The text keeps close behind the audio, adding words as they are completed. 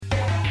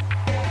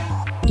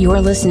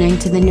You're listening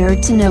to the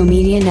Nerd to Know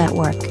Media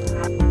Network.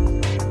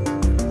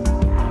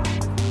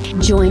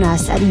 Join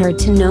us at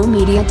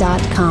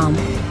nerdtoknowmedia.com.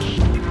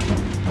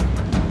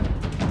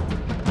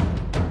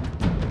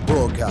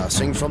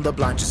 Broadcasting from the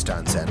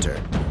Blanchistan Centre,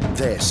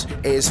 this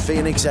is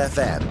Phoenix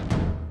FM.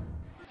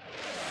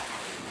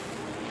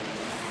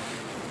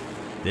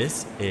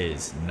 This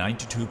is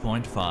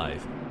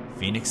 92.5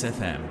 Phoenix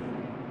FM,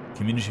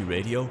 community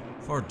radio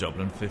for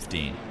Dublin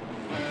 15.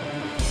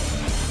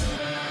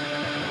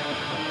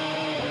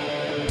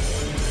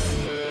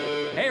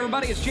 Hey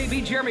everybody, it's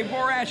JB Jeremy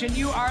Borash, and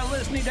you are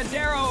listening to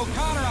Darragh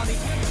O'Connor on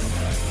the...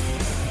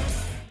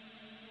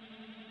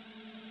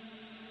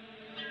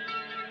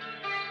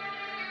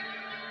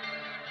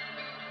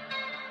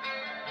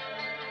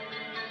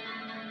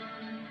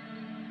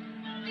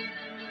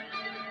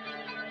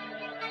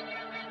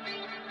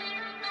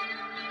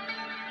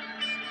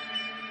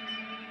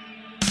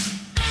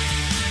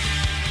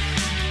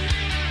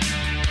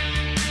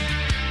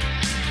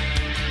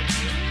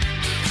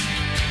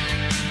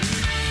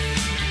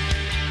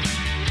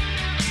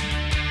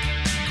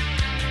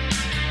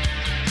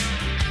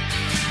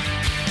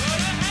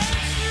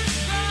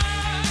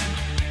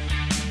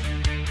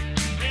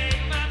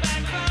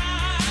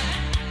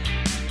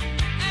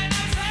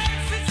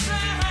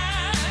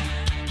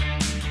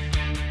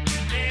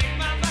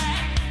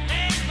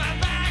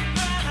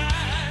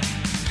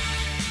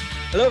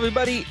 Hello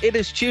everybody, it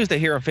is Tuesday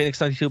here on Phoenix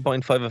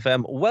 92.5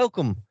 FM.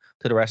 Welcome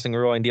to the Wrestling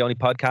Rewind, the only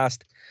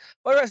podcast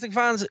by wrestling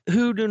fans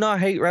who do not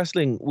hate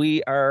wrestling.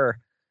 We are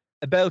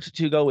about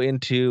to go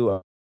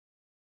into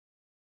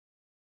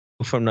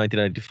from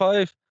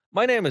 1995.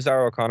 My name is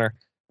Darragh O'Connor,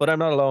 but I'm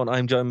not alone.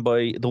 I'm joined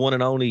by the one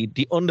and only,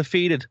 the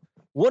undefeated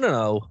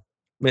 1-0,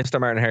 Mr.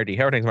 Martin Hardy.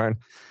 How are things, Martin?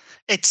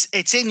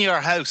 It's in your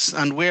house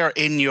and we're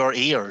in your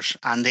ears,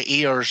 and the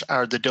ears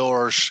are the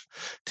doors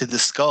to the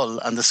skull,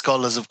 and the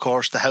skull is of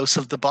course the house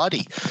of the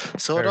body.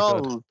 So it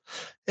all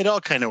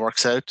kind of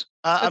works out.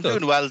 I'm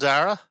doing well,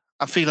 Darragh.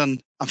 I'm feeling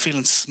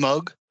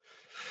smug.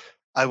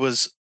 I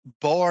was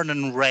born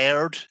and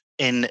reared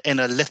in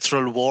a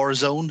literal war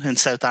zone in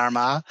South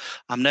Armagh.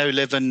 I'm now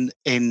living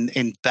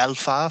in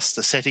Belfast,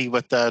 the city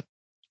with a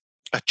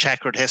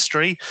checkered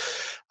history.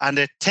 And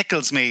it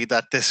tickles me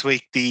that this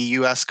week the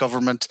US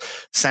government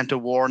sent a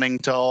warning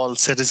to all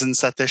citizens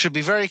that they should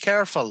be very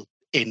careful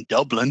in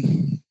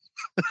Dublin.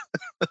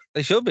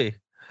 They should be.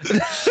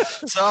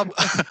 So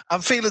I'm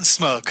feeling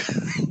smug.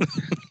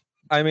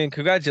 I mean,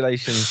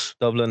 congratulations,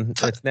 Dublin.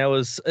 It's now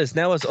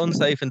as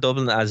unsafe in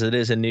Dublin as it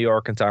is in New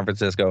York and San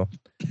Francisco.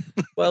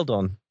 Well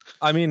done.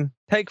 I mean,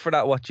 take for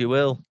that what you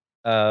will.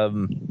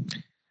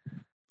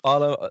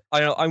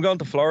 I'm going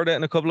to Florida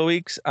in a couple of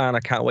weeks, and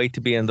I can't wait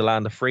to be in the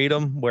land of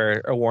freedom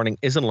where a warning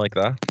isn't like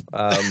that.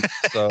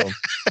 So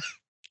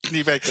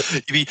you'd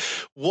be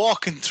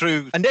walking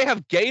through, and they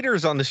have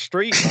gators on the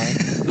street, man.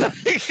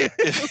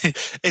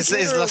 Is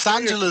Los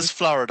Angeles,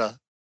 Florida?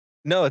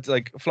 No, it's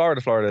like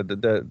Florida,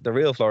 the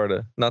real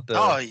Florida, not the.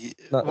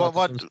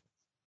 What?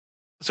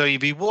 So you'd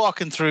be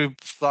walking through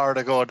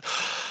Florida, going,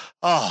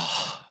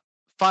 "Oh,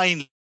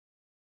 fine,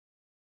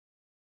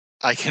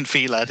 I can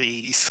feel at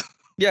ease."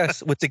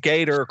 Yes, with the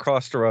gator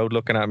across the road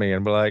looking at me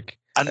and be like...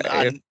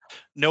 And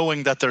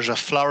knowing that there's a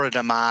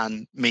Florida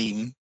man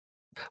meme.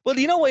 Well,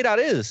 you know why that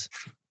is?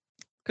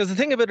 Because the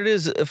thing about it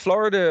is,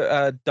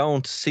 Florida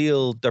don't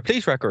seal their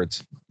police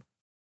records.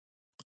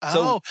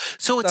 So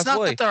it's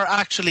not that they're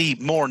actually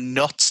more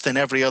nuts than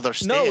every other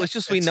state. No, it's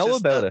just we know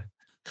about it.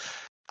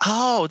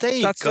 Oh, there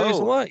you go. That's the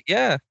reason why,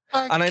 yeah.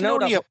 And I know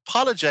that...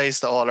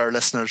 apologize to all our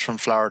listeners from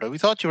Florida. We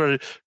thought you were...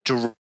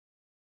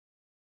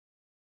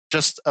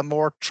 just a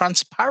more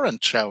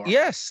transparent shower.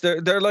 Yes,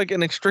 they're like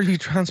an extremely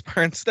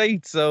transparent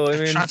state. So I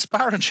mean,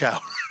 transparent shower.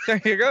 There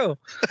you go.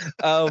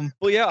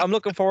 But yeah, I'm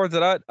looking forward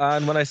to that.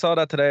 And when I saw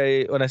that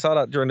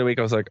during the week,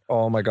 I was like,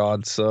 oh my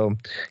god. So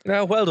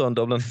well done,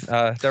 Dublin.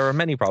 There are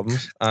many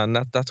problems, and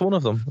that's one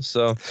of them.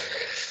 So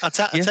I'll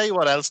tell you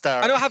what else,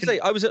 Darragh. I don't have to say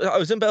I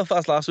was in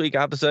Belfast last week.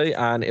 I have to say,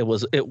 and it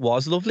was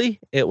lovely.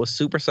 It was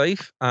super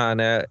safe,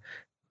 and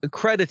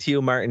credit to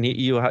you, Martin.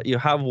 You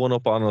have one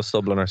up on us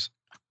Dubliners.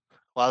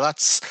 Well,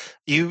 that's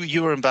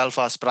you were in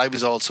Belfast, but I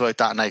was also out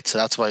that night, so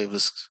that's why it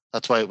was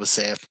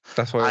safe.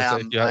 That's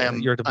why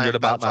you're the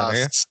Batman, are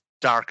you?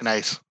 Dark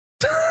Knight.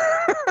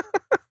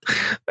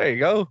 There you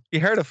go. You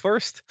heard it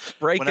first.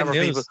 Breaking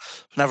news.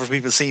 Whenever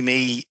people see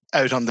me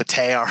out on the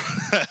tear,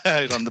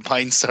 out on the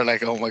pints, they're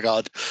like, "Oh my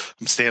god,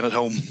 I'm staying at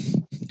home."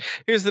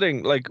 Here's the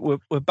thing, like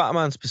with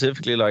Batman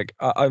specifically, like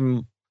I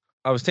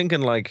was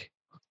thinking, like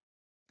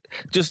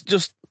just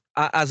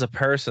as a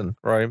person,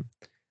 right?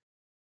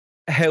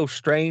 How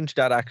strange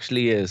that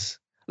actually is.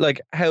 Like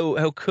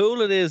how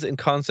cool it is in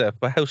concept,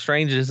 but how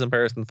strange it is in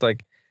person. It's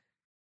like,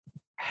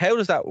 how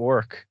does that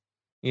work?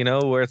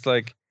 Where it's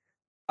like,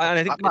 and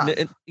I think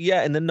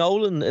in the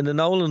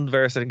Nolan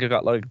verse, I think I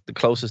got like the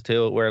closest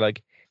to it, where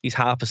like he's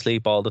half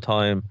asleep all the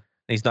time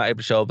and he's not able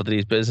to show up at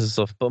these business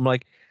stuff. But I'm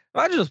like,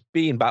 imagine just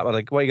being Batman.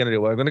 Like, what are you gonna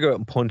do? I'm gonna go out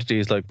and punch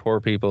these like poor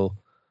people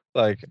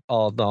like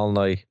all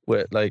night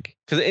with like,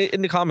 because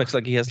in the comics,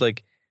 like he has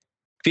like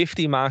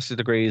 50 master's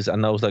degrees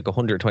and knows like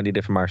 120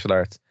 different martial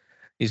arts.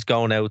 He's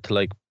going out to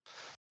like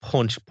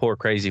punch poor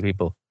crazy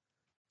people.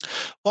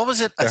 What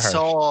was it? I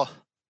saw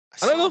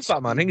and I love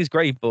Batman. I think he's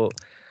great, but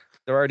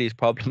there are these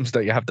problems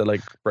that you have to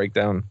like break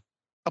down.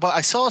 But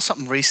I saw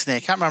something recently. I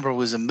can't remember if it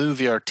was a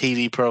movie or a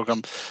TV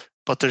program,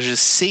 but there's a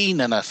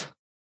scene in it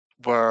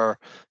where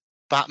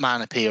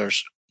Batman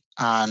appears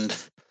and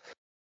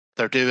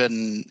they're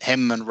doing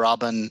him and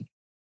Robin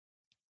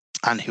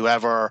and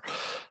whoever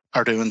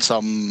are doing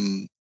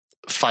some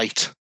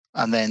fight,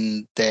 and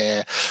then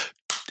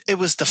it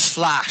was the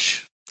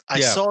Flash.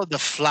 I saw the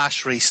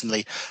Flash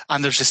recently,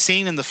 and there's a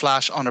scene in the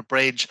Flash on a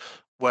bridge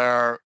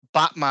where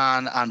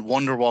Batman and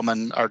Wonder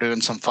Woman are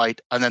doing some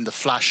fight, and then the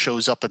Flash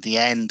shows up at the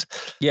end.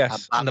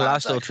 Yes, and the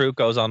lasso of truth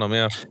goes on him.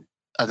 Yeah,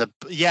 and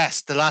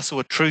the lasso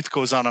of truth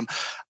goes on him,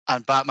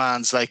 and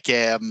Batman's like,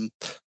 "Yeah,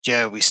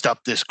 we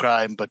stopped this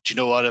crime, but you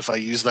know what? If I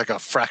use like a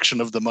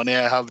fraction of the money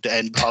I have to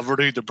end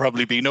poverty, there'd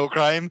probably be no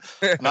crime."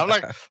 And I'm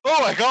like,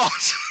 "Oh my god,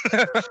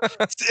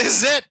 this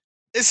is it!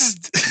 This is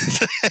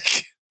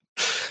like,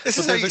 this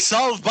is how you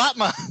solve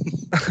Batman."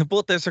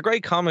 But there's a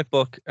great comic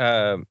book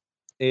I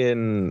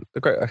think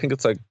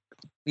it's like.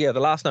 Yeah,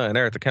 The Last Night on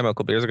Earth that came out a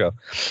couple of years ago.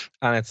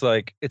 And it's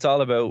like, it's all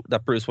about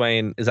that Bruce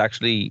Wayne is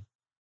actually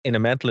in a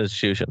mental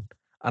institution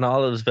and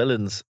all of his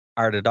villains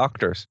are the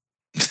doctors.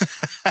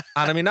 And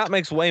I mean, that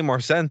makes way more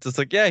sense. It's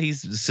like, yeah,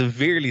 he's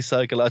severely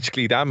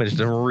psychologically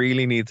damaged and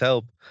really needs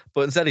help.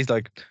 But instead he's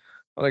like,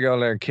 I'm going to go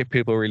there and kick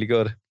people really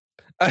good.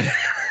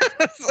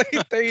 It's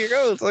like, there you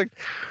go. It's like,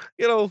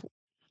 you know,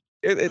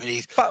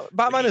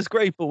 Batman is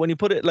great, but when you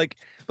put it like,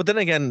 but then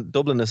again,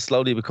 Dublin is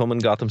slowly becoming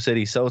Gotham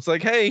City. So it's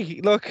like,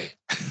 hey, look.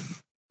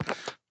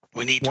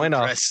 We need to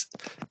address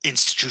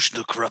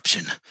institutional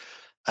corruption.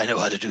 I know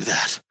how to do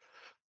that.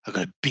 I'm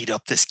going to beat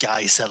up this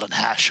guy selling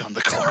hash on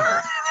the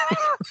corner.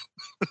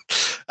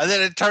 And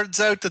then it turns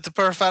out that the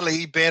poor fella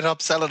he beat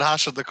up selling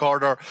hash on the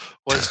corner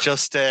was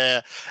just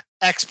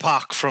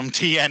X-Pac from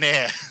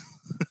TNA.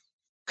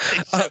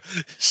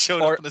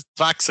 Showed up in his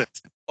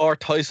tracksuit. Or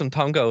Tyson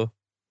Tongo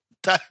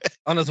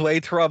on his way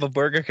to rob a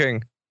Burger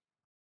King.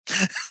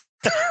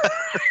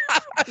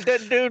 And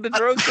then do the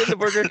drugs in the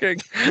Burger King.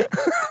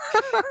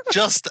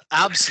 Just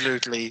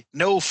absolutely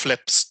no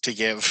flips to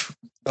give.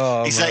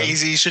 Oh,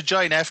 he should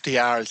join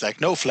FTR. It's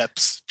like, no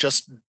flips,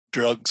 just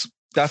drugs.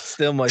 That's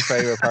still my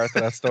favorite part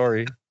of that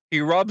story. He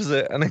robs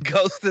it and then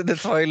goes to the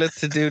toilet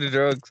to do the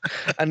drugs,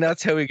 and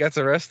that's how he gets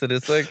arrested.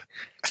 It's like,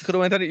 you could have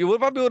went on it. You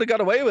probably would have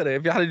got away with it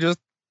if you had just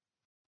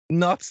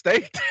not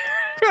stayed.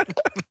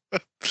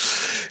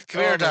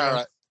 Come here,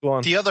 Darragh. Go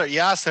on. You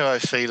asked how I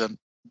was feeling,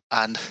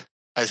 and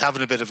I was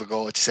having a bit of a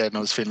go at you saying I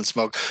was feeling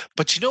smug.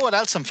 But you know what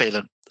else I'm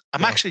feeling?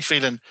 I'm actually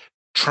feeling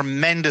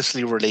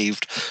tremendously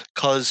relieved,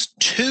 because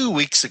 2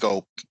 weeks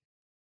ago,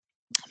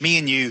 me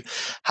and you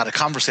had a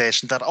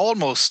conversation that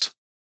almost,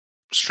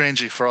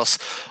 strangely for us,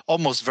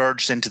 almost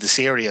verged into the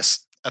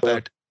serious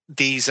about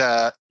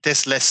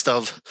this list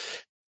of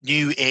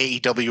new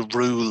AEW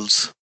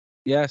rules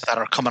that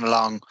are coming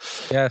along.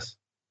 Yes.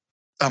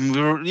 We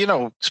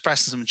were,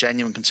 expressing some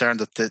genuine concern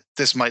that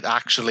this might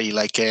actually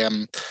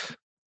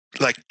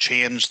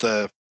change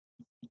the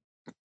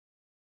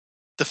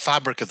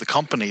fabric of the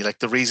company, like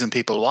the reason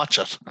people watch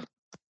it.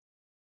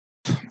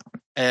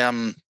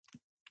 And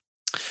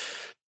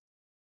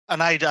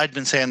I'd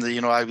been saying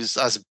that, I was,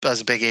 as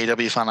a big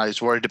AEW fan, I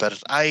was worried about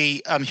it.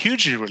 I am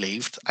hugely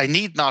relieved. I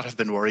need not have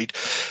been worried,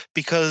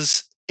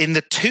 because in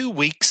the 2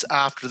 weeks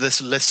after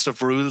this list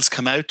of rules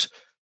come out,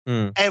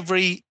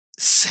 every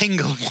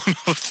single one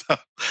of them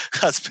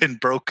has been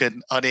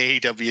broken on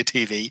AEW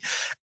TV.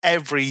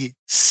 Every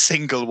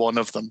single one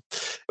of them.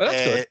 Well,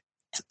 that's good.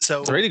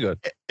 So it's really good.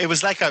 It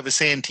was like I was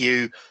saying to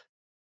you,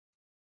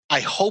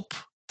 I hope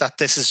that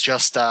this is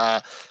just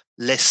a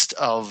list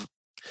of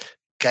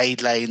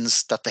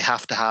guidelines that they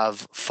have to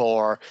have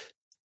for,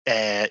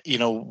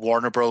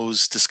 Warner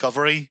Bros.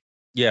 Discovery.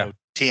 Yeah.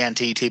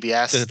 TNT,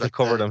 TBS. To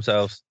cover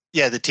themselves.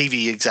 Yeah, the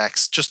TV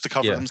execs, just to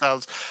cover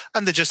themselves.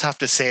 And they just have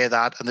to say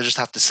that, and they just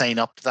have to sign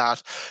up to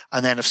that.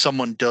 And then if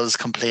someone does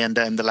complain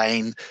down the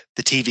line,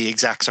 the TV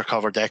execs are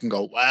covered. They can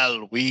go,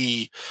 well,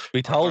 we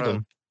told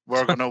them.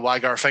 We're going to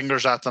wag our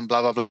fingers at them,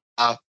 blah, blah, blah,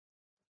 blah.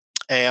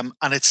 And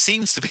it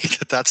seems to be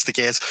that that's the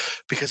case,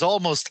 because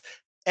almost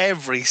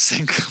every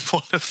single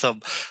one of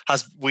them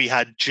we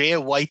had Jay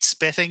White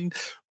spitting.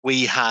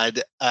 We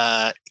had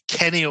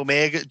Kenny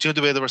Omega. Do you know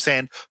the way they were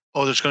saying,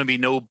 there's going to be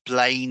no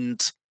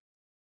blind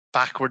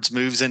backwards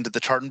moves into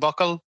the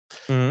turnbuckle?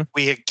 Mm-hmm.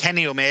 We had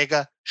Kenny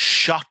Omega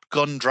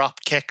shotgun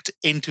drop kicked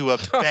into a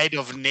bed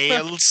of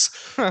nails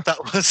that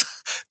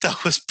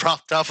was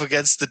propped up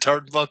against the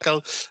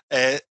turnbuckle.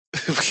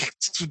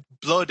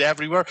 Blood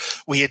everywhere.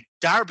 We had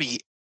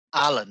Darby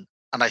Allin,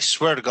 and I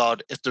swear to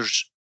God,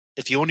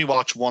 if you only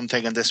watch one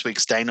thing in this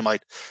week's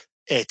Dynamite,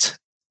 it's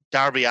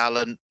Darby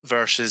Allin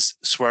versus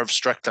Swerve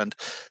Strickland.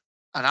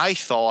 And I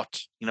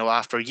thought,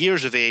 after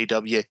years of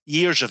AEW,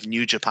 years of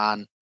New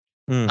Japan,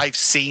 I've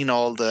seen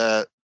all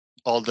the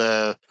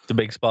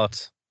big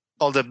spots,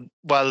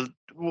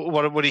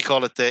 what do you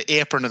call it? The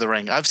apron of the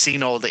ring. I've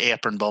seen all the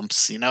apron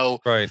bumps.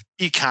 Right.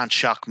 You can't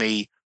shock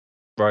me.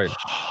 Right.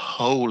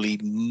 Holy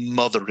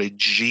mother of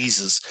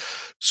Jesus!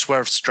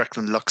 Swerve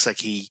Strickland looks like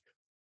the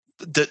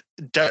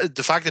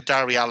fact that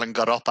Darby Allin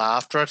got up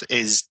after it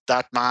is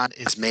that man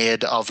is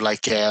made of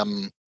like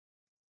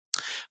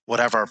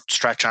whatever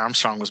Stretch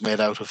Armstrong was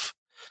made out of.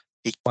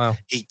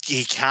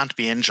 He can't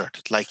be injured.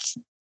 Like,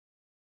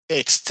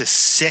 it's the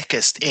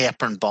sickest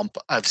apron bump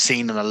I've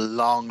seen in a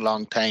long,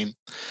 long time.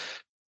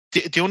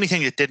 The only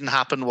thing that didn't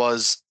happen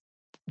was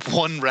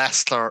one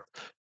wrestler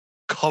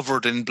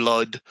covered in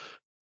blood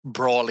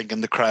brawling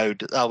in the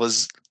crowd. That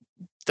was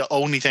the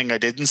only thing I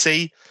didn't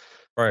see.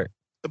 Right.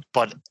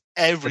 But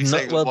every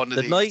single one of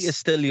these. The night is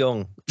still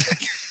young.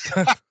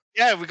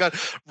 Yeah, we got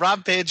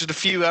Rampage in a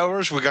few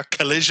hours. We got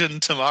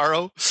Collision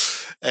tomorrow.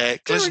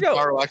 Collision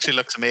tomorrow actually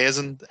looks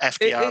amazing.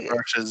 FDR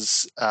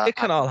versus it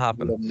can all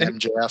happen.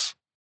 MJF.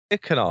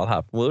 It can all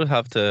happen. We'll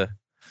have to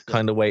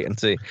kind of wait and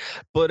see.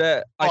 But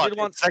I did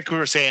want, like we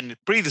were saying,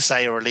 breathe a sigh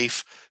of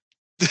relief.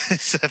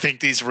 I think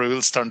these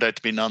rules turned out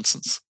to be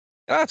nonsense.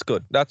 That's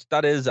good.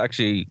 That is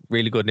actually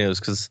really good news,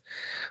 because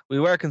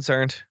we were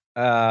concerned.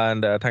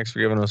 And thanks for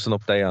giving us an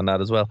update on that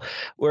as well.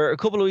 We're a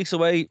couple of weeks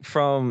away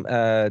from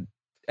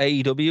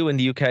AEW in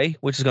the UK,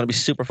 which is going to be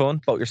super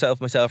fun. Both yourself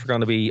and myself are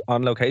going to be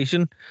on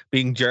location,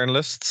 being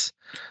journalists.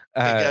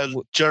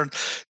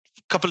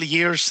 Couple of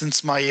years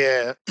since my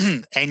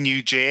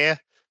NUJ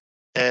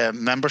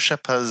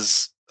membership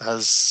has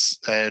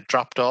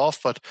dropped off,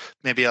 but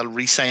maybe I'll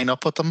re-sign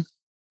up with them.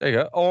 There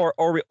you go.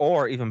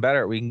 Or even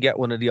better, we can get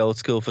one of the old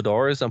school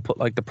fedoras and put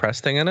like the press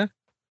thing in it.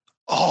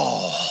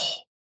 Oh,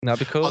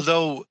 that'd be cool.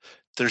 Although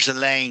there's a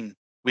lane,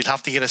 we'd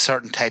have to get a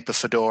certain type of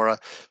fedora,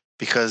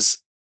 because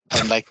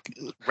like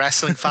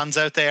wrestling fans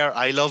out there,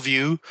 I love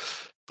you,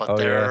 but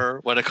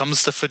when it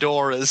comes to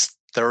fedoras,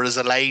 there is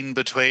a line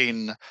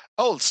between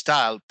old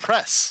style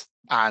press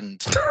and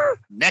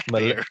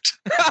neckbeard.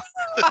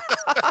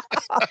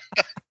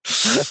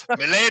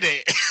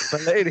 Milady,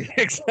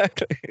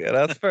 exactly. Yeah,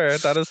 that's fair.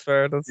 That is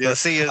fair. You'll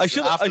see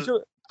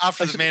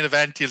after the main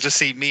event, you'll just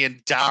see me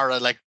and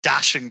Darragh like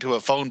dashing to a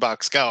phone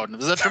box going, it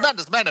was a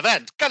tremendous main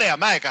event. Get here,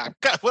 Mega.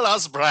 Will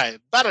Ospreay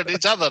battered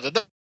each other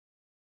to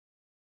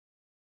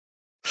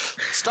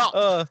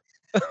Stop.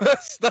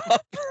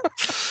 Stop.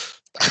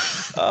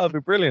 It'd be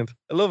brilliant.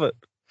 I love it.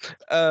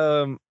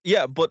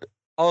 But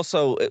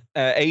also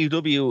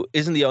AEW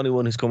isn't the only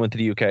one who's coming to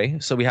the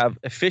UK. So we have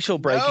official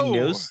breaking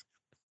news.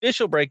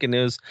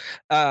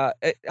 And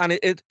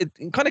it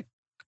kind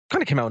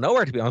of came out of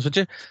nowhere, to be honest with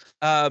you.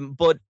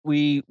 But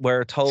we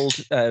were told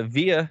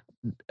via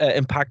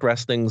Impact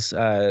Wrestling's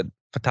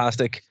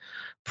fantastic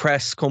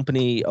press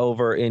company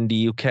over in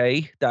the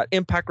UK that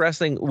Impact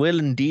Wrestling will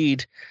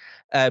indeed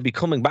be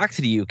coming back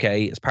to the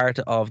UK as part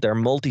of their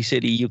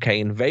multi-city UK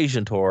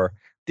invasion tour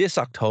this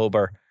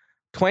October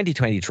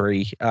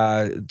 2023,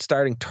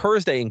 starting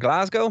Thursday in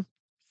Glasgow,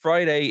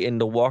 Friday in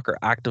the Walker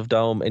Active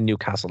Dome in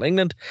Newcastle,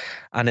 England,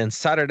 and then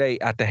Saturday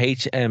at the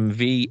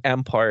HMV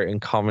Empire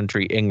in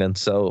Coventry, England.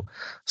 So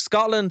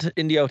Scotland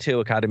in the O2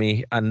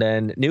 Academy, and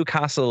then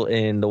Newcastle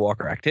in the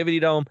Walker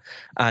Activity Dome,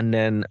 and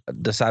then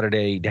the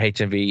Saturday, the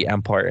HMV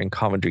Empire in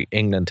Coventry,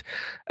 England.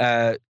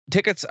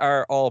 Tickets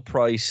are all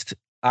priced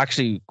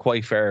actually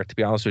quite fair, to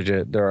be honest with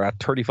you. They're at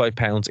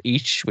 £35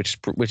 each,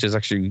 which is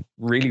actually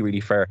really,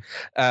 really fair.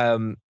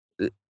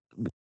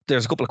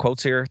 There's a couple of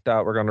quotes here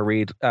that we're going to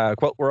read.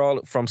 Quote, we're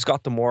all from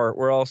Scott Moore.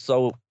 We're all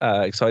so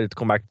excited to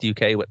come back to the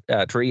UK with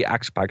 3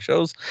 action-packed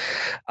shows.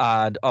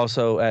 And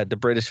also, the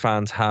British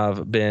fans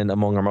have been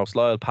among our most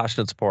loyal,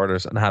 passionate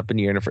supporters and have been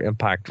yearning for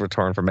Impact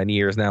return for many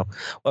years now.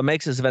 What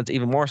makes this event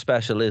even more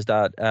special is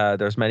that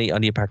there's many on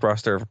the Impact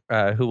roster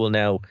who will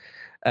now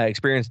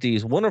experience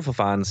these wonderful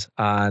fans,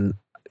 and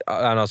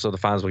also the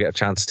fans will get a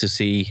chance to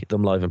see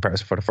them live in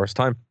person for the first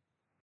time.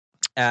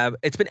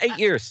 It's been 8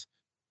 years.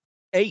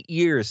 8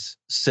 years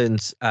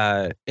since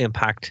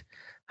Impact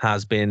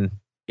has been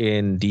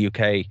in the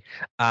UK,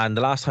 and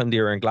the last time they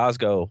were in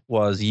Glasgow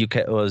was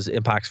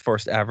Impact's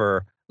first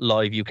ever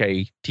live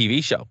UK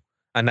TV show,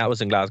 and that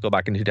was in Glasgow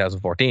back in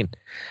 2014.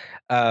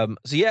 So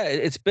yeah,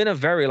 it's been a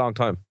very long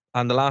time,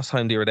 and the last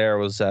time they were there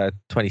was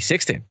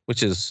 2016,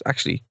 which is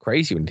actually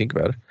crazy when you think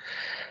about it.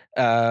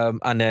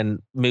 And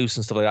then Moose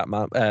and stuff like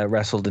that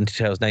wrestled in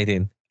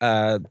 2018.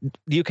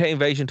 The UK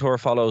Invasion Tour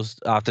follows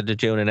after the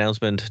June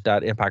announcement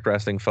that Impact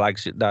Wrestling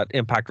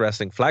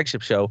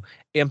flagship show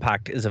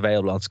Impact is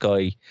available on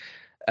Sky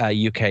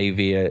UK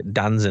via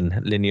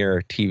Danzon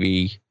linear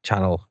TV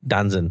channel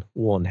Danzon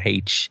 1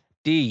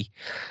 HD.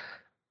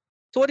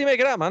 So what do you make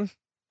of that, man?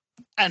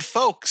 And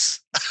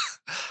folks,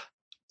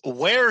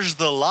 where's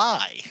the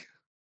lie?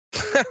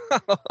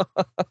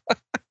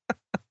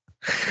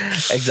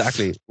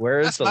 Exactly.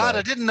 Where's the lie?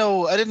 I didn't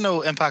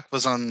know Impact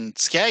was on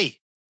Sky.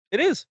 It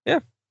is, yeah.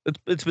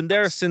 It's been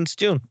there since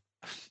June.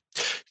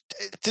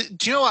 Do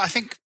you know what? I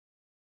think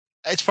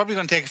it's probably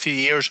going to take a few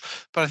years,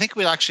 but I think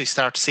we'll actually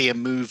start to see a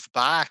move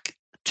back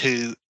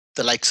to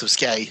the likes of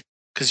Sky.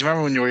 Because you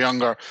remember when you were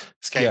younger,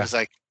 Sky was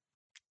like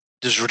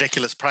this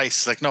ridiculous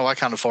price. Like, no, I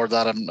can't afford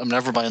that. I'm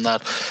never buying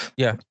that.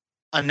 Yeah.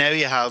 And now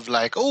you have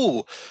like,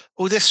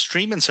 this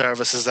streaming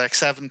service is like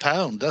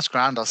 £7. That's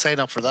grand. I'll sign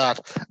up for that.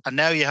 And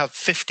now you have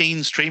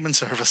 15 streaming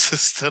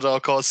services that all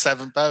cost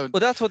 £7. Well,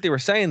 that's what they were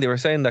saying. They were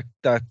saying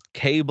that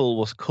cable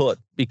was cut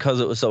because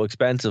it was so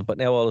expensive, but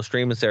now all the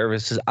streaming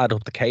services add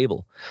up the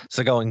cable.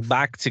 So going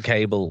back to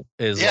cable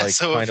is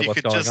kind of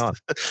what's going on.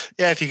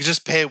 Yeah, if you could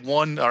just pay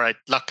one, all right,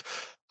 look,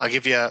 I'll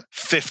give you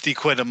 50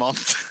 quid a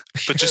month,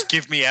 but just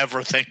give me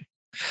everything.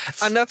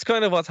 And that's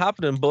kind of what's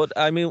happening. But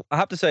I mean, I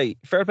have to say,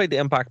 fair play to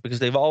Impact, because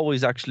they've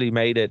always actually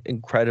made it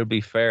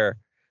incredibly fair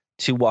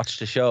to watch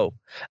the show,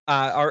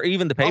 or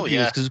even the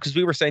pay-per-views. Because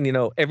we were saying,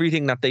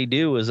 everything that they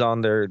do is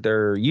on their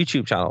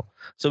YouTube channel,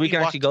 so we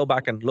can actually go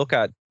back and look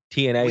at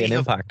TNA and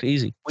Impact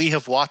easy. We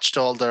have watched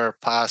all their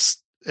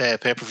past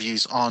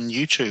pay-per-views on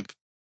YouTube.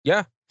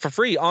 Yeah, for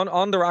free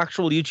on their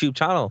actual YouTube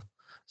channel.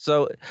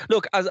 So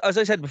look, as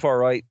I said before,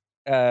 right?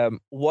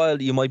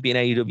 While you might be an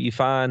AEW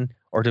fan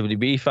or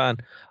WWE fan,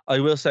 I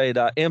will say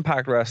that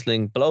Impact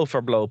Wrestling, blow for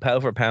blow,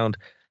 pound for pound,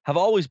 have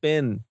always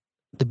been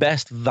the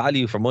best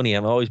value for money,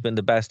 have always been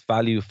the best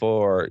value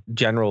for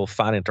general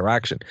fan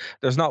interaction.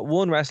 There's not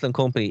one wrestling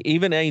company,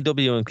 even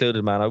AEW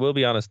included, man, I will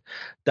be honest,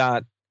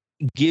 that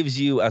gives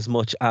you as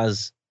much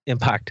as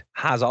Impact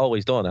has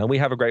always done. And we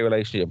have a great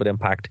relationship with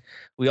Impact.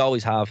 We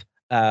always have.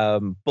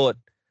 But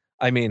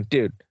I mean,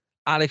 dude,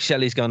 Alex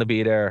Shelley's going to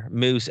be there.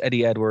 Moose,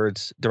 Eddie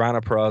Edwards,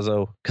 Durana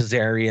Purrazzo,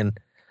 Kazarian.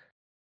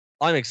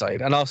 I'm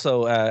excited. And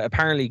also,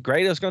 apparently,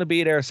 Grado's going to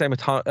be there. Same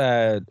with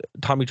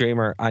Tommy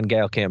Dreamer and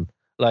Gail Kim.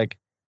 Like,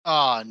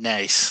 oh,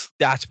 nice.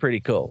 That's pretty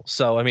cool.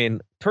 So, I mean,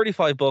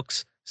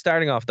 $35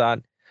 starting off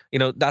that.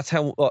 That's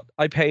how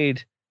I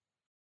paid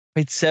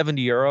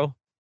 €70.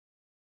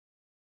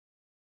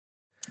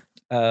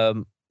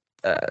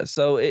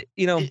 So it,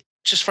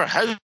 just for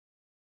how.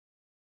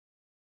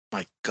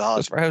 My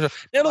God!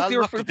 Yeah,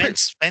 look,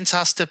 Vince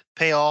has to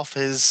pay off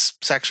his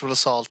sexual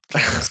assault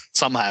claims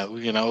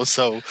somehow,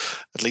 So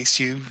at least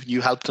you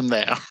helped him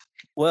there.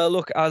 Well,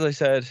 look, as I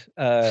said,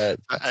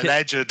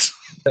 alleged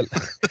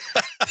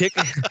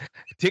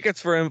tickets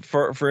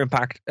for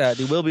Impact.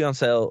 They will be on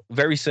sale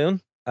very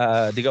soon.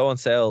 They go on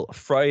sale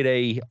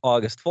Friday,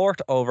 August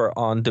 4th, over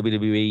on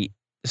WWE.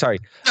 Sorry,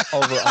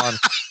 over on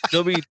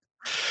WWE.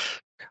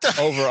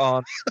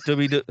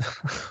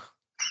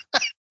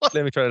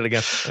 Let me try that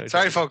again.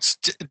 Sorry, folks.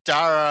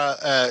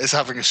 Darragh is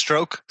having a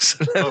stroke.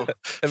 So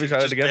let me try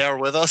that again. Bear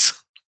with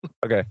us.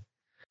 Okay.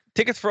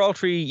 Tickets for all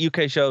 3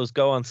 UK shows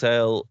go on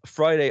sale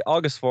Friday,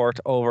 August 4th,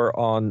 over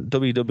on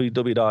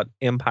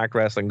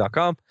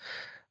www.impactwrestling.com.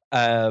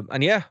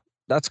 And yeah,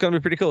 that's going to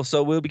be pretty cool.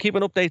 So we'll be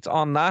keeping updates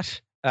on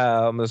that.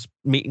 There's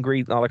meet and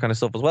greet and all that kind of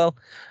stuff as well.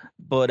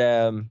 But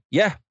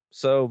yeah,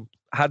 so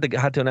had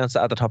to announce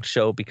that at the top of the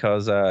show,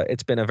 because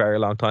it's been a very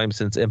long time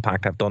since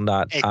Impact have done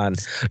that.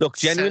 And look,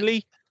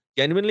 genuinely,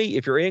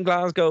 if you're in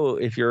Glasgow,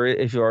 if you're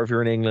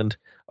in England,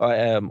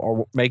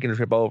 or making a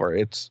trip over,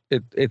 it's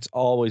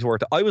always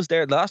worth it. I was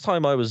there last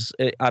time I was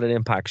at an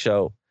Impact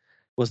show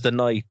was the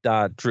night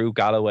that Drew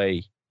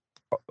Galloway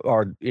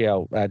or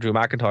Drew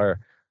McIntyre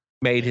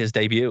made his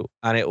debut,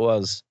 and it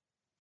was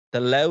the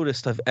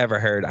loudest I've ever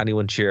heard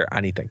anyone cheer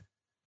anything.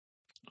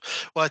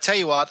 Well, I tell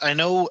you what, I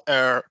know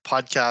our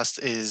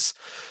podcast is,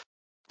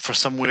 for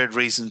some weird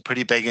reason,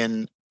 pretty big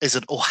in, is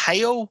it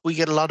Ohio? We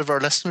get a lot of our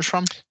listeners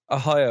from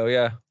Ohio,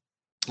 yeah.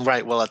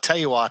 Right. Well, I'll tell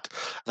you what,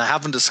 and I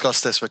haven't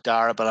discussed this with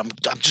Darragh, but I'm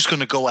just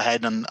going to go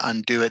ahead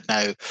and do it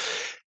now.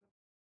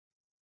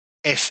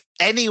 If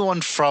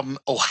anyone from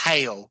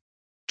Ohio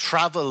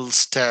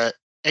travels to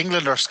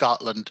England or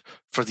Scotland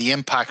for the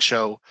Impact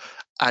show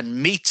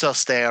and meets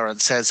us there and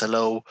says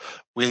hello,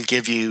 we'll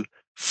give you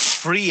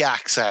free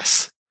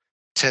access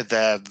to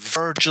the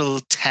Virgil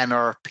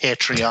Tenor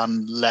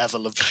Patreon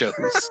level of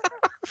shows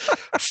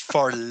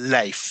for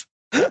life.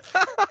 I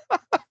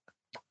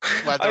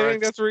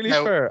think that's really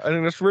fair. I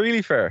think that's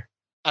really fair.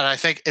 And I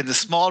think in the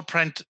small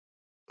print,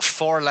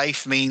 for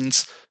life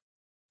means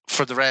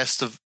for the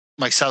rest of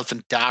myself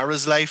and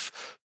Darragh's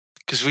life,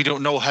 because we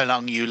don't know how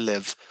long you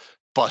live,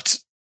 but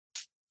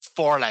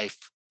for life.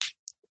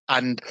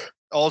 And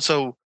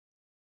also,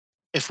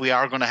 if we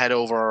are going to head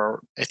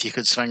over, if you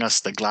could swing us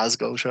the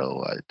Glasgow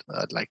show,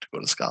 I'd like to go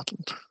to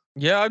Scotland.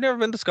 Yeah, I've never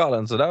been to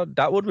Scotland, so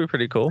that would be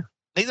pretty cool.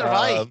 Neither have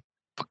I.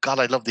 But God,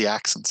 I love the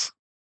accents.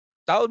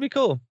 That would be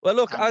cool. Well,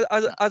 look,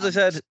 as I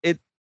said,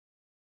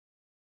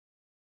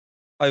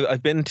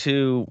 I've been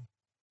to.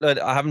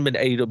 I haven't been to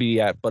AEW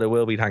yet, but I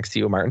will be thanks to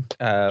you, Martin.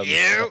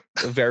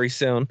 Very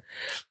soon.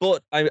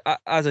 But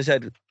as I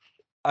said,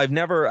 I've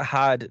never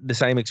had the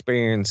same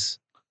experience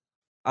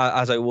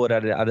as I would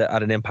at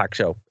an Impact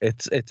show.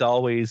 It's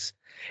always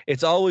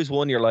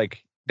one you're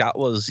like, that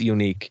was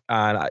unique,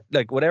 and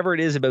like whatever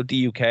it is about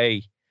the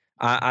UK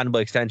and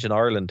by extension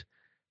Ireland,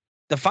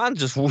 the fans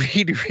just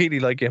really, really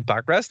like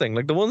Impact Wrestling.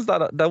 Like the ones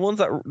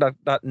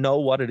that know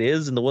what it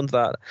is, and the ones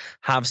that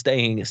have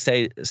stayed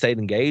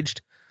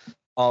engaged,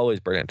 always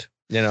brilliant.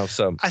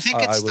 So I think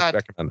I would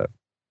recommend it.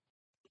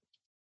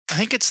 I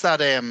think it's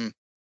that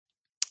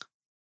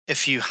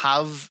if you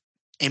have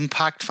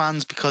Impact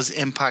fans, because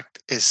Impact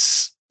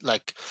is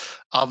like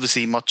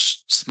obviously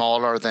much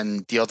smaller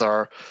than the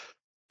other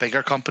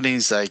bigger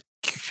companies like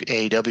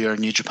AEW or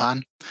New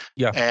Japan.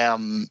 Yeah.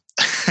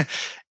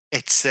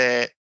 It's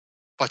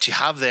what you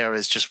have there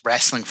is just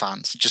wrestling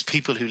fans, just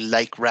people who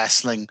like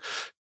wrestling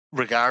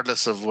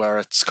regardless of where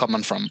it's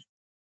coming from.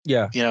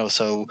 Yeah.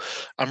 So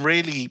I'm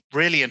really,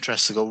 really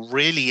interested to go,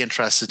 really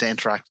interested to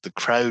interact with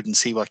the crowd and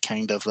see what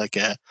kind of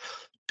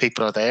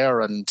people are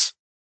there. And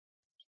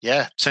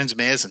yeah, sounds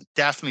amazing.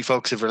 Definitely,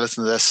 folks, if you're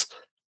listening to this,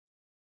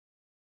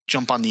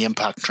 jump on the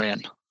Impact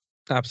train.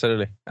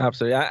 Absolutely.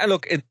 And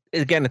look,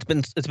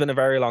 it's been a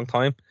very long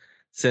time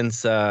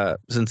since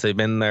they've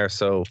been there.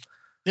 So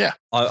yeah,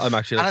 I'm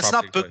actually. And it's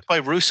not booked by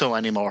Russo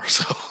anymore.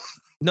 So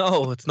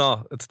no, it's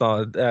not.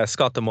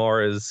 Scott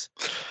D'Amore is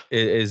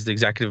the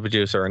executive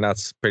producer, and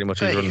that's pretty much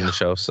who's running the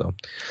show. So,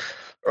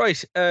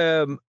 right,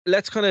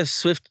 let's kind of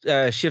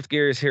shift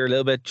gears here a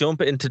little bit.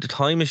 Jump into the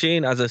time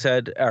machine. As I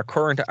said, our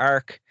current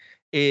arc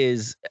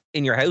is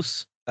In Your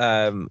House.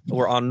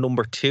 We're on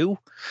number 2.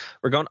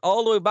 We're going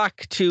all the way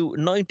back to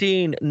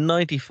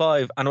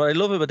 1995. And what I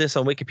love about this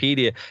on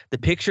Wikipedia, the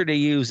picture they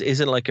use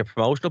isn't like a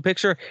promotional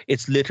picture.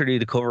 It's literally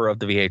the cover of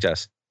the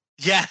VHS.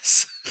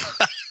 Yes.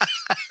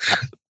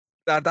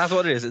 That's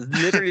what it is. It's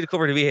literally the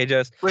cover of the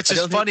VHS. Which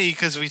is funny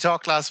because we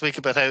talked last week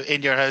about how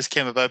In Your House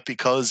came about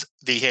because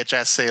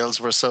VHS sales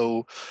were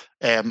so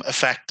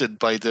affected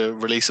by the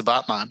release of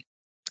Batman.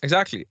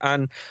 Exactly.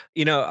 And,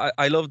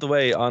 I love the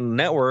way on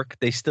Network,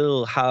 they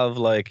still have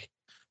like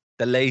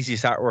the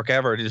laziest artwork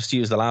ever. They just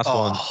use the last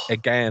one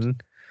again.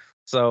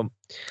 So,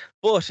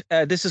 but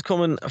this is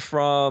coming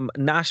from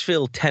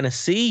Nashville,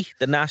 Tennessee,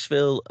 the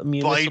Nashville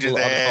Municipal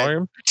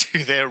Auditorium.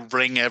 Do they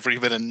bring every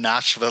bit of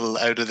Nashville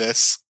out of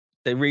this?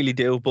 They really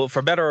do, but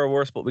for better or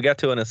worse, but we get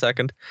to in a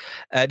second.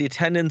 The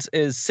attendance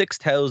is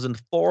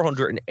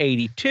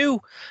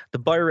 6,482. The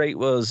buy rate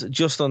was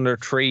just under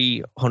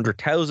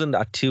 300,000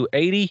 at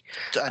 280.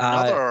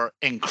 Another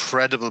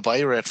incredible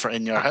buy rate for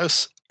In Your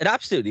House. It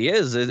absolutely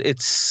is.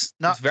 It's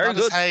very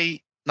good.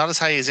 Not as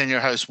high as In Your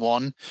House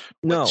 1,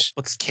 which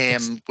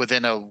came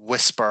within a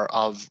whisper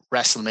of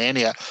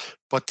WrestleMania,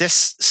 but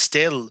this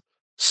still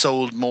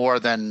sold more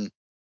than.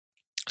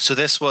 So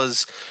this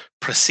was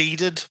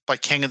preceded by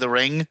King of the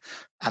Ring,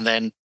 and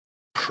then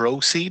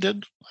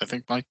proceeded, I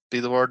think might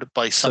be the word,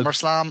 by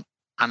SummerSlam,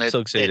 and it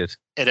succeeded.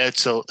 It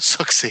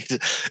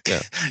succeeded.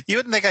 Yeah. You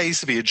wouldn't think I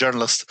used to be a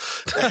journalist,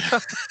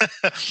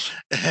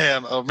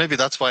 or maybe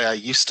that's why I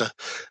used to.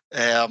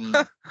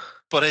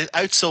 But it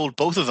outsold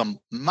both of them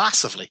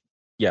massively.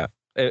 Yeah,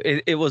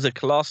 it was a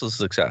colossal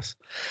success.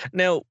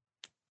 Now,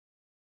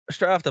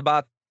 straight off the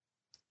bat,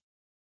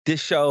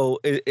 this show,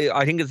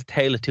 I think it's a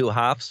tale of two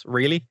halves,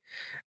 really.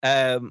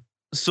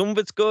 Some of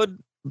it's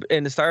good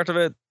in the start of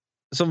it,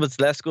 some of it's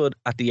less good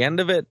at the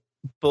end of it,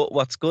 but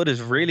what's good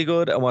is really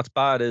good, and what's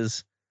bad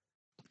is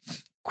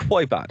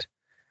quite bad.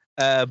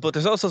 But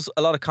there's also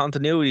a lot of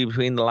continuity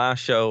between the last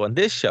show and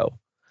this show.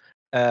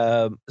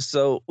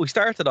 So we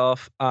started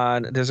off,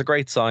 and there's a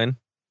great sign.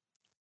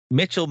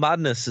 Mitchell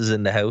Madness is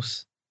in the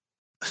house.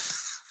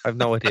 I have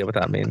no idea what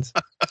that means.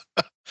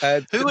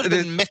 Who would have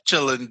been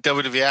Mitchell in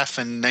WWF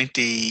in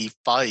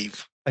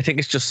 95? I think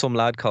it's just some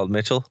lad called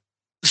Mitchell.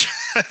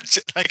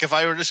 Like if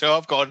I were to show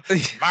up going,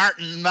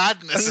 Martin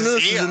Madness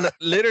is here.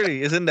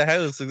 Literally is in the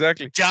house,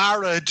 exactly.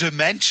 Darragh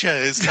Dementia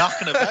is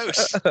knocking about.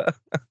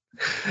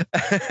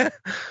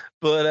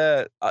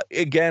 But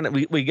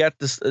again, we get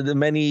the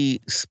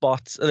many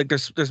spots. Like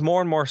there's more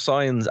and more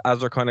signs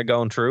as they're kind of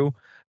going through,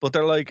 but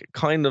they're like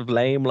kind of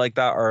lame like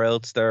that, or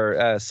else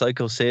they're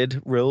Psycho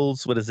Sid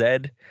rules with a Z.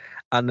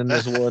 And then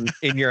there's one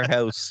In Your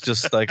House,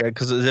 just like,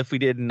 because as if we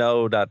didn't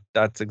know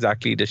that's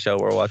exactly the show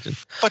we're watching.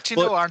 But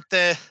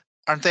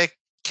aren't they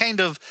kind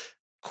of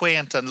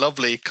quaint and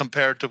lovely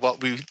compared to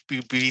what we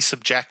be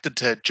subjected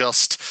to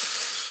just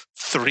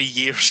 3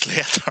 years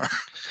later?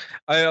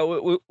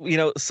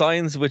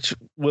 Signs which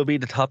will be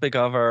the topic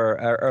of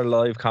our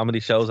live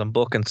comedy shows and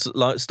book and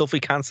stuff we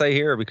can't say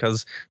here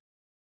because,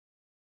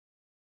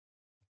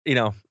 I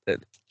don't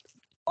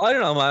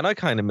know, man. I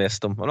kind of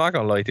missed them. I'm not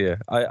gonna lie to you.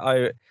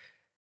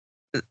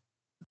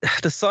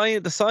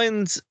 The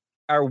signs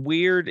are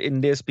weird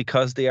in this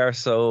because they are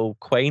so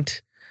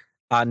quaint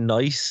and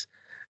nice.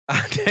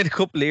 And then a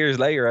couple of years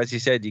later, as you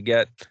said, you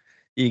get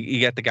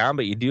the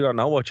gambit. You do not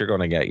know what you're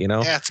going to get.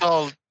 Yeah, it's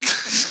all.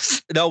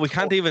 No, we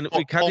can't even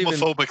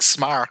homophobic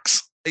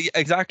smarks.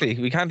 Exactly,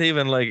 we can't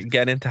even like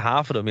get into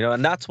half of them,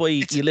 and that's why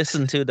you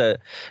listen to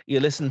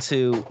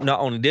not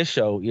only this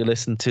show, you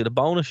listen to the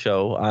bonus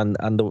show and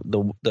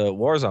the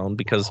Warzone,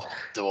 because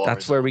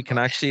that's where we can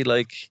actually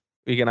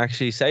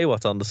say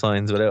what's on the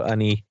signs without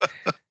any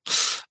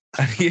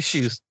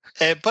issues.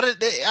 But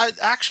I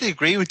actually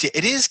agree with you.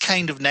 It is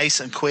kind of nice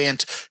and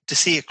quaint to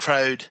see a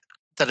crowd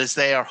that is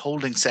there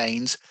holding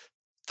signs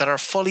that are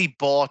fully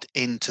bought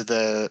into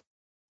the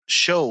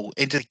show,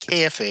 into the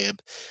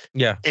kayfabe,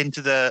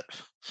 into the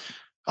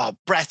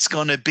Brett's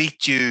gonna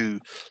beat you,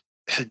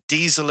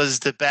 Diesel is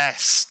the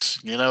best,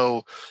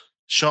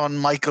 Shawn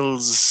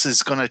Michaels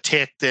is gonna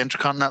take the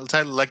Intercontinental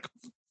title. Like,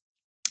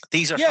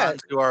 These are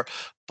fans who are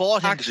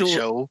bought into the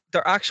show.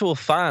 They're actual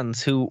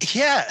fans who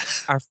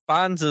are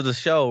fans of the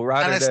show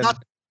rather than... And it's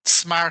not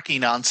smarky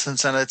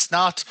nonsense, and it's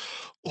not,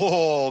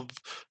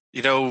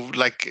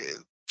 like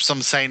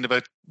some saying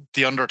about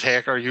The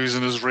Undertaker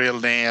using his real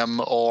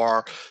name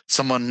or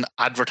someone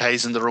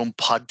advertising their own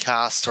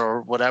podcast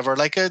or whatever.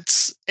 Like,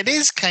 it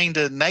is kind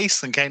of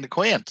nice and kind of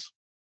quaint.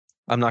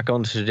 I'm not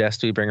going to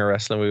suggest we bring a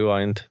Wrestling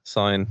Rewind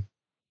sign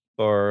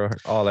for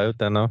All Out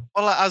then, no?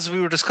 Well, as we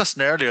were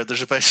discussing earlier,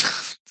 there's about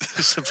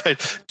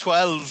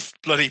 12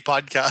 bloody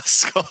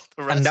podcasts called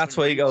the Wrestling And that's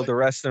why you go to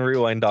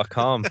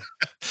WrestlingRewind.com.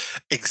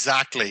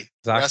 Exactly.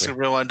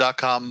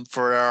 WrestlingRewind.com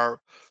for our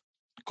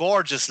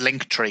gorgeous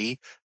link tree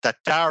that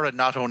Darragh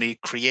not only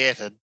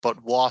created,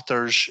 but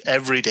waters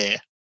every day.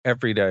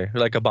 Every day,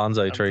 like a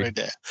bonsai tree. Every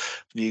day.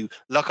 You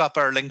look up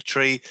our link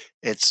tree,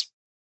 it's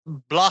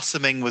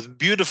blossoming with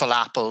beautiful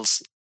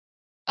apples.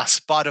 A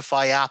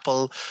Spotify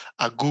apple,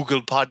 a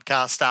Google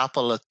podcast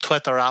apple, a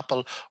Twitter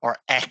apple, or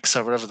X,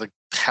 or whatever the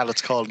hell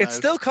it's called now. It's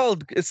still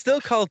called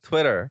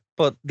Twitter,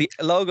 but the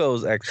logo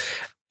is X.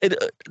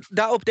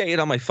 That updated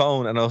on my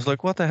phone, and I was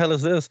like, "What the hell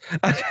is this?"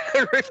 I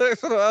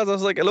realized what it was. I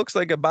was like, "It looks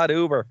like a bad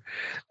Uber."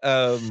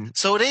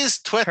 So it is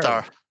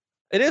Twitter.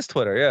 It is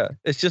Twitter, yeah.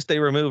 It's just they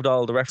removed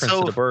all the reference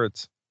to the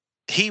birds.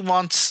 He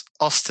wants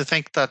us to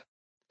think that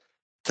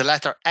the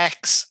letter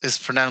X is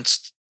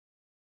pronounced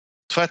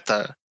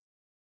Twitter.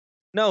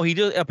 No,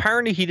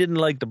 apparently he didn't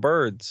like the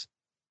birds.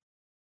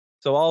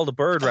 So all the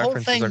bird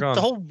references are gone.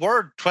 The whole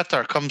word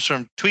Twitter comes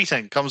from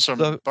tweeting, comes from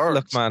birds.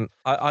 Look, man,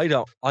 I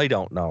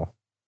don't know.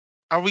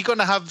 Are we going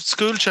to have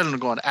school children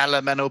going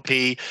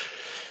LMNOP,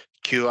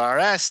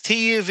 QRS,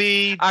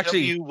 TUV,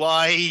 actually,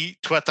 WY,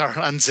 Twitter,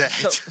 and Z?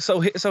 So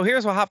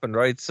here's what happened,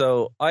 right?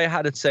 So I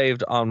had it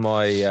saved on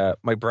my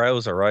my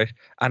browser, right?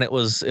 And it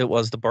was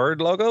the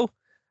bird logo.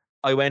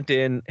 I went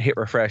in, hit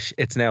refresh.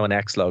 It's now an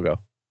X logo.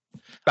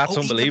 That's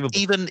unbelievable.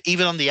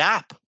 Even on the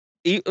app.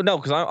 No,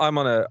 because I'm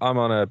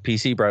on a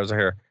PC browser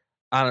here,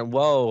 and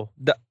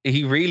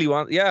he really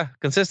wants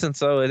consistent.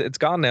 So it's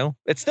gone now.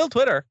 It's still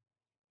Twitter,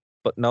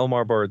 but no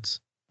more birds.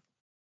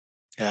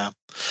 Yeah,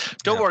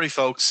 don't worry,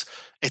 folks.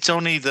 It's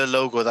only the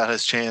logo that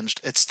has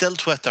changed. It's still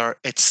Twitter.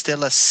 It's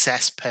still a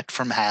cesspit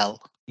from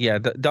hell. Yeah,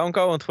 don't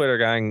go on Twitter,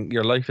 gang.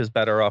 Your life is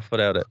better off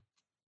without it.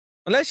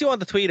 Unless you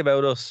want to tweet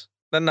about us,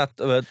 then not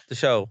about the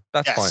show.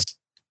 That's fine.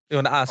 You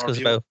want to ask us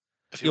about.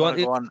 If you want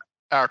to go on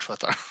our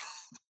Twitter.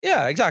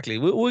 Yeah, exactly.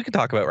 We can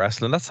talk about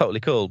wrestling. That's totally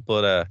cool.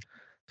 But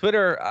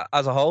Twitter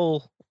as a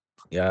whole,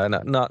 yeah,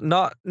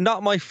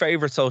 not my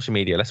favorite social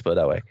media. Let's put it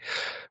that way.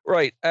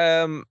 Right.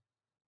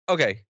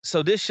 Okay.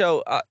 So this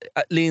show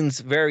leans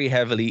very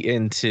heavily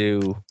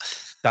into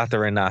that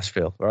they're in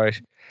Nashville,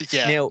 right?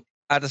 Yeah. Now,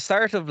 at the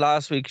start of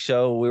last week's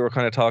show, we were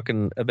kind of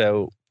talking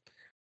about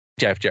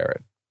Jeff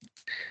Jarrett.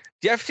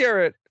 Jeff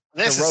Jarrett.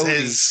 This is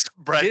his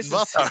bread and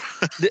butter.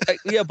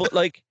 Yeah, but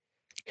like,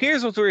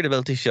 here's what's weird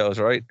about these shows,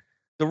 right?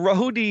 The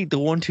Roadie, the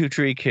 1, 2,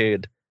 3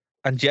 Kid,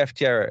 and Jeff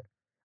Jarrett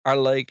are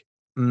like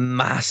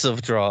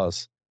massive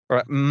draws,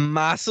 right?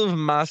 Massive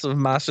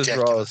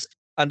draws,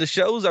 and the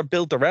shows are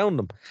built around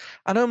them.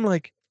 And I'm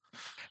like,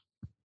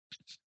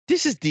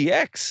 this is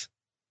DX.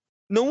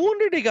 No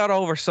wonder they got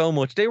over so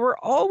much. They were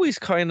always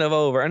kind of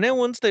over, and then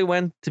once they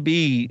went to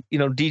be,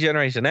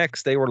 D-Generation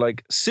X, they were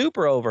like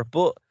super over.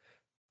 But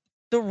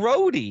the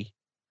Roadie,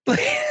 like,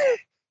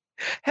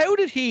 how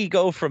did he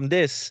go from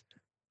this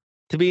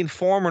to being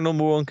former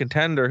number 1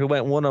 contender who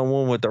went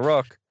 1-on-1 with The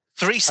Rock?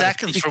 3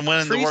 seconds from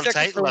winning the world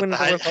title at the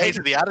height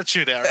of the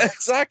Attitude Era.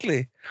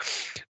 Exactly.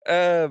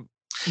 But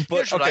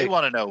here's what I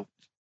want to know.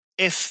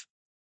 If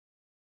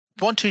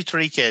 1, 2,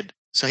 3 Kid,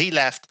 so he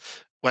left,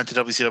 went to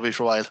WCW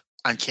for a while,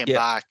 and came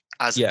back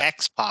as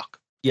X-Pac.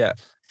 Yeah.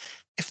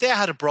 If they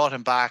had brought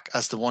him back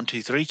as the 1,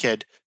 2, 3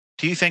 Kid,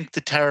 do you think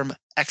the term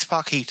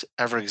X-Pac heat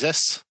ever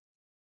exists?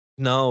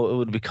 No, it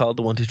would be called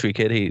the 1, 2, 3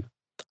 Kid heat.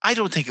 I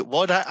don't think it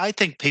would. I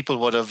think people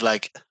would have,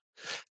 like,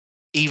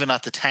 even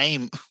at the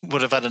time,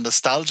 would have had a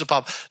nostalgia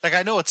pop. Like,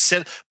 I know it's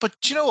silly, but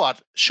do you know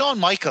what? Shawn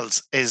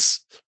Michaels is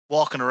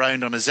walking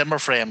around on a Zimmer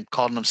frame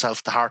calling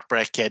himself the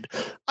Heartbreak Kid.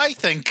 I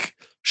think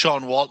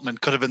Sean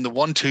Waltman could have been the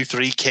 1, 2,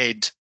 3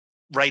 Kid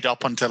right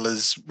up until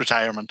his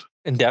retirement.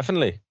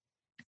 Indefinitely.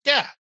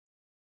 Yeah.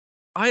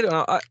 I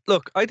don't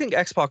know. I think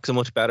X-Pac is a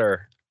much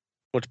better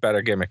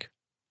gimmick.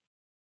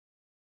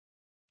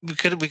 We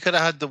could have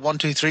had the 1,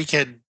 2, 3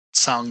 Kid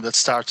song that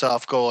starts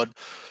off going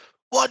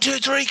 1, 2,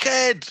 3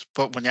 Kid,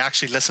 but when you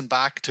actually listen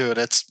back to it,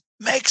 it's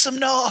make some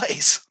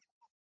noise.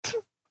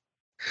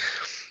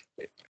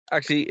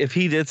 Actually, if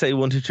he did say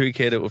 1, 2, 3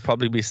 Kid, it would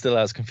probably be still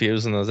as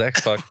confusing as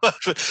X-Pac.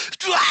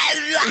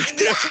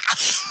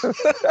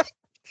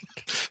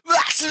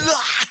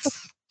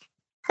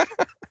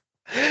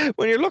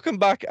 When you're looking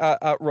back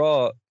at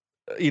Raw,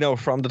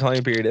 from the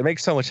time period, it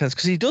makes so much sense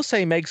because he does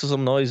say makes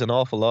some noise an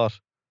awful lot.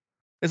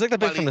 It's like the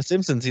bit from The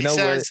Simpsons,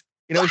 where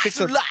he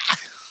fixes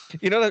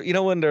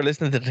when they're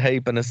listening to the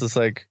tape and it's just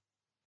like,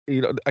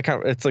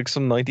 it's like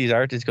some 90s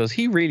artist goes,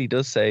 he really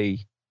does say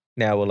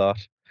now a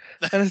lot.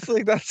 And it's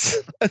like, that's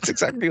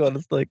exactly what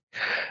it's like.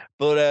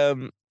 But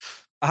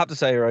I have to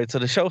say, right, so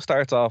the show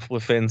starts off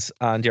with Vince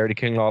and Jerry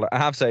King Lawler. I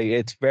have to say,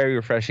 it's very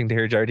refreshing to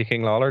hear Jerry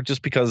King Lawler,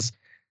 just because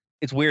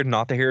it's weird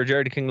not to hear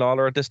Jerry King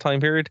Lawler at this time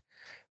period.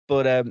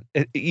 But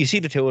you see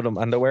the two of them,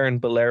 and they're wearing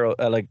bolero,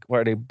 what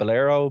are they,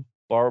 bolero,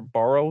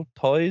 borrow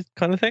toys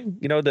kind of thing?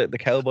 You know, the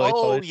cowboy toys?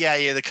 Oh,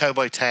 yeah, the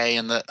cowboy tie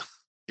and the...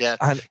 Yeah.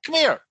 And, come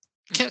here.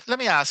 Let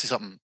me ask you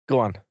something. Go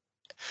on.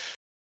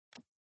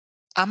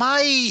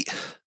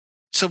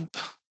 So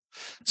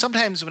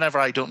sometimes whenever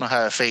I don't know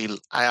how I feel,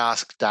 I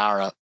ask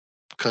Darragh,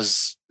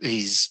 because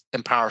he's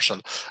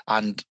impartial,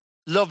 and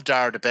love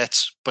Darragh to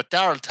bits, but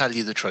Darragh will tell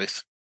you the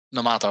truth,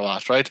 no matter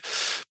what, right?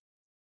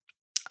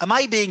 Am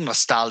I being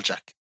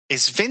nostalgic?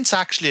 Is Vince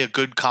actually a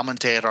good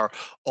commentator,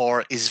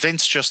 or is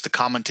Vince just the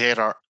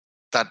commentator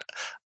that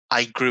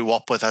I grew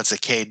up with as a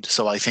kid,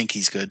 so I think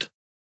he's good?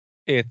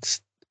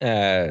 It's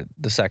the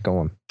second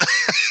one.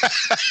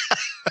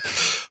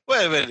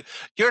 Wait a minute.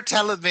 You're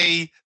telling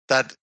me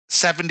that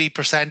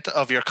 70%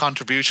 of your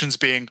contributions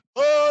being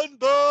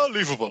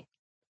unbelievable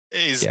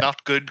is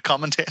not good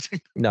commentating?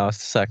 No, it's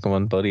the second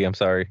one, buddy. I'm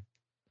sorry.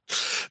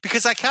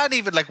 Because I can't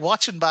even,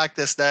 watching back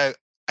this now,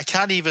 I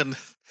can't even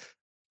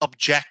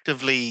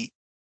objectively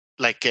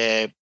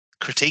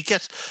critique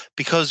it,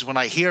 because when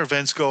I hear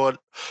Vince going,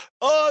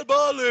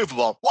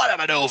 unbelievable, what a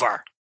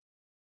maneuver,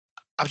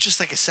 I'm just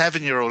like a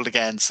 7-year-old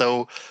again.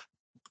 So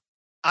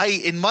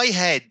in my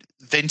head,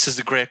 Vince is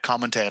a great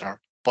commentator,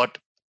 but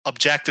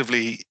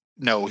objectively,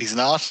 no, he's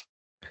not.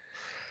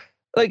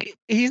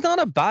 He's not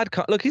a bad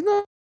he's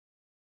not,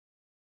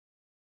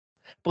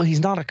 but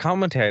he's not a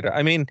commentator.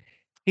 I mean,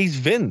 he's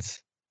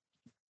Vince.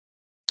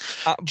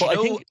 But I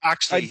think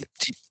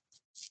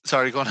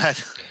sorry, go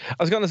ahead.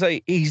 I was going to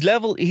say he's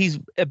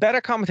a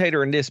better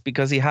commentator in this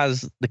because he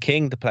has the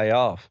King to play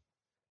off,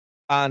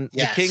 and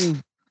the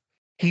King,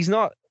 he's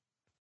not.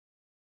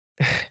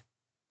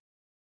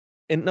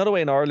 In another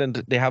way, in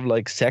Ireland, they have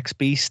Sex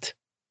Beast.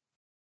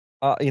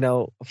 For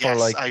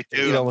yes, I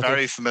do. I'm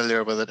very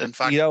familiar with it. In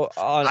fact, I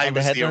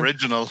was the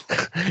original.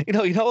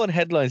 On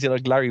headlines,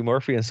 Larry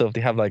Murphy and stuff,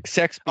 they have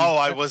Sex Beast. Oh,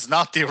 I was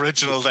not the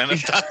original then.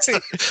 If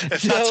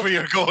that's where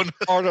you're going.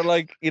 Or they're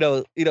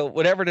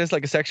whenever there's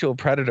a sexual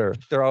predator,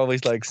 they're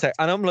always and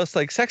I'm just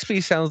Sex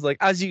Beast sounds like,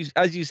 as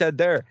you said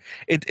there,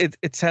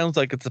 it sounds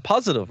like it's a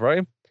positive,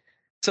 right?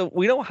 So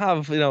we don't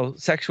have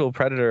sexual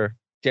predator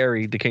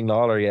Jerry the King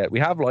Lawler yet. We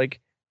have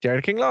Jerry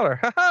the King Lawler,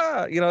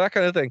 that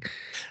kind of thing.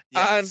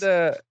 Yes.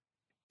 And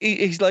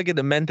he's like a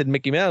demented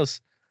Mickey Mouse,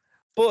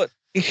 but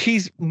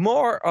he's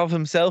more of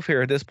himself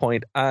here at this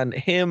point, and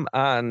him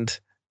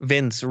and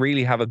Vince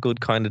really have a good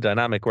kind of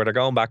dynamic where they're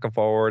going back and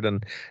forward,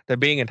 and they're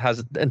being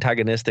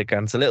antagonistic,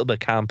 and it's a little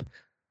bit camp.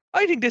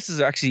 I think this is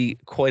actually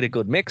quite a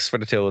good mix for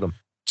the two of them.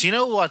 Do you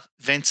know what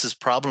Vince's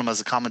problem as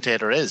a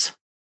commentator is?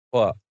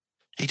 What?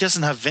 He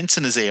doesn't have Vince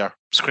in his ear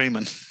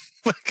screaming,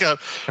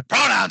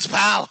 pronouns,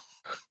 pal.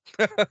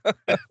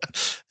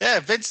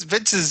 Yeah,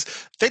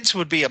 Vince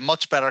would be a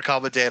much better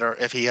commentator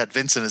if he had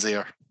Vince in his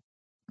ear.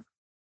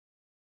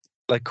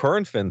 Like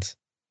current Vince.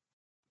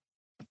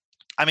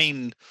 I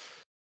mean,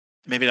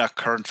 maybe not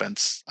current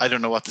Vince. I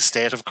don't know what the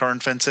state of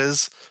current Vince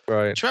is.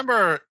 Right. Do you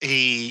remember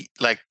he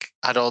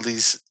had all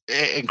these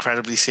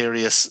incredibly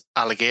serious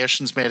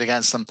allegations made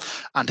against him,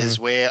 and his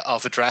way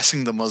of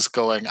addressing them was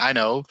going, I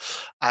know,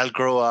 I'll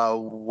grow a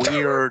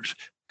weird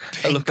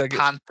Pink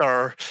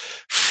Panther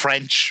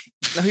French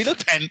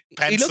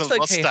pencil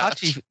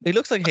mustache. He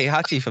looks like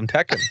Heihachi from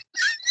Tekken.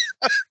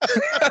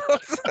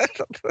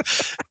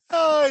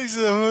 Oh, he's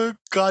a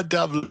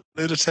goddamn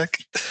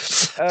lunatic.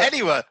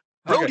 Anyway,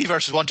 Brody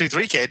versus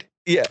 1-2-3 Kid.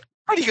 Yeah.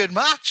 Pretty good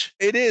match.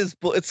 It is,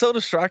 but it's so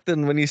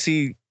distracting when you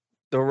see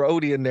the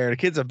roadie in there. The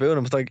kids are booing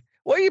him. It's like,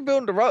 why are you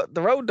booing the road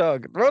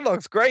dog? The road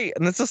dog's great.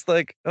 And it's just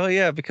like, oh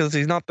yeah, because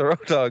he's not the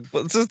road dog.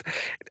 But it's just,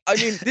 I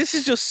mean, this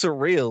is just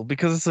surreal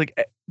because it's like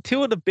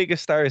two of the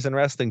biggest stars in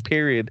wrestling,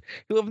 period,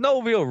 who have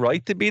no real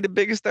right to be the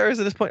biggest stars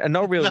at this point and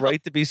no real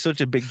right to be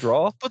such a big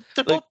draw. But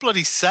they're both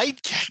bloody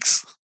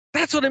sidekicks.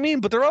 That's what I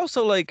mean. But they're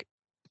also like,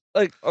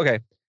 okay,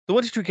 the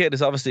 1-2-3 Kid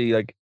is obviously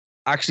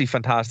actually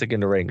fantastic in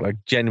the ring,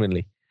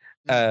 genuinely.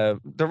 The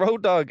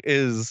road dog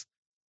is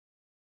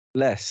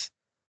less,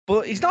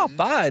 but he's not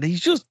bad.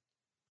 He's just,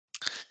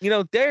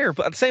 there.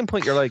 But at the same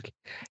point, you're like,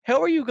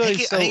 how are you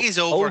guys I think he's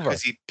over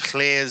because he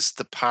plays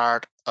the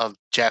part of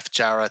Jeff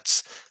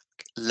Jarrett's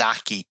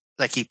lackey.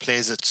 He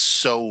plays it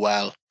so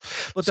well.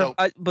 But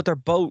they're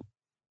both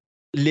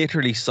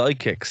literally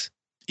sidekicks.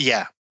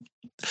 Yeah.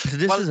 So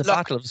this is a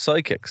battle of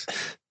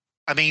sidekicks.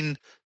 I mean,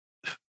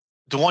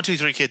 the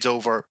 1-2-3 Kid's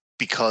over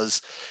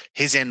because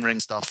his in-ring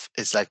stuff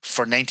is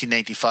for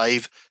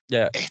 1995.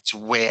 Yeah. It's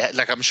way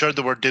I'm sure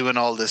they were doing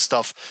all this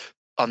stuff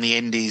on the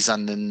Indies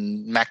and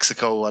in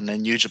Mexico and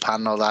in New Japan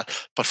and all that.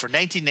 But for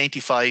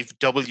 1995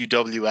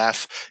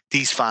 WWF,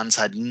 these fans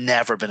had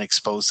never been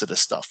exposed to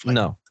this stuff.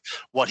 No.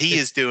 What he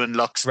is doing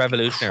looks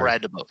revolutionary.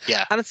 Incredible.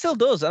 Yeah. And it still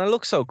does. And it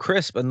looks so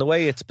crisp. And the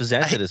way it's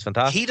presented is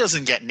fantastic. He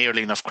doesn't get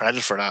nearly enough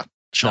credit for that,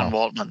 Sean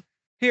Waltman.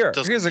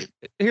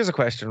 Here's a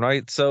question,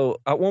 right?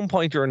 So at one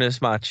point during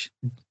this match,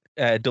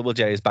 Double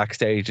J is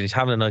backstage and he's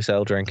having a nice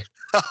ale drink.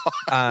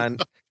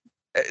 And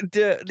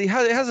He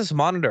has this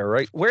monitor,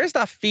 right? Where's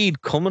that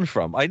feed coming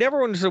from? I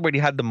never understood where he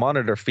had the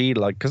monitor feed,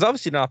 like, because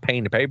obviously not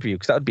paying the pay-per-view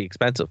because that would be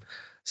expensive.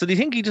 So do you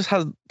think he just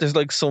has, there's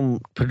like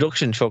some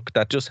production chuck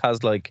that just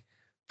has like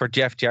for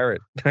Jeff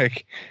Jarrett,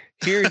 like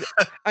here,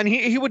 and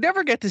he would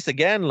never get this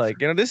again. Like,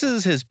 this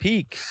is his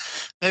peak.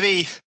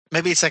 Maybe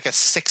it's like a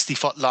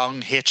 60-foot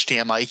long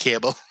HDMI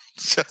cable.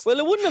 Well,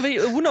 it wouldn't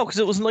have, no, because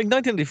it was like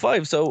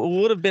 1995, so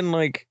it would have been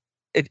like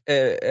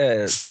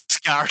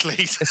SCART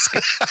lead.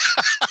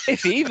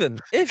 if even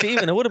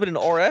it would have been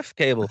an RF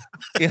cable.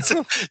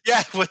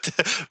 Yeah, with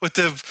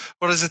the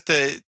what is it,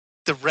 the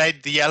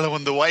red, the yellow,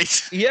 and the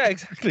white. Yeah,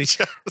 exactly.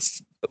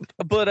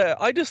 But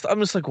I'm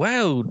just like,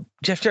 wow,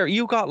 Jeff Jarrett,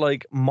 you got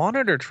like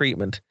monitor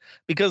treatment,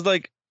 because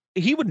like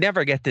he would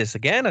never get this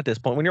again at this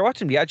point. When you're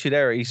watching the Attitude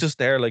Era, he's just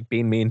there like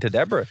being mean to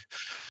Deborah.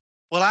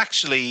 Well,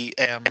 actually,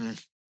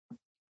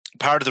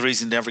 part of the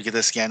reason he never get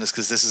this again is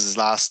because this is his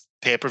last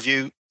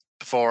pay-per-view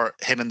before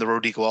him and the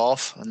roadie go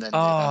off, and then they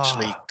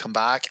eventually come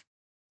back.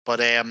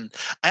 But I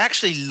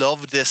actually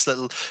loved this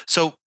little.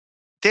 So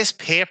this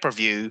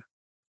pay-per-view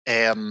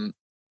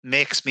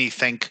makes me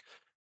think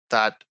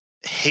that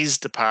his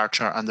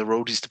departure and the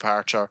roadie's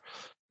departure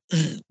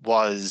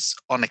was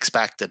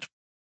unexpected,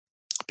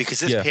 because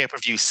this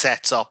pay-per-view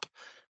sets up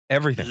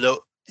everything. It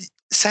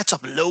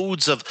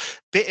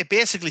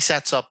basically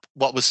sets up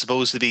what was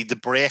supposed to be the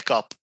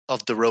breakup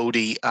of the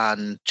roadie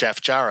and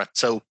Jeff Jarrett.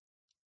 So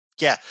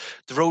yeah,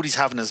 the roadie's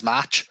having his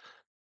match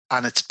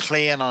and it's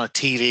playing on a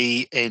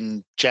TV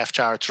in Jeff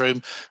Jarrett's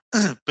room,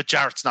 but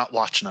Jarrett's not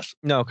watching it.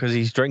 No, because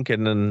he's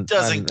drinking and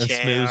doesn't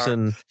care.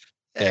 Snoozing.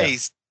 Yeah,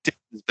 he's doing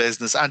his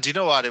business. And do you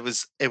know what? It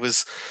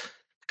was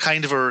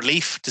kind of a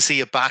relief to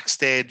see a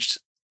backstage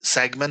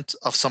segment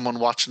of someone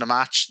watching a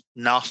match,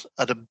 not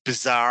at a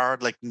bizarre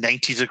like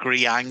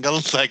 90-degree angle,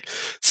 like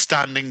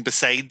standing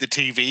beside the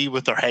TV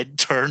with their head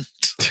turned,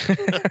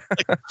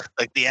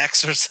 like The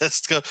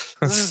Exorcist.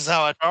 This is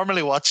how I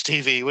normally watch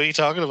TV. What are you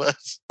talking about?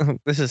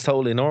 This is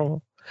totally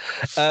normal.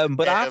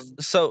 But I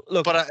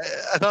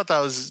thought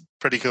that was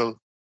pretty cool.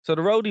 So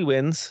the roadie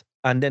wins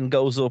and then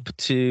goes up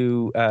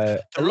to a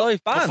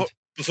live band.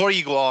 Before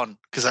you go on,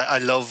 because I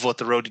love what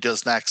the roadie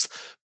does next,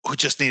 we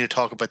just need to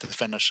talk about the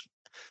finish.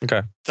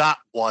 Okay. That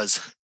was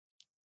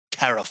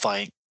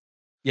terrifying.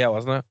 Yeah,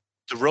 wasn't it?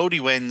 The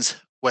roadie wins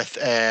with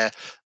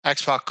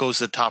X-Pac goes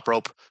to the top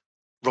rope.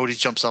 Roadie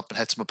jumps up and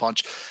hits him a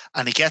punch,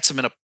 and he gets him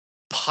in a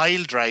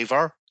pile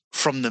driver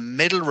from the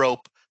middle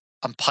rope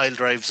and pile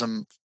drives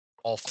him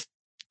off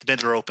the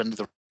middle rope into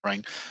the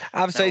ring.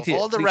 I have to say to you,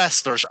 all the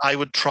wrestlers I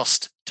would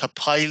trust to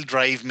pile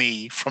drive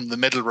me from the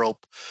middle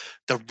rope,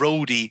 the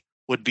roadie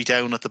would be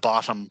down at the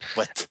bottom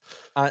with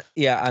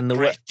and the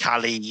way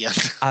Cali.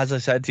 As I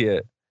said to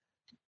you,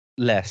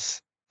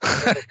 less.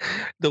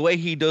 The way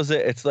he does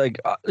it, it's like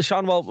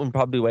Sean Waltman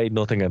probably weighed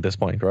nothing at this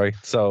point, right?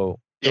 So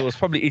it was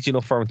probably easy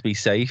enough for him to be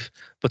safe,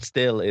 but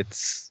still,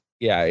 it's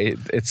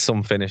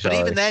some finish. But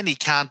even then, he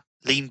can't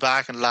lean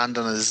back and land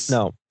on his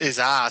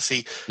ass.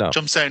 He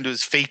jumps down to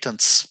his feet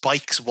and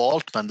spikes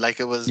Waltman. Like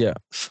it was. Yeah.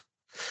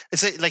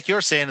 It's like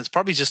you're saying. It's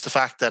probably just the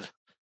fact that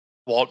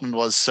Waltman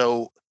was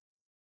so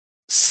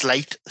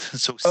slight,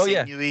 so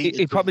sinewy,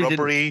 he probably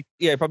rubbery.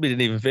 He probably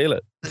didn't even feel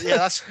it. Yeah,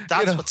 that's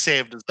what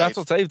saved his life. That's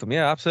what saved him.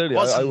 Yeah, absolutely.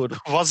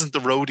 Wasn't the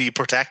roadie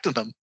protecting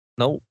him?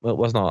 No, it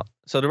was not.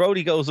 So the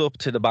roadie goes up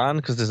to the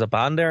band because there's a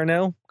band there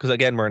now. Because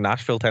again, we're in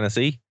Nashville,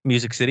 Tennessee,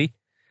 Music City.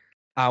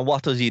 And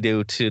what does he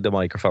do to the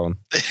microphone?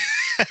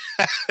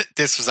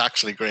 This was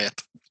actually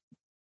great.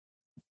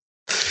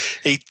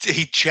 He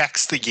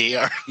checks the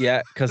gear.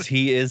 Yeah, because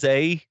he is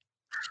a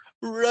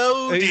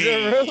roadie. He's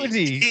a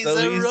roadie. He's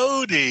a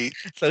roadie.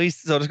 So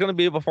there's going to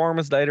be a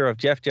performance later of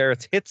Jeff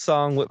Jarrett's hit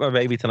song "With My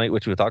Baby Tonight,"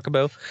 which we'll talk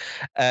about,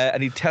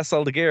 and he tests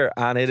all the gear,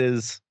 and it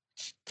is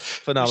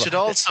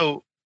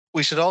phenomenal.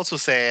 We should also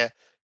say,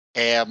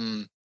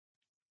 one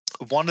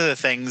of the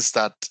things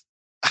that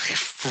I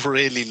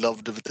really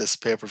loved about this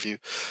pay-per-view.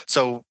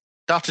 So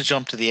not to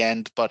jump to the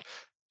end, but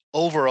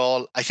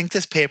overall, I think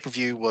this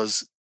pay-per-view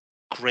was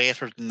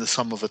greater than the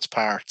sum of its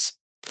parts.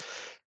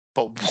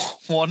 But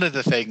one of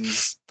the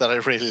things that I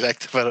really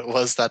liked about it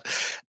was that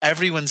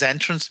everyone's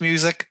entrance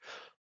music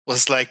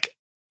was like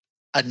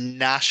a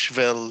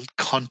Nashville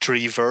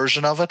country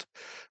version of it.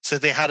 So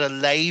they had a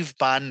live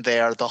band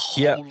there the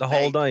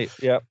whole night,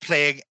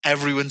 playing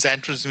everyone's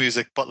entrance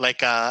music, but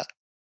like a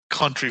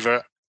country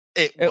version.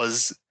 It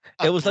was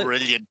a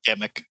brilliant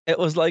gimmick. It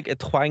was like a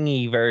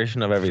twangy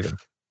version of everything.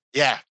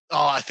 Yeah.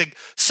 Oh, I think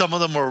some of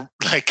them were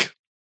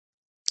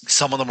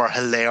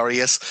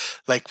hilarious.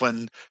 Like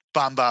when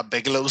Bam Bam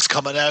Bigelow's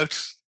coming out,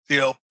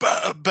 bam,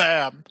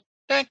 bam,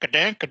 danka,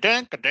 danka,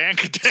 danka,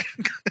 danka,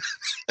 danka.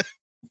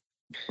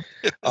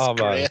 Oh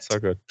man, it's so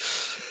good.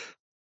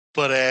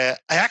 But I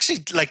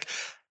actually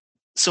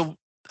so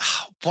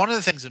one of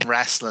the things in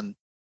wrestling,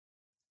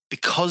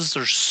 because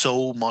there's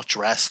so much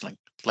wrestling,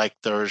 like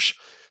there's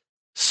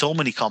so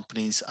many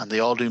companies and they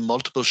all do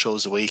multiple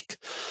shows a week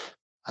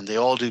and they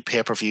all do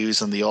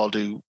pay-per-views and they all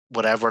do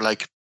whatever.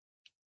 Like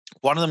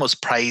one of the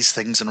most prized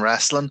things in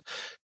wrestling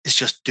is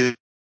just doing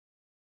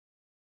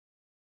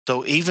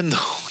So even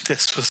though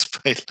this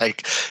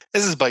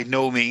is by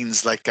no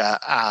means like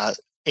a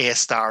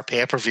A-star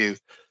pay-per-view,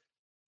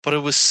 but it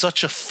was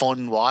such a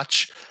fun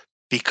watch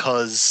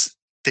because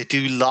they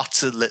do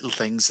lots of little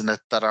things in it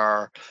that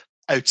are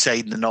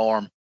outside the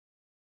norm.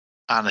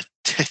 And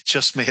it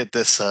just made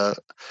this a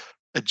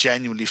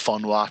genuinely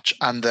fun watch.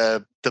 And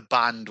the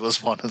band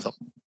was one of them.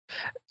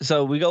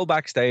 So we go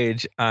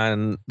backstage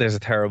and there's a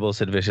terrible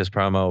Sid Vicious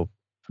promo,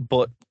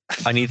 but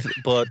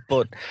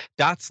but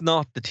that's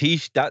not the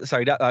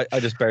I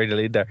just buried the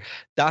lead there.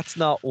 That's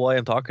not why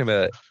I'm talking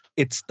about it.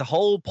 It's the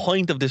whole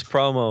point of this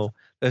promo.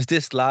 There's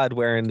this lad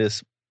wearing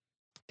this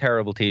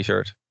terrible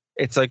t-shirt.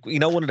 It's like, you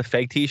know, one of the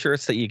fake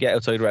t-shirts that you get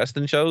outside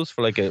wrestling shows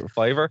for like a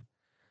 $5,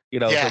 you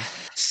know, Yeah.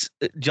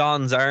 like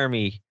John's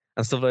Army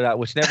and stuff like that,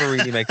 which never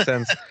really makes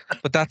sense,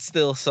 but that's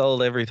still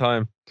sold every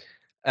time.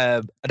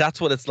 That's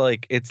what it's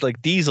like. It's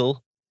like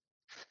Diesel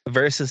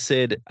versus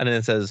Sid, and then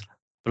it says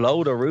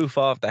blow the roof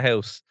off the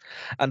house.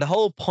 And the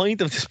whole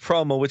point of this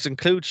promo, which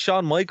includes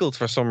Shawn Michaels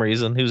for some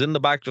reason, who's in the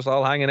back just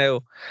all hanging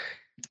out,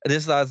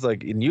 this lad's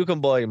like, you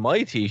can buy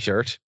my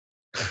t-shirt.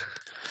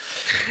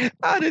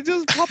 And it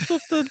just pops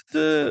up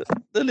the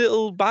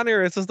little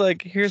banner. It's just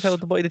like, here's how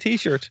to buy the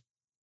t-shirt.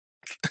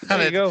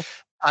 There you go.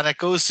 And it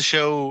goes to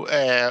show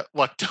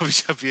what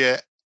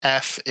WWF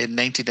in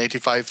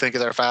 1995 think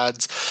of their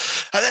fans.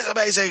 And this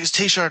amazing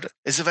t-shirt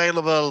is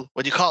available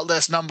when you call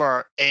this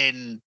number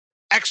in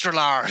extra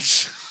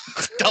large,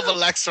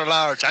 double extra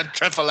large, and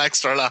triple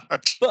extra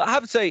large. But I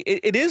have to say,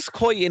 it is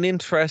quite an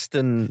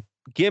interesting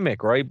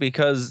gimmick, right?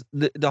 Because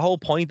the whole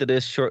point of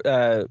this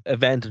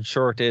event and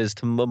shirt is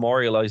to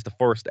memorialize the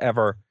first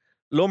ever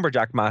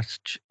lumberjack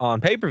match on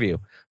pay-per-view.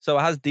 So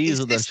it has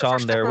Diesel and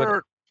Shawn there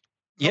with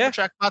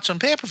lumberjack match on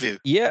pay-per-view.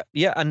 Yeah,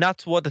 and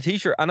that's what the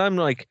t-shirt. And I'm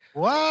like,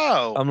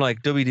 wow. I'm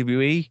like,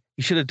 WWE,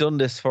 you should have done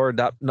this for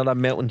that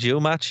Mountain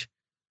Dew match.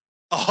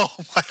 Oh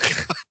my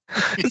god.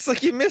 It's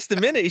like you missed a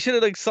minute. You should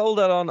have like sold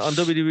that on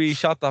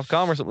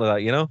WWEshop.com or something like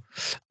that, you know?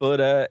 But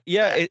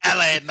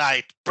LA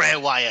Knight, Bray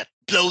Wyatt,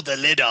 blow the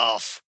lid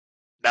off.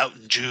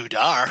 Mountain Dew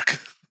Dark.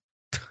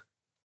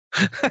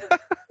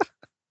 But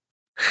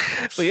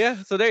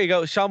yeah, so there you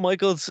go. Shawn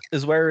Michaels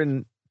is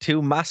wearing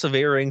 2 massive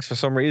earrings for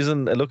some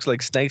reason. It looks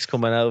like snakes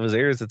coming out of his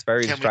ears. It's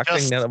very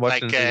distracting now that I'm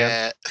watching it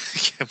again.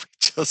 Can we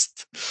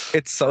just...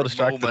 It's so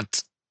distracting.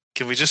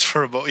 Can we just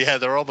for a moment... Yeah,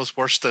 they're almost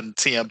worse than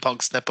CM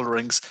Punk's nipple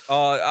rings.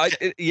 Oh,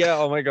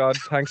 oh my God.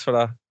 Thanks for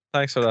that.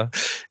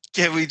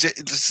 Can we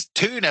just...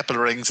 2 nipple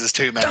rings is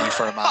too many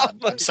for a man.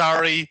 I'm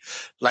sorry.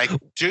 Like,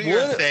 do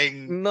your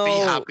thing, be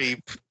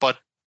happy. But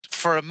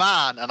for a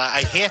man, and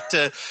I hate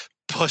to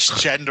push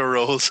gender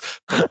roles,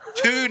 but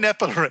 2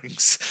 nipple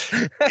rings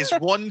is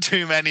 1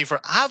 too many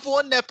for... Have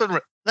 1 nipple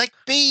ring. Like,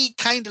 be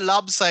kind of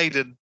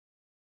lopsided.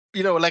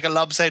 You know, like a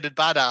lopsided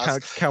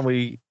badass. Can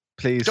we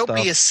please don't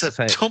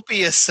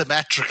be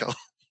asymmetrical.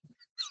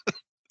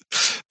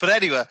 But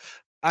anyway,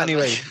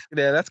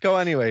 yeah, let's go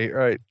anyway.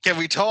 Right? Can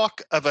we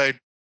talk about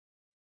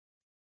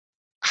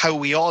how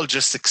we all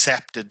just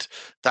accepted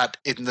that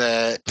in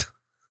the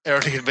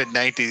early and mid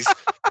 90s,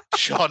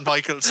 Shawn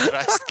Michaels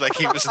dressed like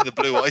he was in the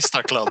Blue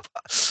Oyster Club?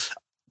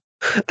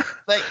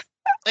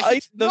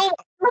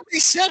 Nobody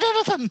said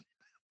anything.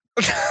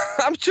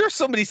 I'm sure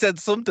somebody said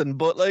something,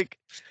 but like,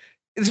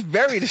 it's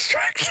very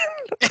distracting.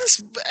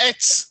 It's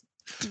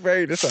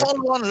very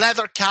distracting. Full-on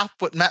leather cap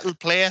with metal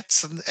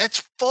plates, and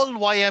it's full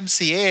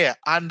YMCA,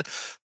 and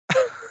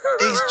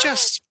he's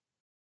just...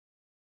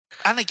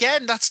 And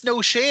again, that's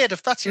no shade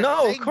if that's your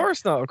thing. Of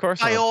course not.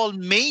 By all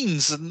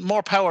means, and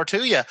more power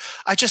to you.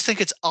 I just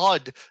think it's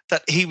odd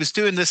that he was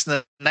doing this in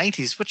the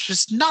 90s, which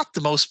is not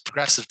the most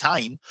progressive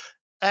time.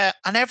 And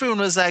everyone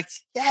was like,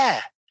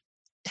 yeah.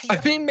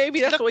 I mean, maybe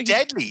that's why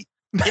deadly.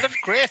 You look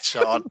great,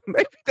 Shawn.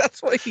 Maybe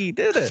that's why he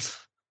did it.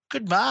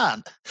 Good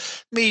man.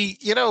 Me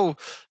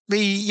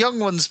young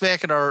one's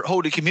making her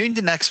Holy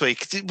Communion next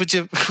week. Would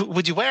you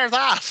wear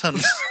that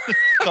and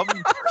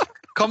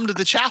come to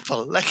the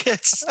chapel? Like,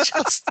 it's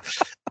just...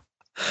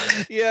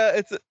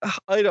 Yeah,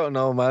 I don't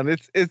know, man.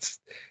 It's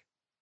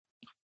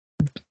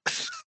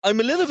I'm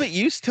a little bit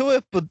used to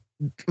it, but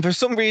for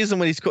some reason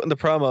when he's cutting the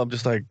promo, I'm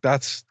just like,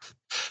 it's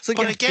like,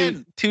 but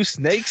again, two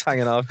snakes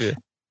hanging off you.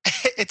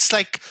 It's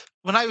like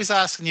when I was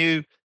asking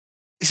you,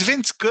 is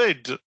Vince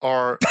good,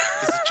 or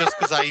is it just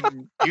because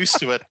I'm used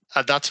to it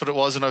and that's what it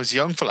was when I was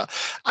young fella?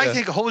 I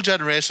think a whole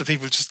generation of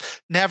people just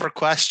never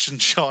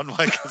questioned Shawn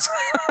Michaels'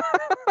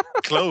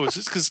 clothes.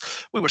 It's because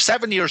we were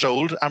 7 years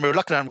old and we were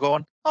looking at him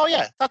going, oh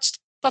yeah, that's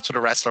what a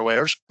wrestler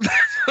wears.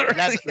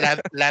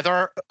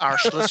 Leather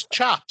arseless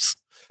chaps.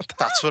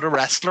 That's what a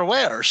wrestler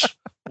wears.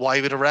 Why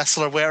would a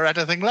wrestler wear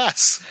anything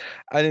less?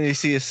 And then you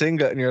see a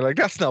singlet and you're like,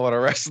 that's not what a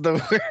wrestler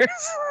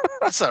wears.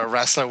 That's not a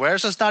wrestler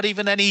wears. There's not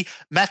even any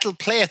metal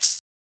plates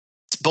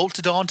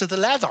bolted onto the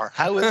leather.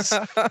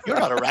 You're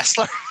not a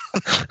wrestler.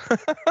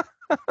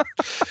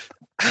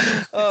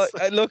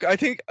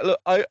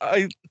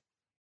 I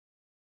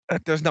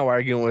there's no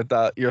arguing with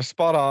that. You're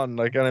spot on.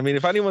 Like, and I mean,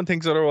 if anyone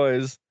thinks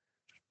otherwise,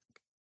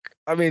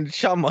 I mean,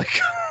 Shawn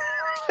Michaels.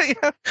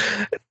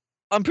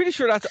 I'm pretty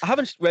sure I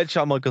haven't read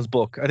Shawn Michaels'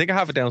 book. I think I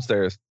have it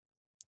downstairs.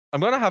 I'm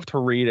gonna have to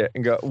read it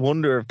and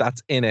wonder if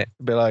that's in it.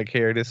 Be like,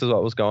 here, this is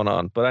what was going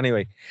on. But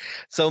anyway,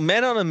 so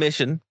Men on a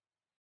Mission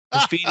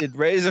defeated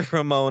Razor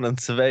Ramon and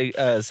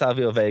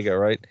Savio Vega.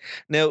 Right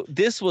now,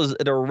 this was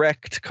a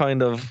direct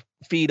kind of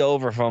feed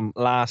over from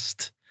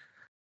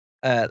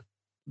the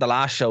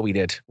last show we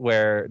did,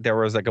 where there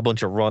was like a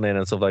bunch of run in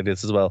and stuff like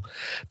this as well.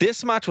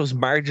 This match was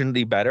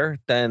marginally better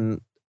than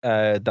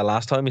the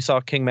last time we saw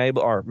King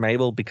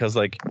Mabel, because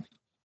like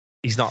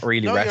he's not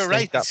really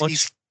wrestling that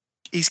much.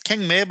 He's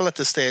King Mabel at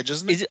this stage,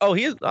 isn't he?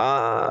 He is.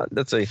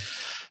 Let's see.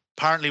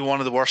 Apparently one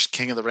of the worst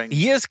King of the Ring.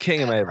 He is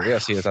King of Mabel.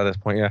 Yes, he is at this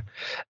point. Yeah.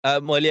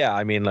 Well, yeah.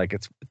 I mean, like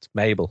it's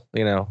Mabel.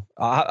 You know,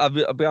 I'll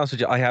be honest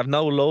with you. I have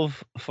no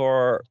love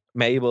for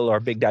Mabel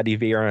or Big Daddy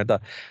V or anything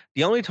like that.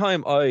 The only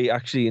time I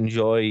actually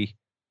enjoy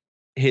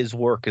his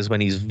work is when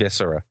he's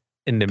Viscera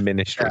in the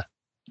Ministry. Yeah.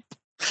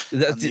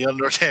 And the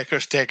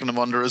Undertaker's taking him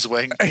under his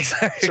wing.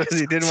 Exactly.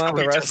 He didn't want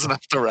to wrestle. He doesn't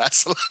have to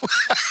wrestle.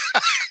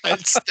 I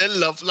still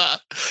love that.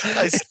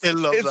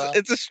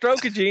 It's a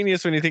stroke of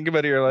genius when you think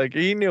about it. You're like,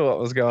 he knew what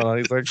was going on.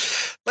 He's like,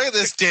 look at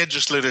this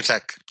dangerous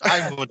lunatic.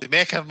 I'm going to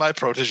make him my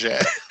protege.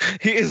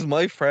 He is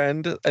my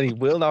friend and he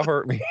will not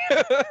hurt me.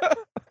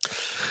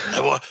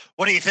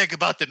 What do you think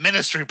about the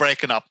Ministry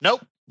breaking up?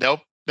 Nope.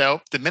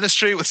 The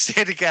Ministry will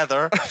stay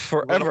together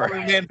forever.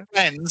 We'll remain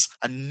friends,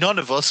 and none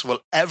of us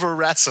will ever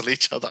wrestle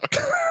each other.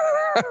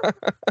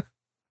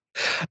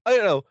 I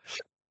don't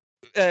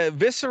know.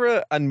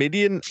 Viscera and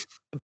Mideon,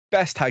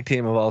 best tag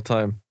team of all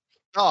time.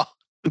 Oh,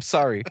 I'm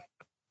sorry.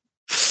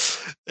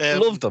 I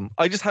love them.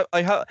 I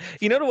have.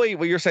 You know the way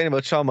what you're saying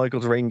about Shawn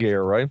Michaels' ring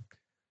gear, right?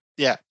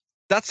 Yeah.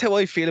 That's how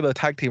I feel about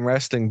tag team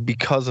wrestling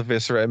because of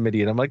Viscera and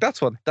Mideon. I'm like, that's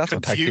what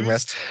tag team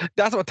wrestling.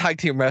 That's what tag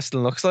team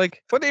wrestling looks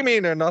like. What do you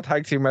mean they're not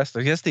tag team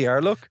wrestlers? Yes, they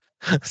are. Look,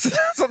 so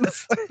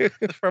that's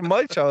what from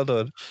my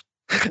childhood.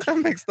 That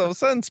makes no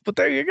sense. But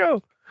there you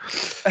go.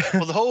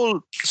 Well, the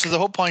whole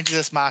point of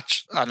this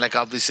match, and like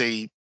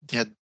obviously, you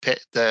know,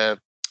 the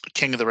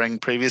King of the Ring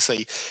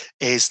previously,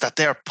 is that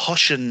they're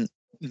pushing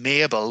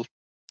Mabel.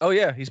 Oh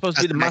yeah, he's supposed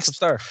to be the massive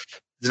star.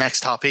 The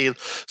next top heel.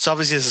 So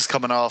obviously this is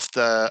coming off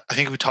I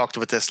think we talked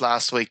about this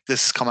last week.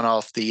 This is coming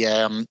off the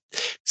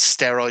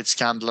steroid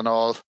scandal and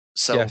all.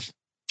 So yes.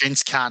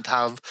 Vince can't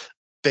have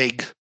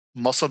big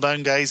muscle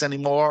bound guys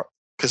anymore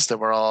because they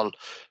were all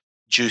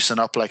juicing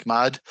up like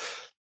mad.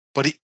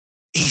 But he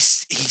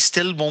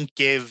still won't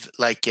give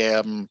like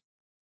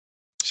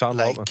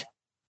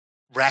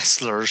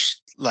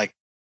wrestlers like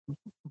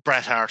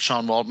Bret Hart,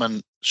 Shawn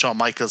Waltman, Shawn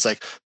Michaels,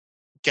 like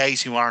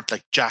guys who aren't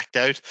like jacked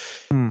out,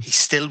 he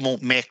still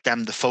won't make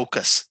them the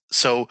focus.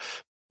 So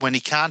when he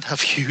can't have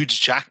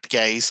huge jacked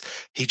guys,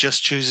 he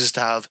just chooses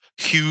to have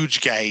huge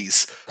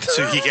guys.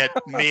 So you get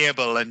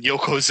Mabel and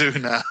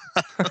Yokozuna.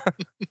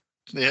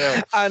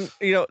 Yeah. And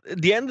you know,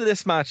 the end of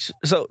this match,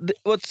 so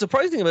what's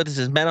surprising about this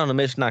is Men on a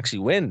Mission actually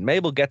win.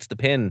 Mabel gets the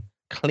pin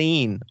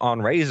clean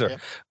on Razor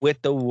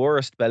with the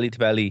worst belly to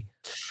belly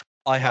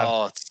I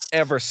have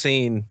ever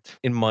seen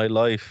in my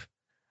life.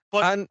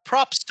 But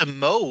props to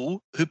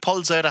Mo, who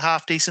pulls out a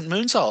half decent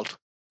moonsault.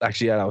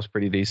 Actually, yeah, that was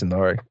pretty decent,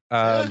 all right.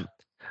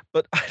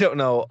 But I don't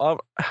know.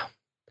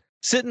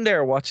 Sitting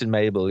there watching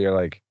Mabel, you're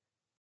like,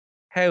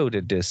 how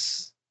did you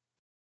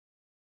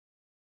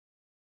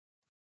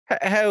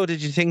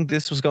think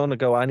this was going to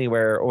go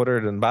anywhere other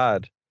than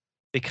bad?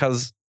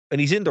 Because when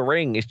he's in the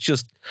ring, it's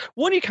just,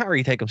 one, you can't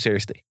really take him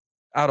seriously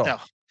at all. No.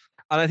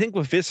 And I think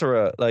with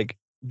Viscera, like,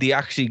 they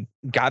actually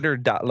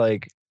gathered that,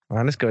 like,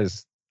 man, this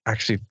guy's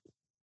actually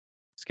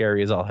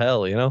scary as all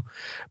hell, you know.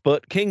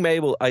 But King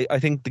Mabel, I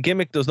think the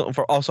gimmick does nothing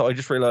for. Also, I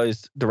just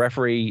realized the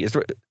referee is,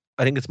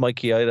 I think it's Mike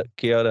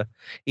Chioda.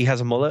 He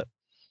has a mullet,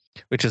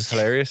 which is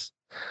hilarious.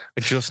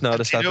 I just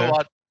noticed that. You know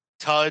what?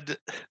 Todd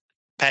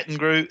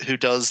Pettengill, who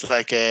does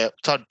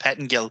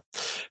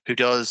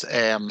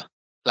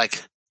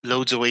like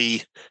loads of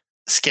wee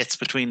skits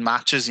between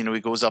matches. You know, he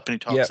goes up and he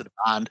talks to the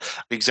band.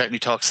 He certainly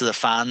talks to the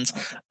fans.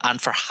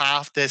 And for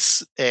half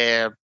this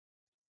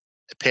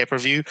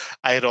pay-per-view,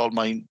 I had all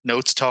my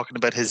notes talking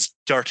about his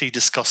dirty,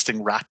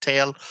 disgusting rat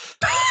tail.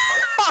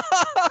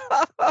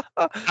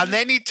 And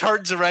then he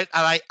turns around,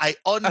 and I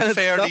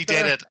unfairly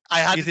did it. I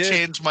had to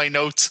change my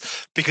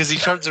notes because he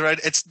turns around.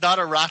 It's not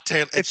a rat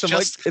tail. It's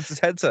his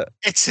headset.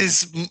 It's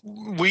his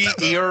wee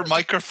ear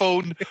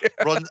microphone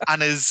run,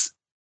 and his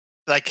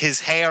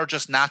hair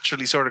just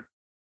naturally sort of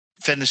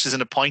finishes in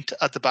a point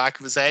at the back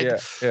of his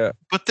head. Yeah.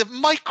 But the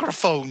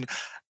microphone,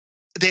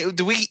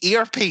 the wee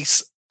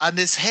earpiece, and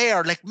his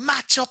hair like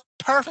match up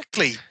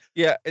perfectly.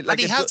 Yeah. And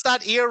he has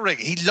that earring.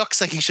 He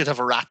looks like he should have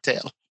a rat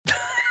tail.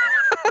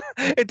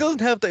 It doesn't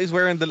help that he's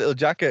wearing the little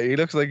jacket. He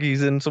looks like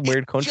he's in some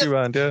weird country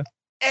band, yeah.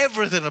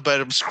 Everything about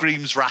him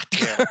screams rat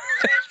tail.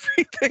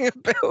 Everything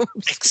about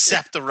him.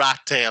 Except the rat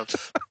tail.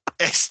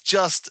 It's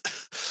just,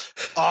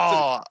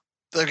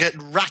 they're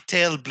getting rat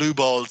tail blue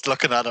balls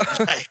looking at him.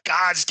 Like,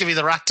 God, just give me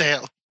the rat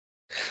tail.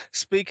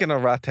 Speaking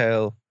of rat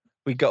tail,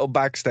 we go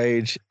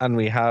backstage and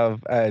we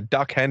have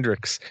Doc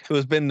Hendricks, who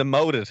has been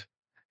demoted.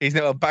 He's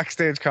now a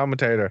backstage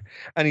commentator,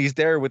 and he's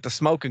there with the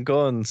Smoking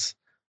Guns,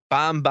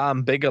 Bam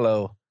Bam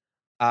Bigelow,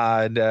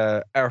 and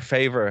our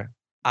favorite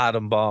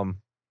Adam Bomb.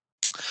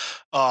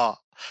 Oh,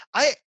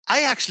 I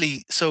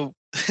actually, so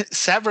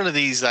several of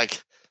these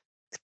like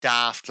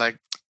daft, like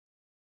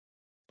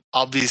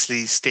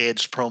obviously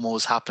staged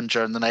promos happened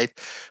during the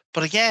night,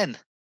 but again,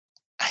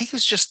 I think it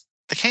was just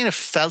they kind of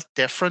felt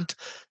different,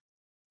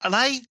 and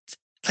I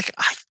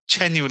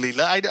genuinely,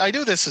 I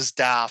know this is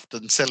daft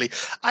and silly.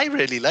 I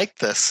really like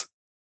this.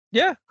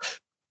 Yeah.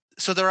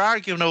 So they're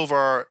arguing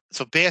over.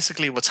 So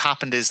basically, what's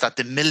happened is that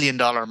the $1 Million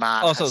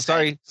Man. Also,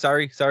 sorry.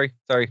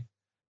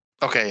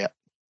 Okay, yeah.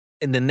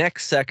 In the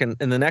next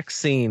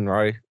scene,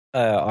 right,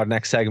 or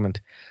next segment,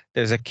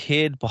 there's a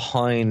kid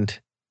behind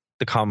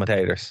the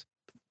commentators,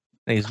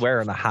 and he's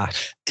wearing a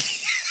hat.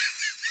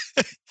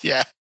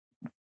 Yeah.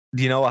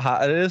 Do you know what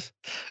hat it is?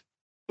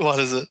 What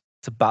is it?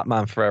 It's a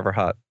Batman Forever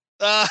hat.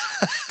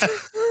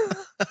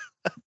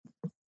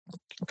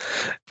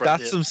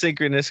 That's some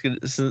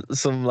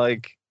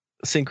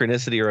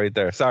synchronicity right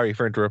there. Sorry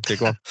for interrupting.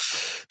 Go on.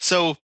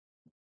 So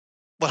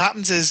what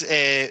happens is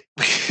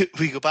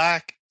we go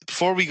back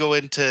before we go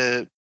in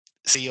to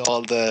see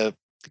all the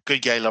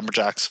good guy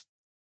lumberjacks.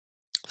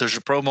 There's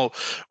a promo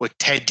with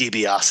Ted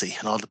DiBiase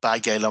and all the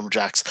bad guy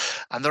lumberjacks,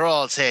 and they're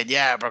all saying,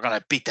 "Yeah, we're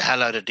gonna beat the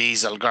hell out of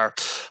Diesel."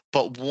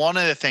 But one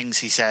of the things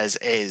he says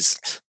is,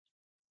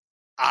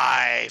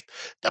 "I,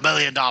 the $1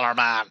 Million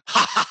Man,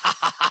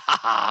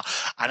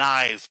 and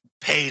I've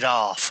paid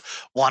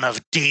off one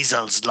of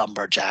Diesel's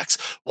lumberjacks.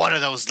 One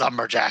of those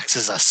lumberjacks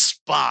is a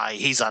spy.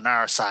 He's on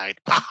our side."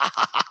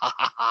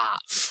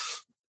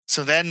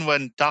 So then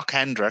when Doc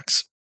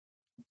Hendricks,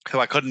 who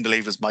I couldn't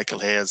believe was Michael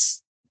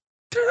Hayes,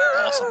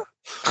 awesome,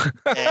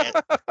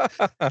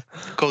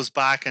 goes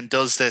back and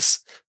does this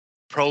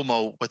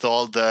promo with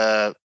all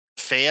the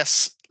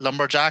face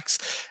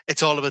lumberjacks,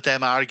 it's all about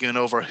them arguing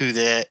over who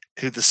the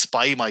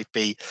spy might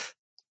be.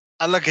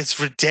 And look, it's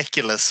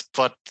ridiculous,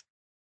 but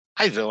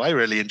I don't know, I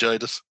really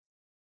enjoyed it.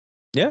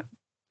 Yeah.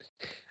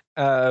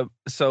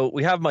 So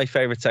we have my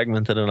favorite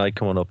segment of the night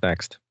coming up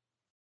next.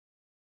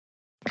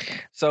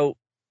 So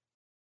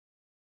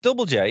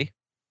Double J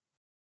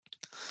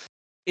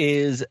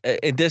is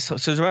in this.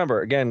 So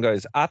remember, again,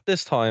 guys, at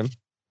this time,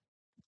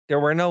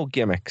 there were no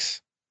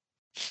gimmicks.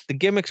 The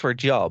gimmicks were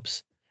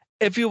jobs.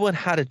 Everyone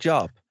had a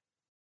job.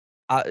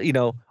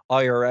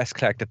 IRS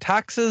collected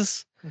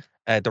taxes.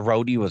 The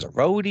roadie was a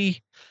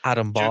roadie.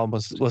 Adam Bomb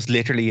was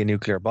literally a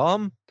nuclear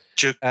bomb.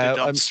 Duke the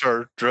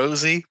Dumpster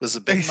Drozy was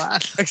a big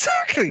man.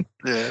 Exactly.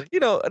 Yeah.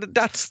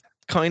 That's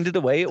kind of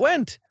the way it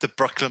went. The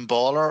Brooklyn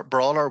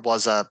Brawler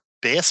was a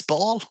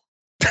baseball.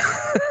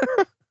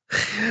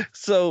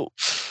 So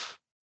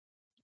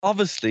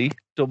obviously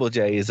Double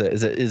J is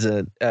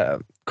a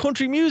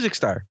country music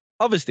star.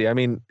 Obviously, I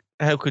mean,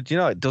 how could you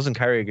know? It doesn't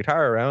carry a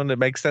guitar around. It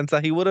makes sense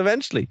that he would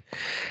eventually.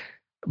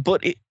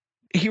 But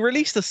he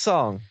released a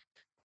song,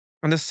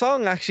 and the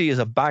song actually is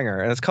a banger,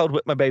 and it's called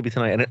 "With My Baby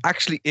Tonight," and it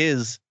actually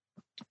is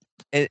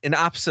an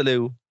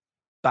absolute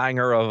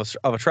banger of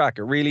a track.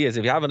 It really is.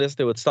 If you haven't listened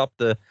to it, stop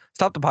the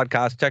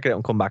podcast, check it out,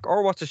 and come back,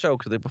 or watch the show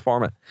because they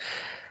perform it.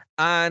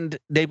 And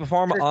they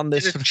perform it on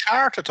this. Did it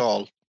chart at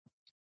all?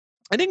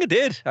 I think it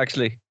did,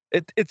 actually.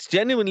 It's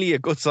genuinely a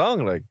good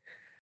song. Like,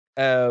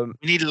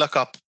 we need to look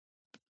up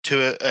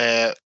to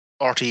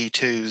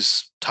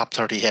RTE2's top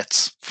 30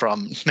 hits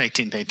from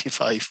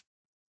 1995.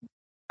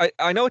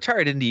 I know it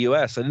charted in the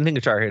US. I didn't think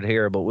it charted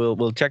here, but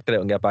we'll check that out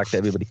and get back to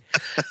everybody.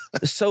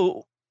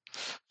 So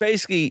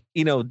basically,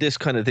 this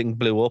kind of thing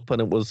blew up,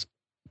 and it was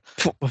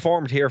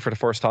performed here for the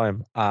first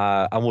time,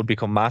 and would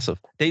become massive.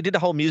 They did the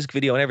whole music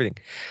video and everything.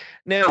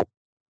 Now,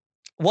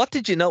 what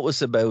did you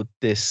notice about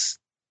this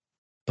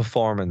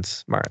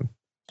performance, Martin?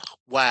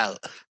 Well,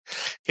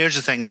 here's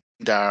the thing,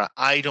 Darragh.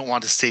 I don't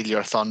want to steal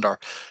your thunder,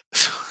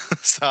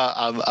 so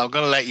I'm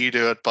going to let you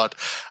do it. But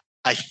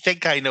I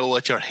think I know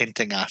what you're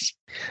hinting at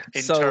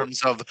in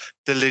terms of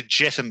the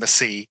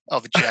legitimacy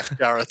of Jeff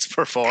Jarrett's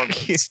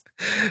performance.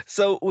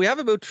 So we have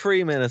about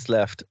 3 minutes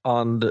left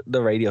on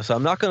the radio, so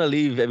I'm not going to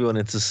leave everyone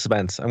in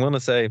suspense. I'm going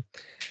to say,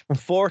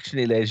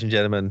 unfortunately, ladies and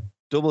gentlemen,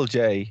 Double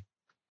J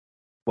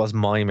was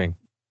miming.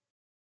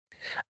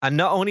 And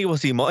not only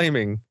was he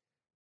miming,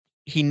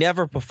 he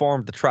never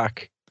performed the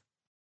track.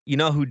 You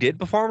know who did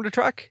perform the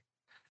track?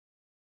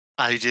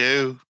 I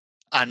do.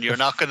 And you're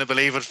not going to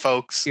believe it,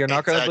 folks. You're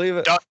not going to believe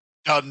it.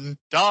 Dun,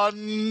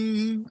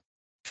 dun.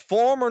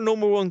 Former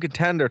number one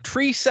contender,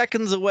 3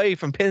 seconds away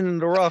from pinning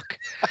The Rock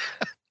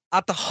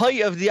at the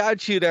height of the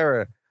Attitude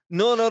Era.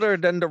 None other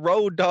than the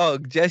Road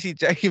Dogg, Jesse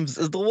James,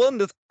 is the one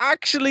that's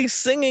actually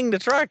singing the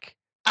track.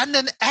 And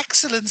an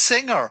excellent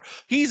singer.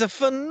 He's a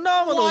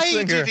phenomenal singer.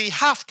 Why did he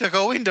have to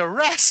go into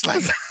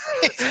wrestling?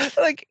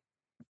 Like,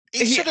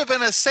 he should have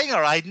been a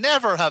singer. I'd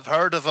never have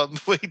heard of him.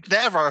 We'd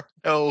never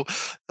know.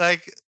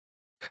 Like,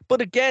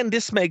 but again,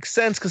 this makes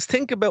sense because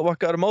think about what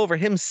got him over.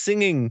 Him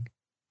singing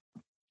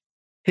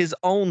his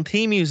own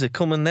theme music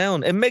coming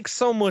down. It makes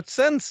so much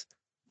sense.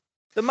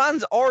 The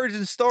man's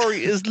origin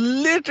story is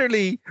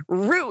literally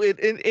rooted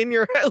in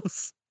your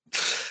house.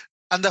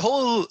 And the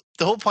whole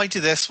point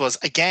of this was,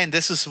 again,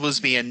 this was supposed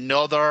to be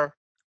another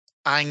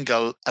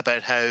angle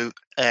about how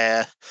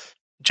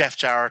Jeff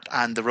Jarrett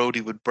and the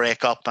Roadie would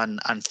break up and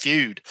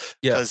feud.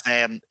 Because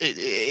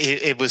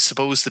it was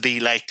supposed to be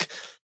like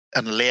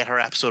in a later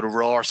episode of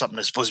Raw or something,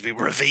 it's supposed to be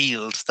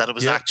revealed that it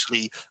was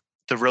actually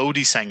the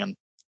Roadie singing.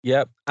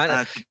 Yep.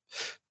 And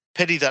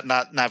pity that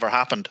never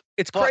happened.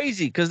 It's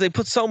crazy because they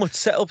put so much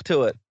setup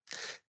to it.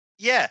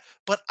 Yeah,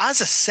 but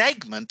as a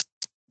segment,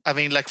 I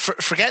mean, like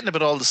forgetting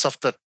about all the stuff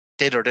that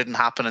did or didn't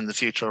happen in the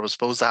future or was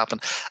supposed to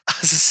happen,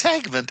 as a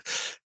segment,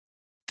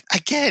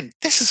 again,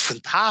 this is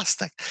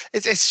fantastic.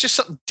 It's just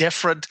something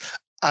different.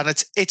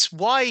 And it's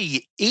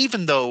why,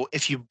 even though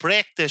if you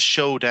break this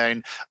show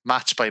down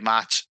match by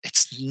match,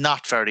 it's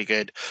not very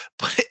good.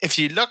 But if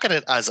you look at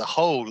it as a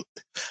whole,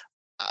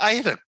 I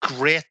had a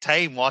great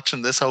time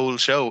watching this whole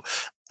show.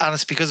 And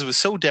it's because it was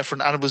so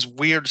different and it was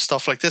weird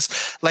stuff like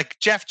this. Like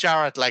Jeff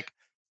Jarrett, like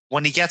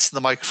when he gets to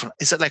the microphone,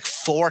 is it like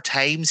 4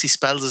 times he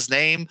spells his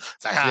name?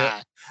 It's like,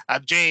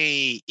 I'm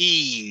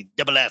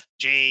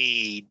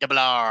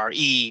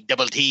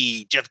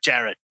JEFFJRRETT, Jeff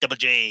Jarrett, double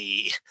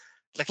J.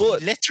 Like he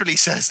literally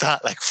says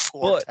that like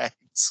 4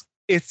 times.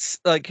 It's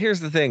like,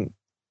 here's the thing.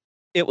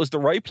 It was the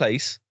right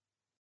place.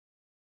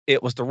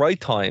 It was the right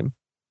time.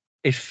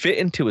 It fit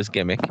into his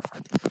gimmick.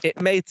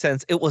 It made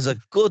sense. It was a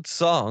good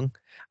song.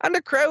 And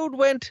the crowd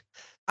went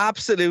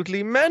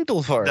absolutely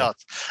mental for it.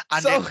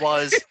 And so it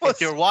was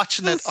if you're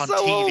watching it on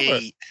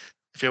TV,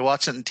 if you're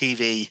watching it on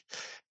TV,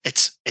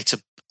 it's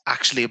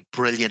actually a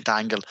brilliant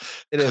angle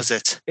because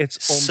it's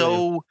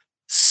so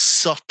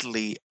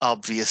subtly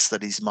obvious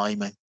that he's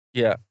miming.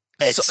 Yeah.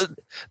 But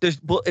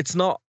it's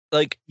not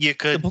like you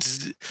could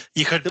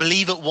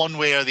believe it one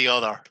way or the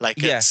other. Like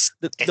the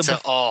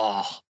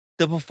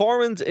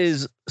performance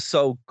is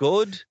so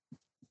good,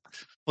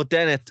 but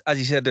then as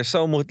you said, there's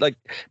so much. Like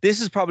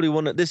this is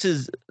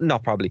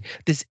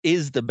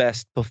the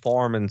best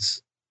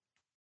performance,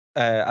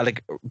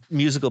 like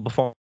musical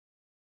performance.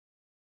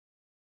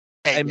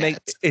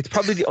 It's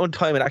probably the only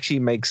time it actually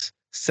makes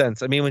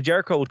sense. I mean, when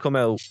Jericho would come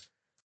out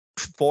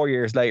 4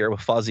 years later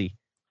with Fozzy,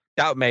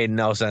 that made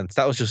no sense.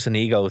 That was just an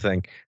ego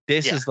thing.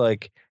 This is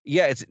like,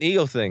 it's an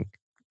ego thing.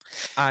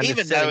 And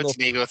even now it's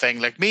an ego thing.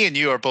 Like me and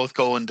you are both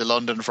going to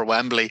London for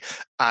Wembley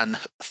and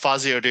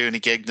Fozzy are doing a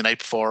gig the night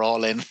before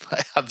All In.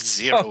 I have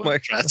zero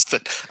interest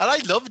in. And I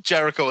love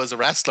Jericho as a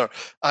wrestler.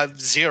 I have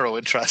zero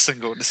interest in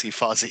going to see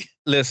Fozzy.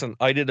 Listen,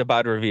 I did a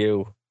bad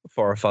review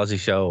for a Fozzy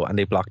show and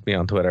they blocked me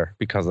on Twitter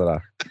because of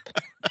that.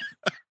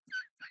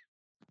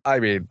 I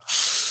mean,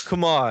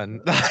 come on.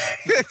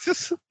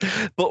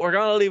 But we're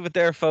going to leave it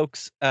there,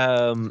 folks.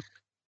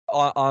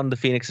 On the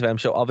Phoenix FM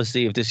show.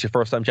 Obviously, if this is your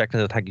first time checking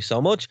it, thank you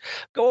so much.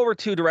 Go over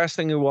to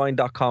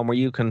thewrestlingrewind.com where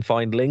you can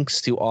find links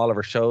to all of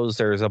our shows.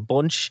 There's a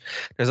bunch.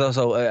 There's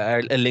also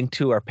a link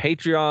to our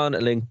Patreon,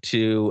 a link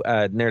to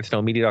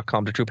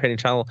nerdtoknowmedia.com, the True Painting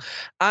channel,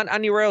 and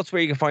anywhere else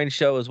where you can find a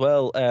show as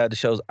well. The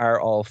shows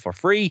are all for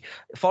free.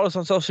 Follow us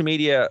on social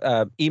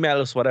media, email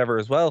us, whatever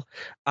as well.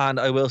 And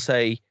I will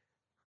say,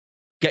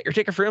 get your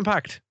ticket for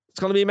Impact. It's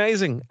going to be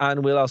amazing.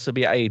 And we'll also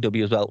be at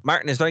AEW as well.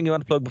 Martin, is there anything you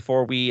want to plug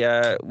before we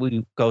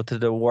go to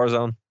the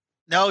Warzone?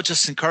 No,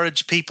 just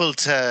encourage people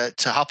to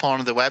hop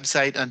onto the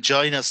website and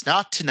join us,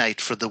 not tonight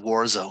for the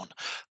Warzone,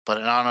 but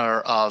in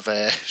honor of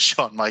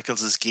Shawn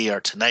Michaels' gear.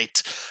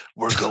 Tonight,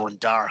 we're going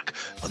dark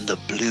on the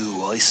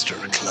Blue Oyster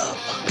Club.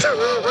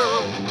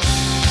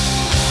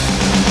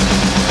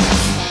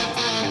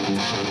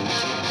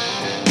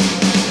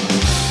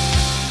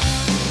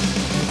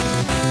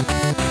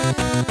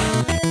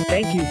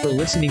 Thank you for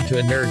listening to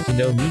a Nerd to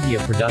Know Media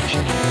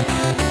production.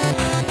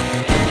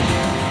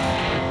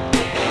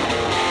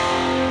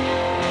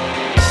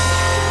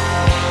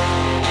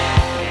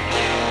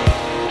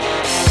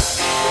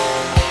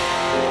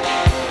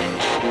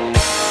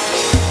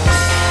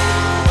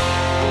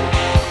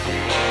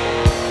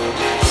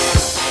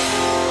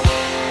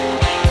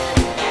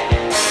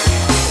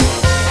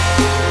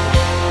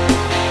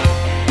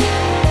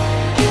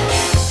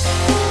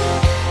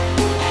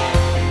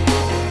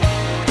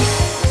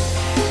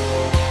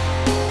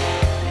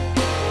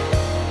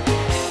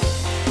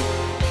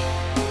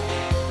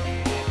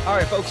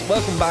 Folks,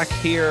 welcome back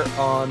here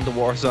on the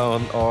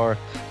Warzone, or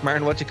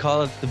Martin, what do you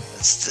call it?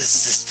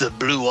 It's the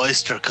Blue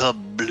Oyster Club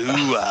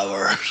Blue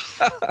Hour.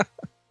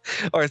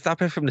 Or it's that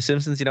bit from The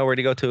Simpsons, you know, where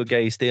they go to a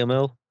gay steel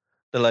mill.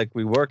 They're like,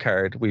 we work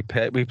hard, we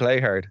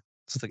play hard.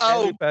 So it's like,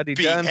 everybody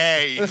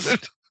dance.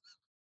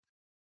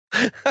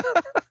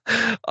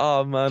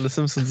 Oh man, The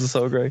Simpsons is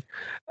so great.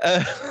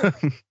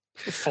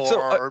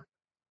 For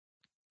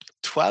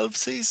 12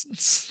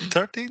 seasons,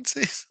 13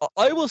 seasons.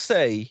 I will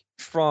say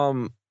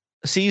from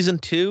season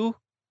 2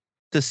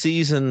 to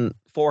season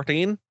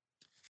 14,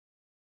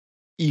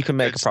 you can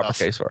make a proper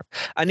case for it.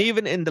 And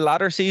even in the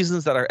latter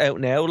seasons that are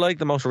out now, like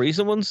the most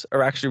recent ones,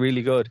 are actually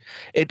really good.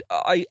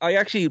 I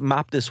actually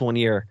mapped this one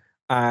year,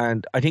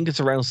 and I think it's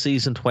around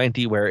season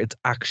 20 where it's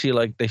actually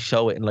like they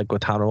show it in like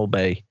Guantanamo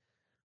Bay,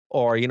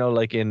 or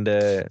like in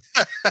the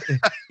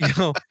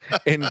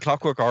in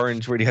Clockwork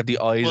Orange where you have the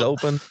eyes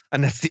open,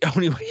 and that's the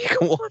only way you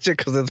can watch it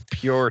because it's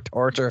pure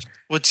torture.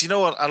 But you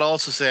know what? I'll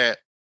also say,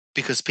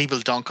 because people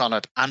dunk on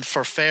it, and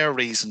for fair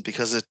reason,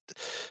 because it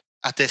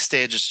at this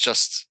stage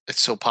it's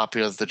so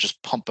popular that they're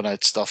just pumping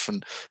out stuff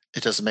and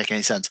it doesn't make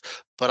any sense.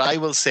 But I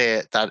will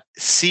say that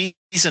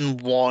season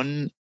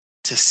 1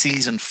 to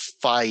season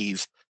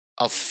 5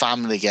 of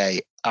Family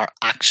Guy are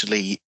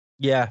actually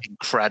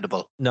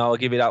incredible. No, I'll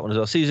give you that one as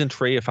well. Season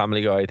 3 of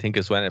Family Guy, I think,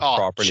 is when it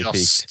properly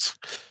peaked.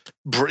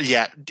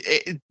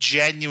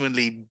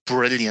 Genuinely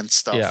brilliant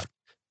stuff. Yeah.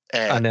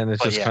 And then it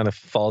just kind of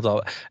falls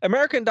off.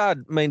 American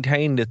Dad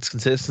maintained its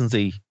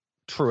consistency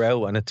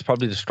throughout, and it's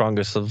probably the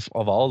strongest of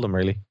all of them,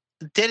 really.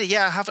 Did it?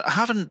 Yeah, I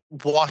haven't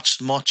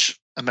watched much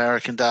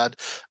American Dad.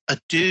 I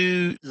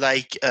do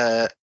like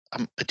a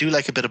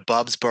bit of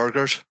Bob's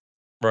Burgers.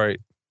 Right.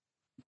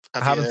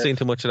 I haven't seen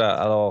too much of that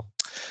at all.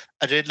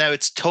 I did. Now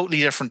it's totally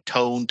different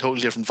tone,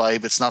 totally different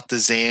vibe. It's not the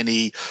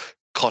zany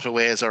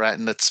cutaways or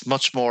anything. It's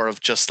much more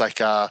of just like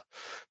a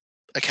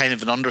kind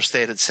of an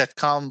understated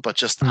sitcom, but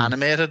just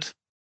animated.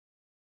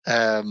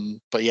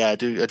 But yeah, I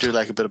do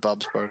like a bit of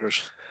Bob's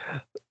Burgers.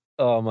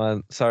 Oh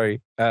man,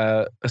 sorry.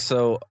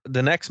 So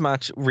the next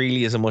match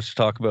really isn't much to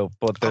talk about,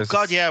 but there's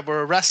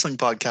we're a wrestling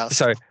podcast.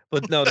 Sorry,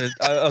 but no,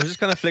 I was just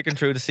kind of flicking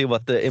through to see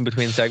what the in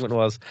between segment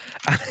was,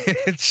 and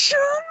it's Shawn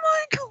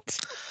Michaels.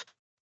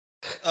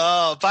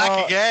 Oh,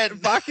 back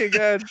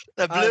again.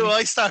 The Blue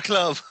Oyster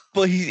Club.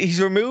 But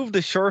he's removed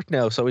the shirt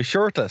now, so he's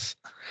shirtless.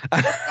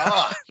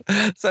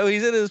 So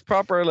he's in his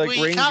proper ring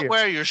you can't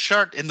wear your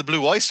shirt in the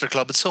Blue Oyster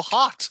Club. It's so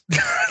hot.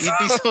 You'd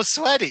be so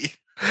sweaty.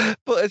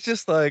 But it's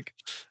just like,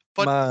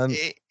 but man,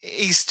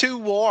 he's too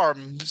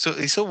warm. So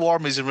he's so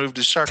warm he's removed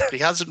his shirt, but he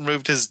hasn't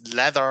removed his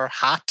leather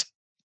hat.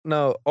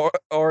 No,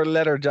 or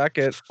leather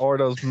jacket, or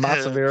those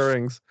massive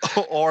earrings,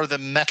 or the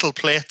metal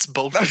plates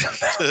bolted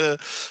to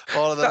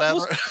all of the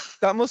leather.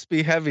 That must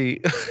be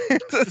heavy.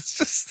 It's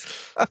just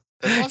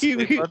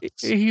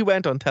he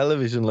went on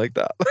television like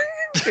that.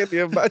 Can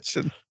you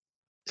imagine?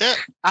 Yeah,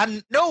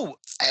 and no,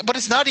 but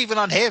it's not even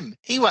on him.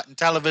 He went on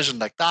television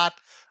like that,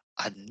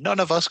 and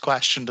none of us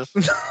questioned it.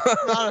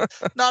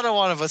 Not a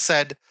one of us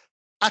said,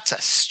 "That's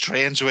a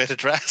strange way to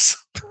dress."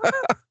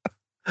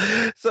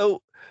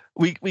 So.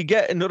 We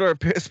get another.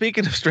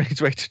 Speaking of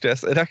strange way to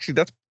dress,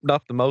 that's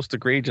not the most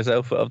egregious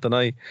outfit of the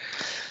night.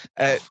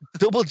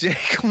 Double J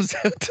comes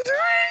out to the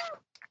ring,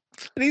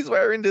 and he's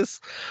wearing this.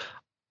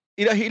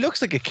 He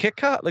looks like a Kit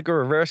Kat, like a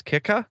reverse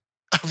Kit Kat.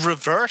 A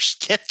reverse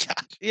Kit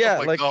Kat. Yeah,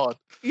 oh my God.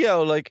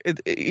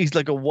 He's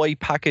like a white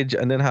package,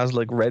 and then has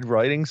like red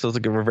writing, so it's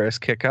like a reverse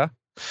Kit Kat.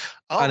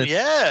 Oh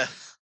yeah.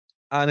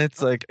 And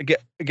it's like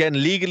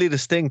again legally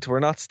distinct. We're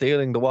not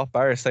stealing the What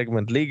Bar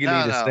segment.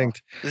 Legally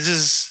distinct.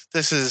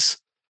 This is.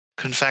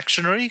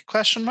 Confectionery ?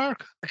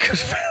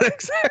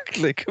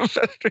 Exactly,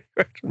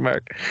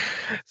 confectionery ?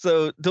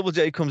 So Double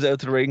J comes out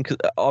to the ring,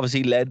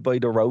 obviously led by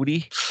the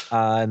roadie,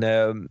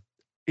 and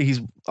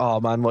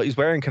what he's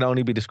wearing can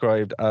only be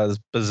described as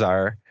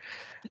bizarre.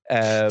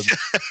 It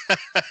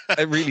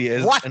really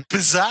is.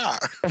 Bizarre?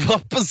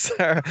 What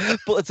bizarre?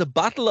 But it's a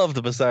battle of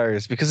the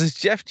bizarres, because it's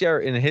Jeff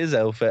Jarrett in his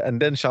outfit,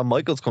 and then Shawn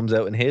Michaels comes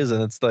out in his,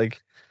 and it's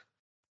like,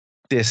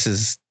 this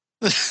is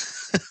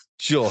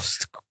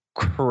just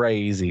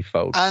crazy,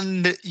 folks.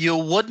 And you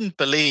wouldn't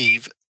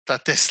believe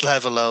that this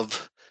level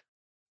of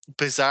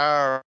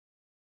bizarre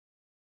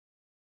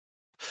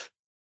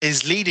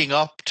is leading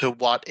up to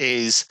what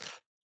is,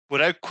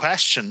 without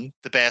question,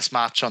 the best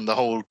match on the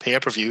whole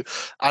pay-per-view,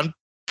 and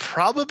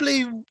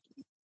probably,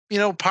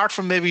 apart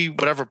from maybe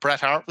whatever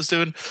Bret Hart was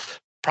doing,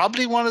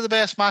 probably one of the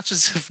best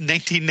matches of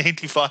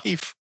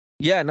 1995.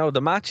 Yeah, no,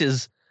 the match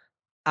is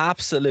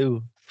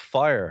absolute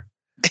fire.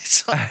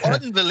 It's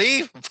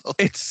unbelievable.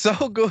 It's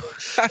so good.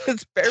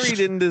 It's buried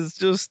in this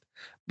just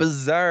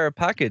bizarre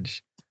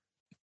package,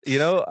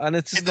 and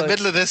it's just in the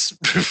middle of this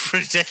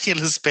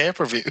ridiculous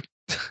pay-per-view.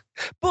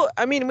 But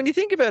I mean, when you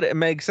think about it, it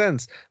makes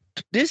sense.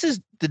 This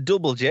is the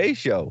Double J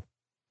show.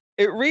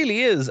 It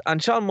really is,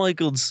 and Shawn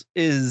Michaels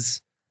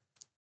is.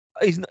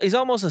 He's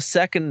almost a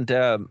second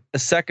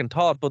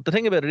thought. But the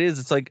thing about it is,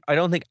 it's like, I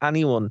don't think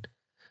anyone.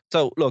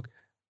 So look,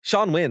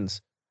 Shawn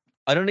wins.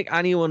 I don't think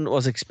anyone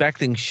was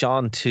expecting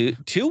Shawn to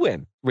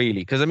win,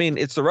 really, because I mean,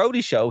 it's the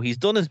roadie show. He's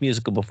done his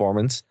musical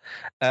performance.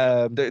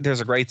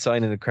 There's a great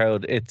sign in the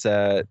crowd. It's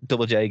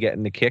Double J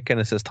getting the kick, and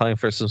it says "Time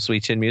for some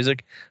sweet chin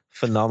music."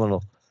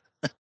 Phenomenal,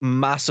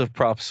 massive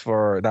props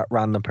for that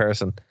random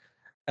person.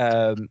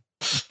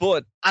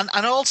 But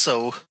and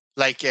also,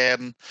 like,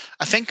 I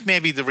think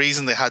maybe the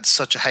reason they had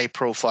such a high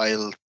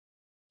profile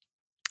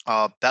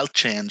belt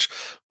change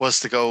was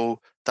to go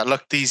that,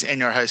 look, these in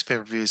your house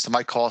pay-per-views, they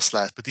might cost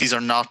less, but these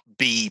are not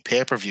B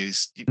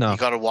pay-per-views. You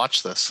got to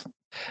watch this.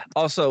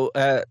 Also,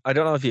 I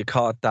don't know if you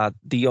caught that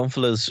the young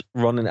fellas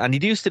running, and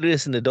he used to do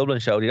this in the Dublin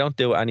show. They don't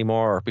do it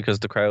anymore because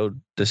the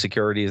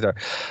security is there.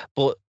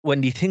 But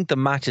when you think the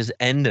match is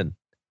ending,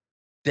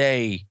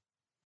 they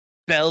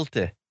belt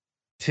it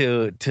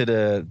to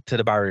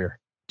the barrier.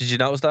 Did you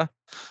notice that?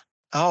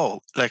 Oh,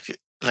 like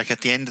like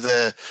at the end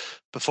of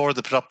before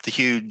they put up the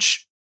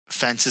huge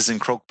fences in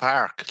Croke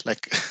Park,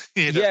 like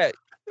Yeah,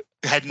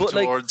 heading but,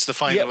 like, towards the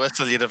final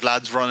whistle, you'd have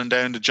lads running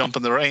down to jump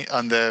on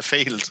the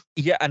field.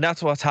 yeah, and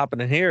that's what's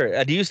happening here.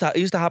 It used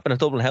to happen at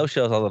Dublin house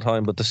shows all the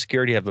time, but the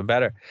security have been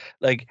better.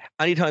 Like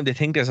anytime they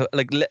think there's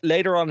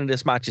later on in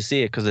this match, you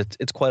see it because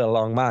it's quite a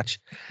long match.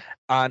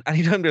 And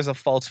anytime there's a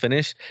false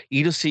finish,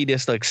 you just see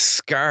this like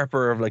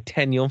scarper of like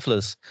 10 young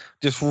fellas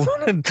just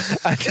running.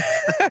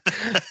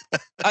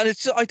 And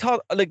it's just, I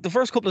thought like the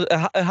first couple it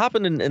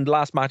happened in the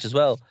last match as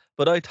well,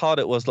 but I thought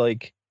it was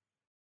like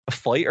a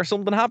fight or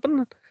something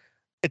happened.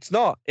 It's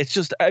not. It's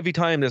just every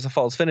time there's a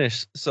false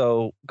finish.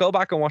 So go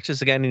back and watch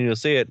this again and you'll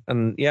see it.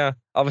 And yeah,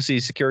 obviously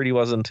security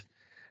wasn't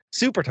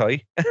super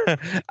tight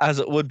as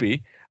it would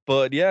be.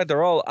 But yeah,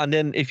 they're all, and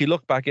then if you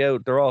look back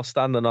out, they're all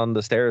standing on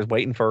the stairs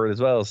waiting for it as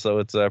well. So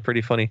it's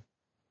pretty funny.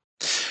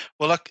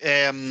 Well, look,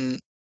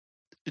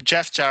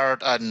 Jeff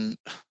Jarrett and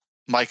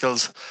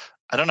Michaels,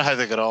 I don't know how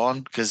they got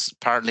on because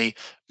apparently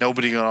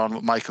nobody got on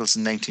with Michaels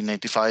in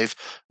 1995.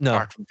 No.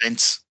 Apart from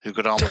Vince, who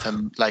got on with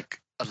him like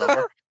a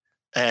lover.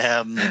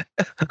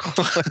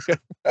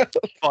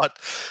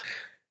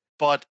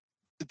 But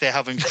they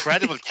have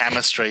incredible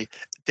chemistry.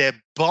 They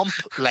bump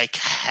like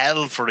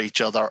hell for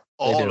each other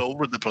all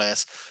over the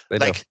place. They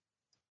like do.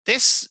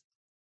 this,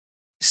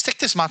 stick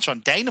this match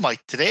on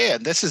Dynamite today,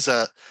 and this is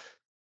a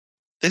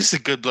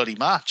good bloody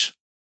match.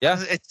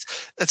 Yeah,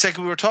 it's like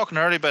we were talking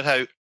earlier about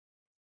how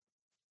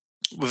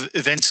with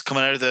Vince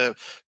coming out of the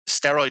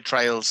steroid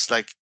trials,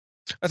 like.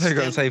 I think you're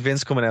going to say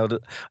Vince coming out. I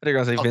think you're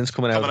going to say Vince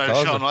coming out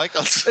of Shawn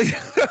Michaels.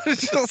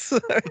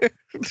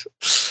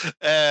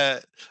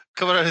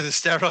 Coming out of the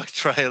steroid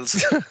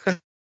trials.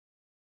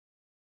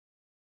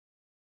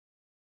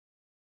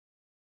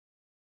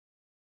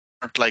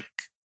 Aren't like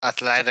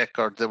athletic,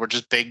 or they were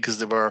just big because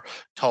they were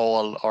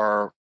tall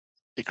or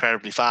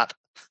incredibly fat.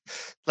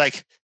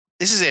 Like,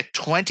 this is a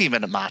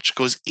 20-minute match,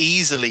 goes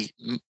easily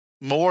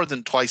more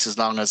than twice as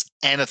long as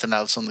anything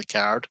else on the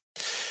card.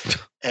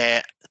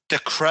 The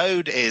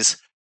crowd is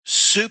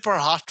super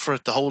hot for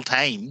it the whole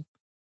time.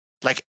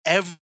 Like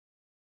every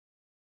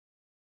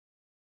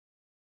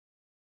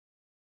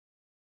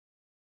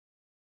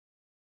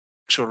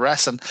actual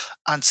wrestling,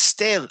 and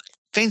still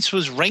Vince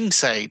was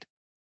ringside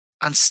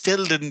and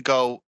still didn't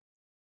go,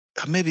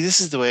 maybe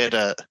this is the way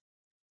to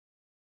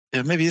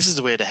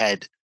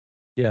head.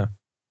 Yeah.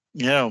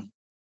 You know.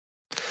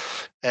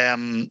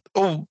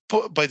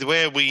 By the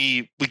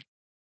way,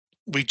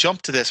 we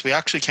jumped to this. We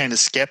actually kind of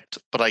skipped,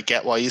 but I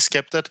get why you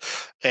skipped it.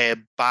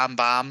 Bam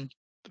Bam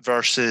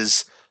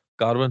versus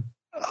Godwin.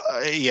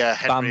 Henry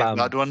Bam Bam.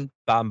 Godwin.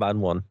 Bam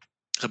Bam won.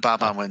 So Bam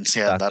Bam wins.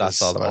 Yeah,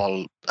 that's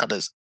all. That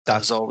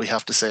is all we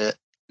have to say.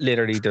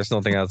 Literally, there's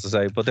nothing else to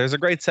say. But there's a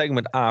great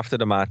segment after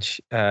the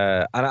match,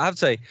 and I have to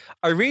say,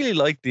 I really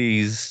like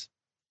these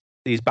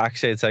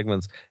backstage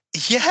segments.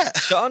 Yeah,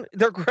 Sean,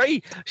 they're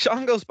great.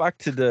 Sean goes back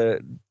to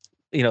the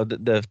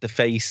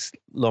face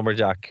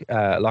lumberjack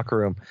locker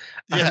room.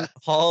 And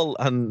Hall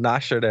and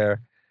Nash are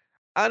there,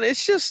 and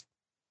it's just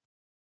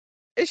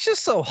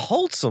so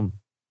wholesome.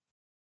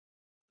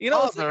 You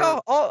know, it's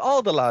like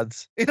all the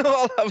lads. You know,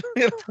 all have,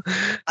 you know.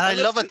 And I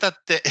love it that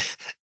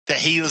the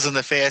heels and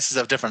the faces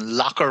have different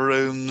locker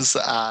rooms.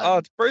 And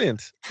it's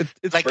brilliant.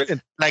 It's like,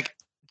 brilliant. Like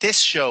this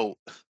show,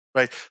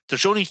 right?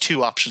 There's only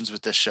two options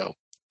with this show: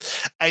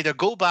 either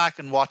go back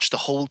and watch the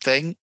whole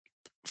thing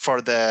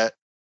for the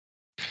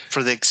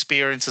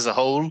experience as a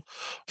whole,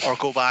 or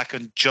go back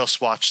and just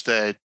watch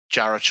the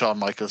Jarrett Shawn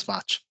Michaels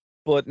match.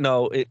 But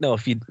no,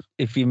 if you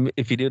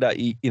do that,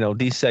 you know,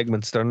 these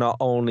segments, they're not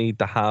only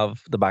to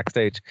have the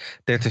backstage,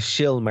 they're to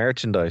shill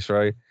merchandise,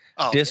 right?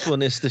 This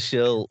one is to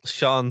shill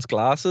Sean's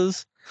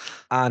glasses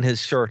and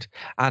his shirt.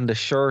 And the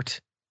shirt,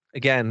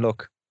 again,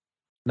 look,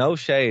 no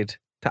shade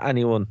to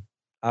anyone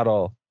at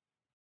all.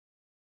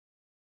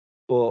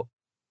 But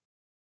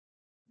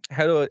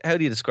how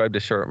do you describe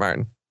this shirt,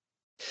 Martin?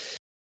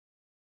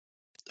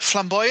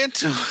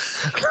 Flamboyant?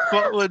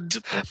 What would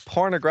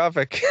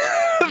pornographic?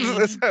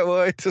 That's how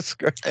I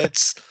describe it.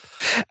 It's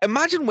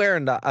imagine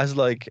wearing that as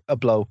like a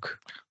bloke,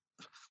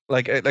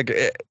 like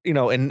you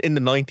know, in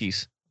the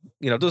 90s.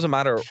 You know, it doesn't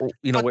matter.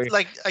 You know, where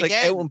like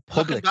again, out in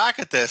public. Looking back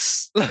at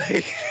this,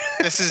 like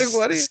this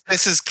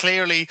is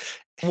clearly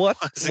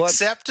what's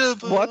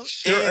acceptable. What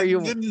shirt are you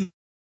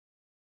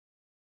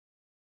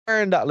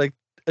wearing that? Like,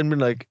 I mean,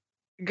 like.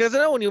 Because I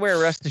know when you wear a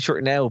wrestling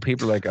shirt now,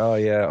 people are like, oh,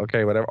 yeah,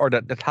 okay, whatever. Or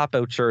the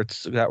tap-out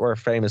shirts that were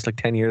famous like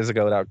 10 years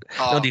ago.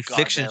 The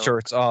fiction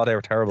shirts, they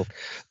were terrible.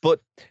 But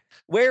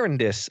wearing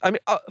this, I mean,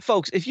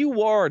 folks, if you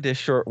wore this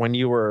shirt when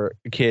you were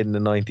a kid in the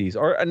 90s,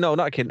 or no,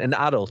 not a kid, an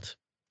adult,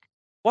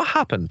 what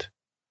happened?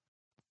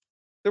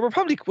 Were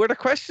there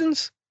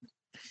questions?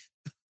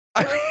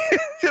 I mean,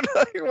 you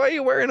know, why are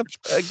you wearing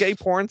a gay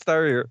porn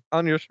star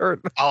on your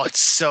shirt? Oh, it's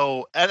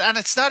so... And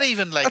it's not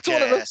even like... That's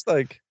what it looks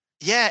like.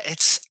 Yeah,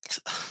 it's.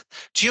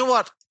 Do you know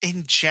what?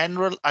 In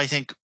general, I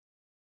think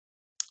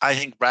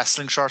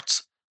wrestling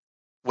shirts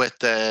with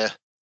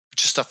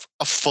just a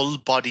full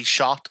body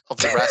shot of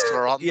the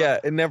wrestler on them,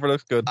 it never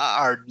looks good.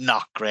 Are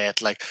not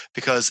great, like,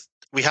 because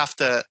we have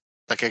to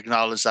like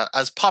acknowledge that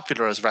as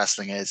popular as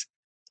wrestling is,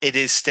 it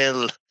is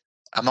still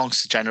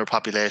amongst the general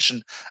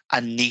population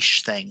a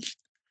niche thing.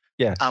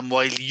 Yeah. And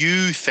while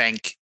you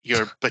think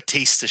your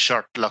Batista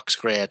shirt looks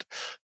great,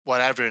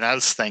 what everyone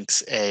else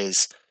thinks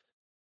is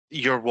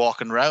you're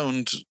walking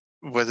around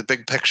with a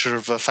big picture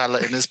of a fella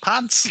in his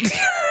pants.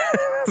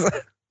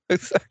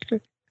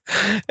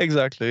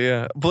 Exactly,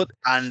 yeah.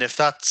 And if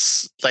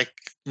that's like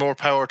more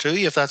power to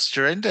you, if that's what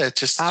you're into, it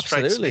just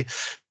absolutely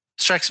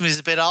strikes me as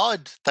a bit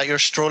odd that you're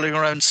strolling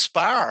around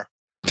Spar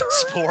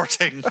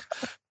sporting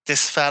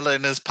this fella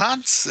in his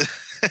pants.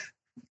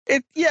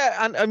 And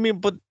I mean,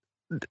 but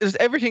there's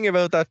everything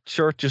about that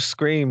shirt just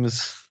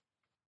screams.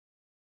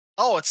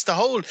 Oh, it's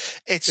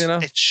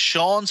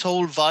Sean's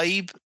whole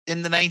vibe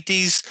in the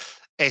 90s.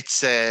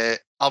 It's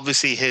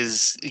obviously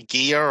his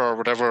gear or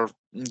whatever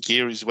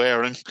gear he's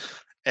wearing.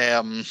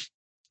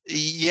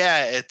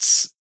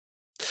 It's,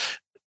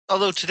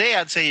 although today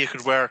I'd say you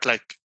could wear it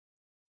like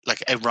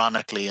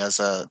ironically as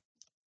a,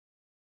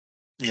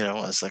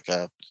 as like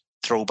a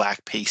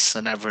throwback piece,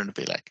 and everyone would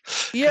be like,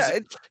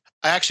 I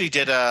actually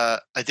did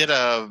a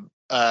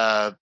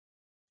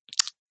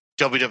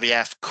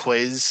WWF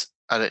quiz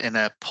in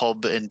a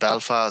pub in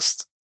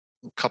Belfast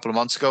a couple of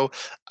months ago,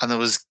 and there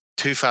was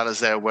two fellas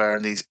there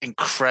wearing these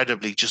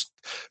incredibly, just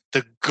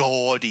the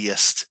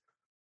gaudiest,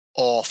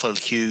 awful,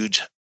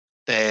 huge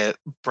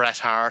Bret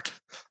Hart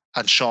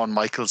and Shawn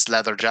Michaels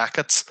leather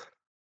jackets.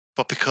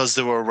 But because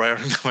they were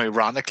wearing them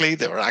ironically,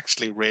 they were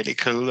actually really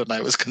cool, and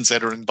I was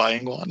considering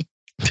buying one.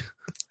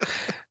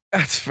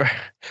 That's fair.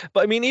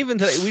 But I mean, even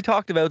today, we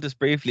talked about this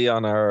briefly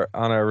on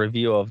our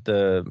review of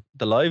the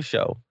live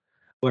show,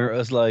 where it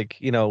was like,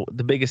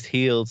 the biggest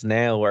heels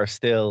now are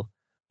still,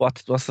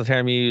 what's the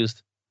term you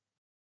used?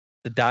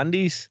 The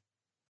dandies?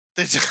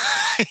 Like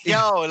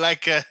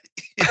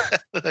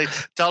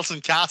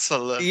Dalton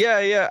Castle.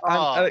 Yeah.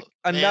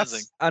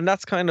 Amazing.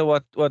 That's kind of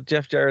what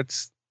Jeff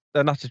Jarrett's,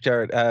 not Jeff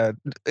Jarrett,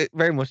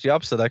 very much the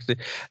opposite, actually.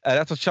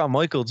 That's what Shawn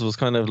Michaels was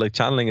kind of like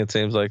channeling, it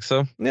seems like.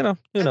 So, who knows?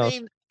 I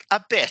mean,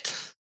 a bit.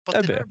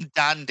 But the term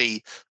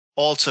dandy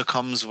also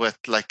comes with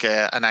like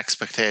an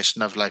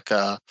expectation of like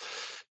a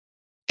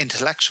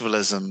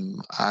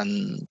intellectualism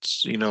and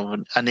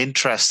an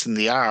interest in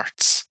the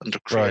arts and the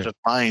creative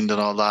mind and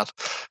all that.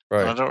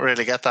 Right. And I don't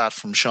really get that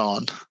from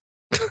Sean.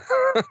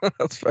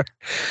 That's fair.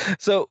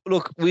 So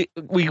look, we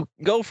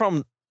go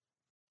from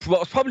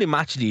what's probably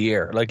match of the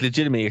year, like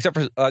legitimately, except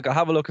for like I'll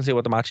have a look and see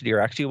what the match of the year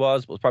actually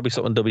was. It was probably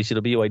something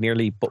WCW. I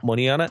nearly put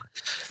money on it.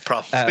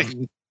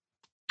 Probably.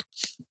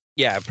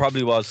 Yeah, it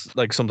probably was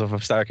like something from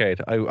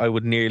Starrcade. I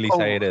would nearly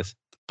say it is.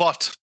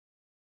 But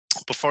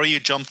before you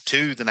jump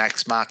to the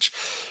next match,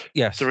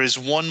 yes, there is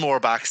one more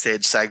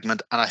backstage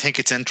segment, and I think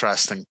it's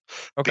interesting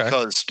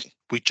because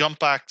we jump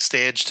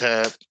backstage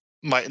to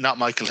not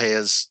Michael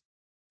Hayes,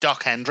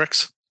 Doc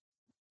Hendricks.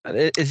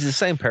 It's the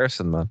same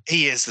person, man.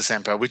 He is the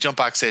same person. We jump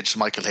backstage to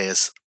Michael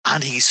Hayes,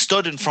 and he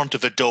stood in front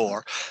of a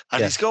door,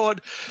 and he's going,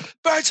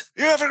 "Bert,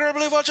 you're never going to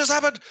believe what just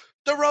happened.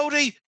 The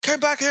roadie came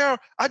back here,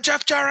 and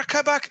Jeff Jarrett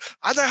came back,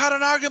 and they had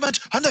an argument,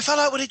 and they fell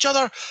out with each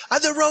other,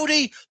 and the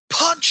roadie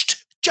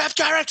punched Jeff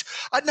Jarrett,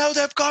 and now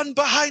they've gone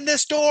behind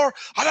this door,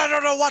 and I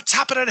don't know what's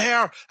happening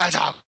here." And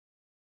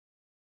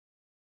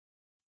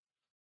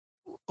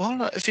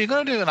well, if you're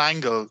going to do an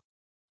angle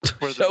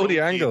where show the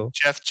angle,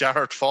 Jeff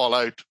Jarrett fall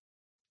out,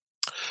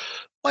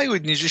 why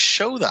wouldn't you just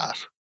show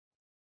that?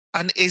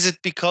 And is it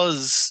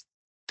because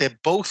they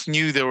both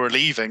knew they were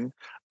leaving,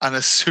 and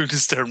as soon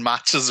as their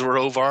matches were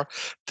over,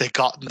 they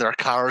got in their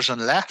cars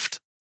and left?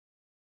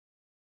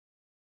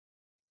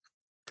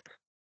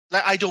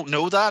 Like, I don't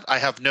know that. I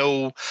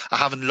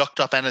haven't looked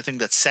up anything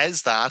that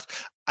says that.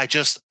 I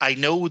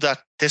know that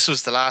this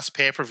was the last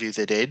pay-per-view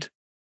they did.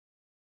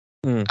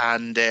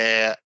 And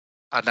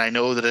I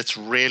know that it's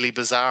really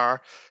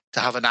bizarre to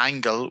have an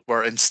angle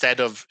where instead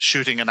of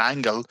shooting an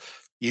angle,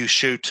 you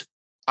shoot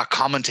a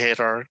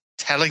commentator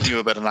telling you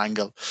about an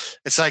angle.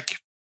 It's like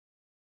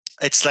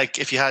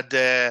if you had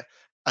at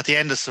the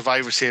end of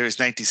Survivor Series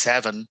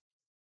 97,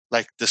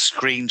 like the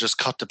screen just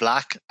cut to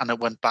black and it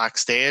went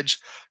backstage,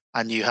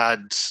 and you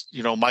had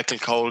Michael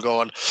Cole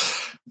going,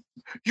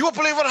 "You won't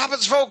believe what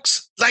happens,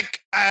 folks.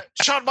 Like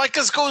Shawn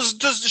Michaels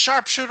does the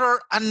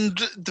sharpshooter, and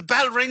the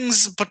bell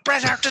rings, but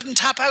Bret Hart didn't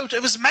tap out.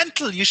 It was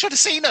mental. You should have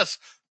seen it."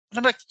 And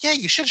I'm like, "Yeah,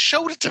 you should have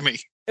showed it to me."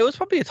 It was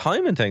probably a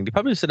timing thing. They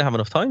probably just didn't have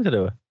enough time to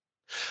do it.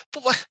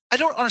 But I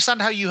don't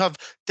understand how you have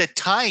the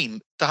time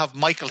to have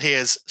Michael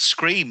Hayes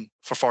scream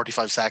for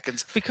 45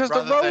 seconds. Because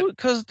the road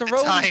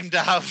time to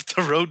have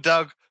the Road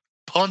Dogg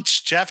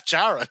punch Jeff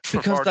Jarrett for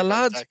because 45 the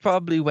lads seconds.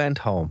 Probably went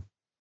home.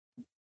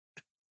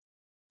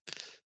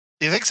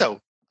 Do you think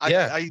so?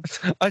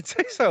 I'd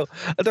say so.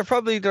 They're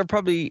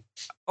probably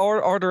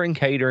ordering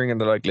catering, and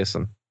they're like,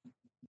 "Listen,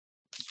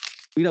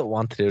 we don't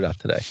want to do that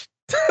today.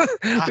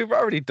 We've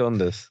already done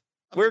this.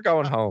 We're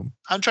going home."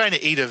 I'm trying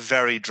to eat a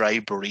very dry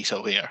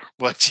burrito here.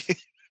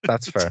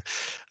 That's fair.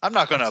 I'm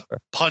not going to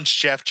punch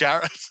Jeff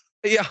Jarrett.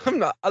 Yeah, I'm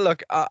not.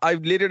 Look,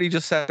 I've literally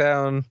just sat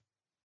down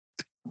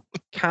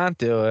Can't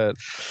do it.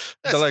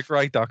 They're like,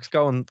 right, docs,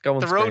 go and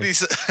The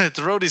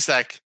roadie's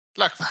like,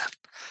 look, man,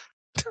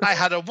 I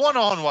had a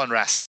one-on-one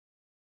wrestling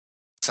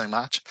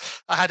match.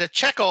 I had to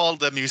check all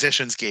the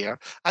musicians' gear,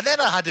 and then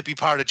I had to be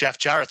part of Jeff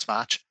Jarrett's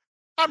match.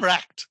 I'm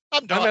wrecked.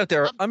 I'm done.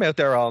 I'm out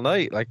there all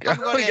night. Like, I'm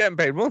getting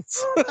paid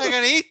once. I'm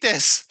going to eat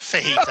this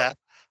fajita.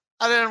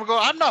 And then I'm going,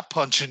 I'm not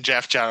punching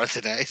Jeff Jarrett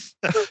today.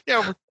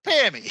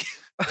 Pay me.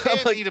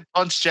 Pay me to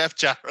punch Jeff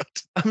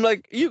Jarrett. I'm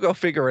like, you go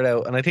figure it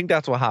out. And I think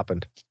that's what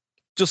happened.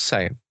 Just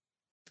saying.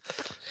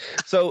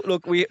 So,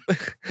 look,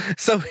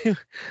 so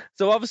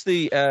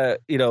obviously,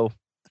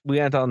 we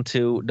went on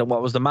to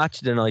what was the match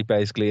of the night,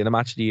 basically, and a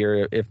match of the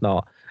year, if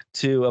not,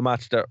 to a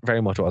match that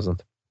very much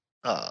wasn't.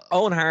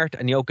 Owen Hart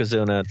and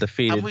Yokozuna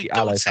defeated the Allied Powers.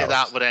 And we don't say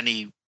that with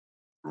any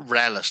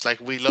relish. Like,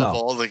 we love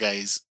all the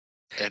guys.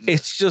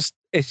 It's just.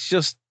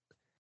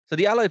 So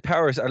the Allied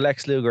Powers are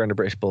Lex Luger and the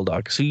British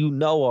Bulldog. So you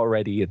know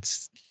already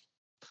it's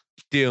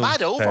doomed.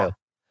 Bad over.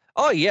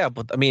 Oh, yeah,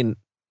 but I mean,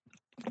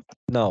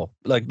 no.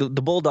 Like, the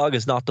Bulldog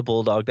is not the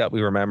Bulldog that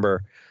we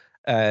remember.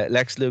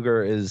 Lex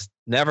Luger has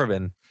never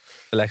been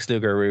the Lex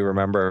Luger we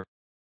remember.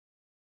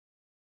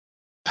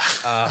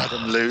 Had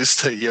him lose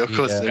to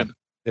Yokozuna. Yeah,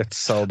 it's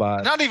so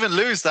bad. Not even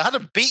lose. They had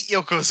to beat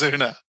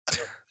Yokozuna.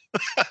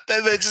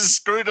 Then they just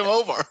screwed him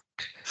over.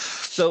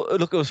 So,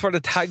 look, it was for the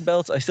tag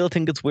belts. I still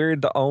think it's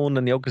weird that Owen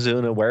and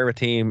Yokozuna are a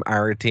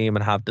team,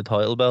 and have the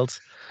title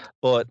belts.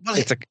 But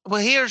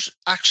here's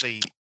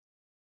actually,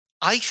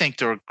 I think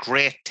they're a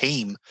great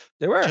team.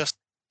 They were. Just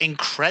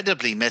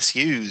incredibly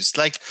misused.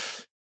 Like,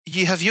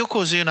 you have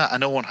Yokozuna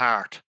and Owen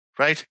Hart,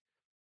 right?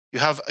 You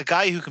have a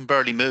guy who can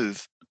barely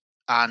move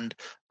and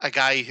a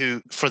guy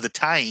who, for the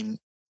time,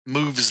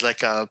 moves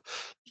like a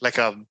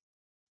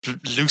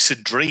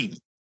lucid dream,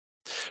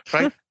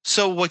 right?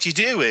 So what you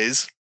do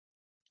is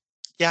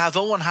you have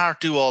Owen Hart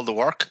do all the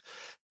work.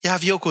 You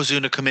have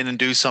Yokozuna come in and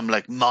do some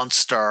like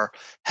monster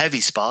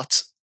heavy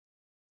spots.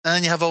 And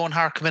then you have Owen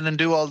Hart come in and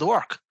do all the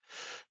work.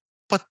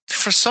 But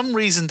for some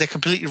reason, they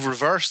completely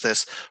reverse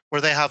this,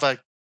 where they have a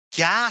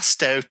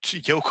gassed out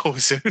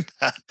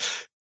Yokozuna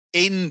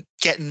in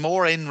getting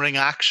more in-ring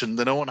action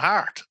than Owen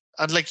Hart.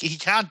 And like, he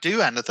can't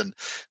do anything.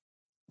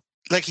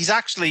 Like,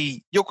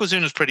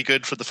 Yokozuna's pretty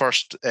good for the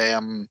first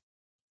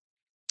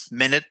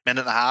minute and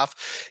a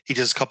half. He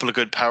does a couple of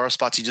good power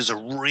spots. He does a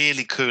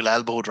really cool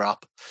elbow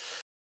drop.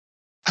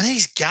 And then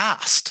he's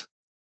gassed.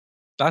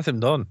 That's him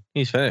done.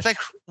 He's finished. Like,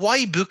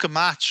 why book a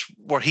match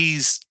where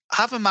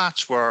have a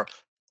match where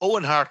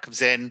Owen Hart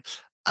comes in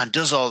and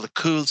does all the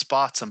cool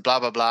spots and blah,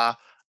 blah, blah,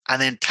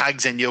 and then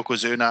tags in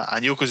Yokozuna,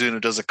 and Yokozuna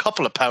does a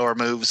couple of power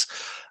moves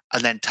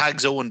and then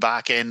tags Owen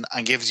back in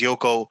and gives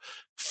Yoko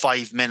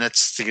 5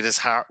 minutes to get his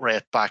heart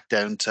rate back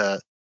down to,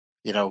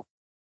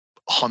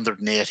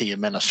 180 a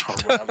minute or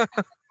whatever.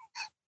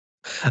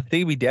 I think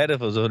he'd be dead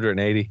if it was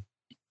 180.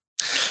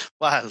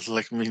 Well,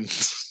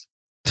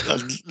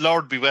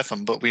 Lord be with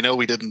him, but we know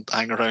we didn't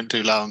hang around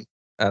too long.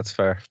 That's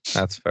fair.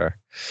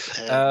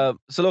 So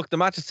look, the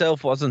match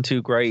itself wasn't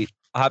too great.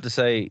 I have to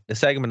say, the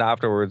segment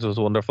afterwards was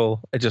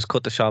wonderful. It just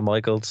cut to Shawn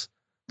Michaels.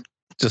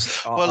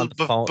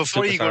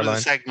 Before you go to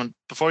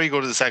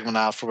the segment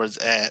afterwards,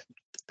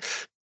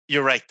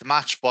 you're right. The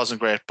match wasn't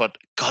great, but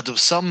God, there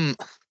was some.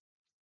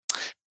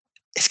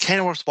 It's kind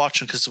of worth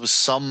watching because there was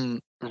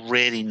some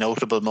really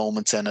notable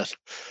moments in it.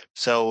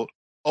 So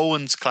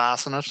Owen's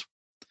class in it.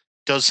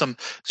 There's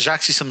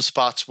actually some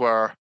spots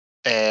where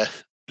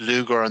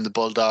Luger and the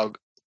Bulldog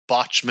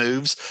botch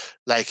moves.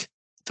 Like,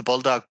 the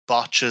Bulldog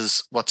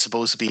botches what's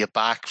supposed to be a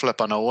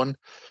backflip on Owen,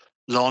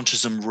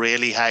 launches him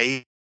really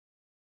high.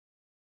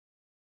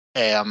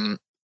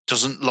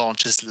 Doesn't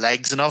launch his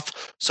legs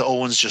enough, so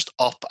Owen's just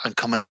up and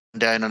coming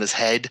down on his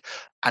head,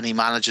 and he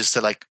manages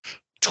to like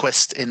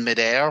twist in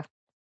midair.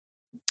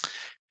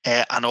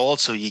 And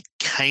also, you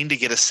kind of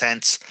get a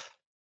sense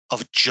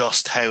of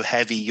just how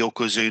heavy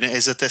Yokozuna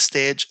is at this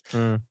stage,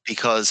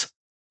 because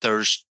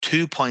there's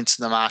 2 points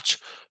in the match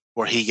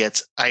where he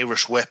gets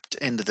Irish whipped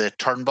into the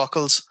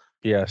turnbuckles.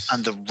 Yes,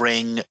 and the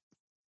ring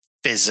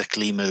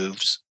physically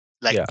moves.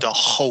 Like, the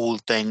whole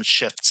thing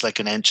shifts like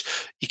an inch.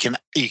 You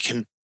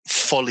can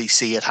fully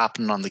see it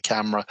happening on the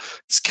camera.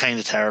 It's kind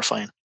of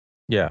terrifying.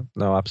 Yeah,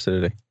 no,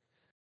 absolutely.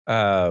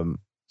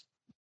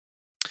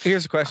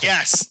 Here's a question.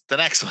 Yes, the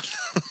next one.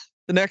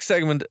 The next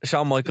segment,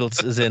 Shawn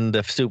Michaels is in the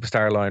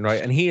superstar line,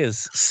 right? And he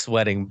is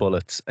sweating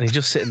bullets, and he's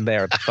just sitting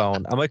there at the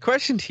phone. And my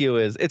question to you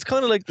is, it's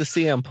kind of like the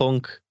CM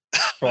Punk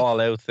Fall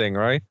Out thing,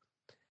 right?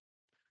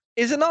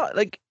 Is it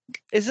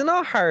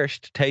not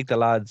harsh to take the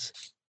lads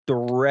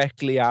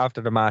directly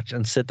after the match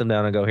and sit them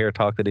down and go, here,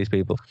 talk to these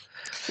people?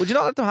 Would you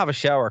not let them have a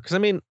shower? Because I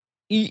mean,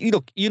 you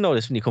know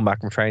this when you come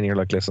back from training, you're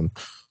like, listen,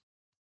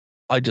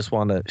 I just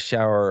want to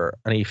shower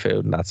and eat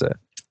food, and that's it.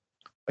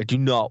 I do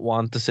not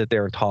want to sit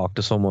there and talk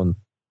to someone.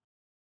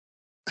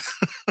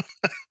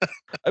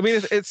 I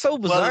mean, it's so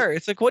bizarre. Well,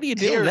 it's like, what are you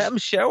doing? Let him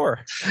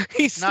shower.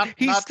 He's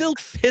still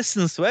piss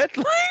and sweat.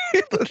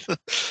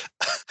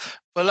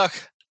 Well, look,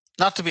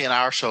 not to be an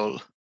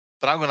arsehole,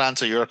 but I'm going to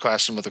answer your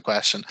question with a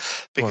question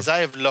because I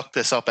have looked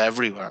this up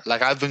everywhere.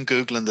 Like I've been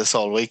Googling this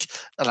all week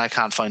and I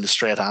can't find a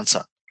straight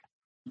answer.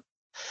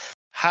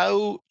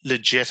 How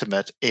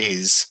legitimate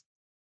is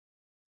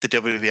the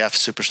WWF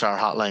Superstar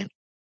Hotline?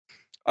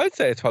 I'd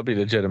say it's probably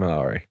legitimate,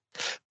 Ari.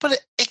 But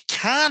it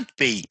can't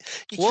be.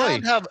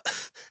 Why?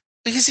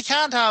 Because you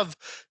can't have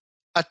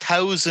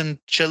 1,000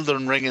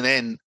 children ringing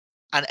in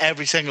and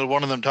every single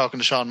one of them talking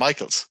to Shawn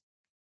Michaels.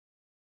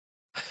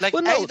 Like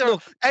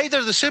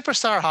either the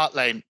Superstar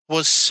Hotline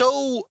was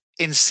so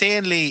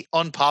insanely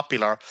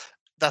unpopular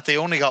that they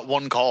only got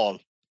one call.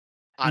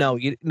 No,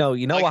 you know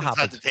Michaels what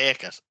happened. had to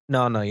take it.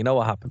 No, you know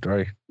what happened,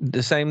 right?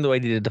 The same the way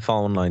they did the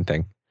phone line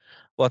thing.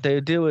 What they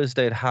would do is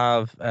they'd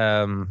have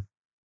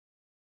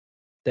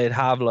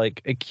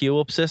like a queue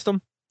up system,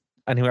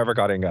 and whoever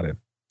got in got in.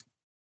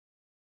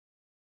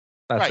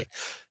 That's right. it.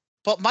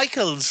 But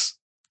Michaels,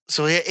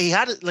 so he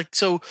had it like,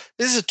 so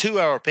this is a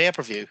 2-hour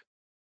pay-per-view.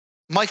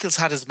 Michaels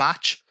had his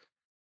match.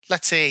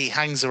 Let's say he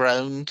hangs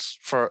around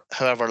for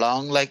however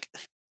long. Like,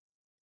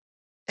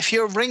 if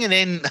you're ringing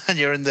in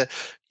and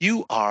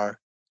you are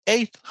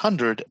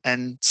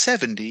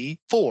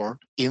 874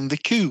 in the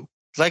queue.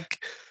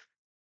 Like,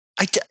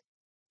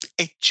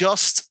 it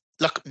just,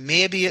 look,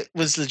 maybe it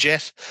was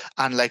legit.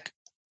 And like,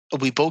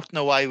 we both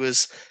know I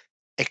was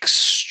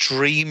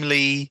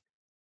extremely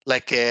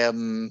like,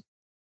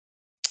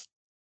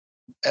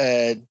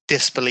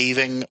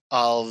 disbelieving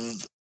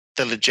of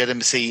the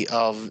legitimacy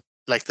of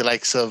like the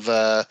likes of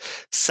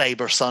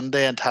Cyber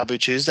Sunday and Taboo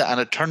Tuesday,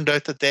 and it turned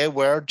out that they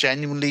were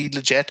genuinely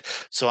legit.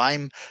 So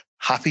I'm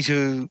happy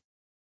to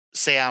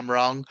say I'm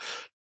wrong,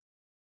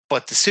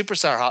 but the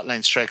Superstar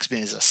Hotline strikes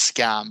me as a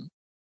scam.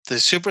 The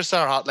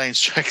Superstar Hotline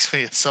strikes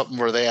me as something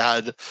where they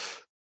had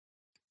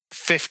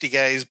 50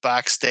 guys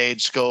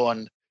backstage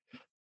going,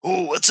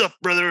 "Oh, what's up,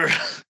 brother?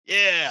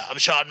 Yeah, I'm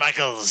Shawn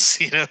Michaels,"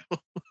 you know.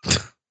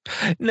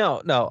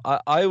 No,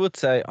 I would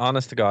say,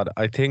 honest to God,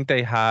 I think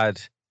they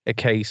had a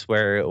case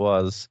where it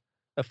was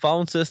a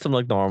phone system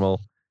like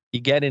normal. You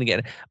get in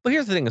again. But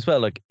here's the thing as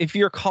well, like, if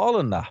you're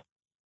calling that,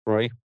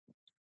 right,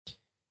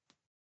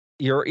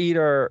 you're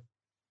either,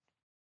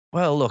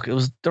 well, look,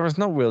 there was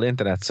no real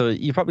internet, so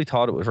you probably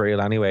thought it was real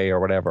anyway or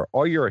whatever,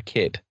 or you're a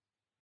kid.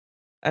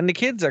 And the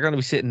kids are going to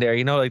be sitting there,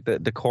 you know, like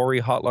the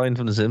Corey hotline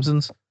from The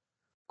Simpsons.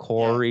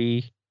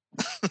 Corey,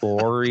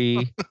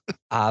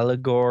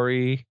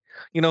 Allegory,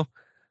 you know,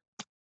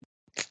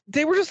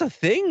 they were just a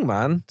thing,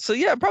 man. So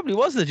yeah, it probably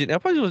was legit.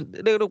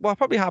 What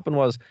probably happened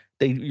was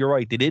you're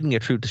right, they didn't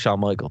get through to Shawn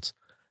Michaels,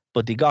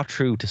 but they got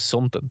through to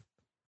something.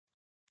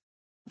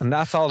 And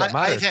that's all that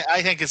matters.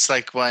 I think it's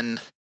like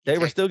when they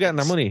were still getting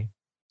their money.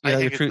 I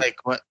think it's like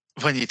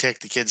when you take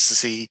the kids to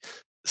see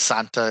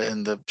Santa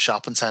in the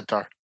shopping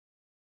centre.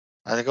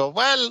 And they go,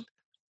 well,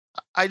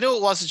 I know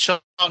it wasn't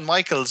Shawn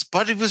Michaels,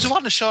 but it was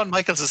one of Shawn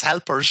Michaels'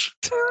 helpers.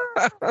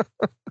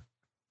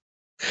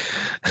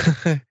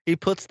 He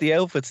puts the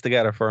outfits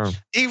together for him.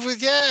 He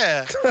was,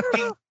 yeah.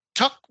 He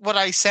took what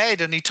I said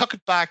and he took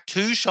it back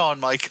to Shawn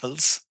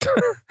Michaels.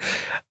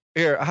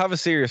 Here, I have a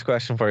serious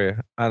question for you,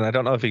 and I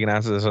don't know if you can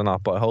answer this or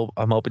not, but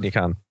I'm hoping you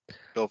can.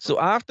 So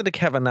after the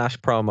Kevin Nash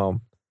promo,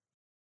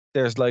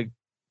 there's like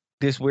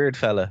this weird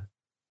fella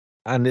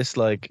and this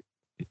like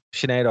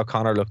Sinead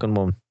O'Connor looking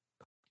one.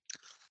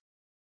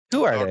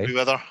 Who are they?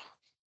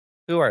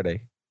 Who are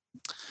they?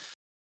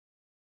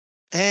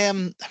 Let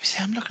me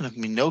see. I'm looking at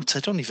my notes.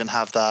 I don't even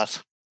have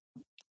that.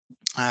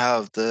 I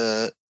have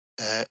the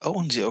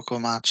Owens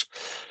Yoko match,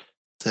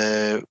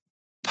 the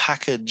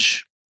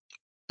package,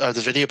 or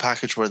the video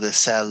package where they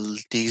sell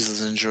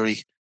Diesel's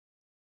injury.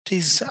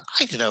 Diesel,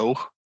 I don't know.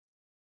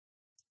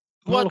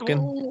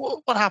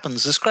 What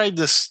happens? Describe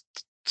this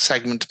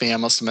segment to me. I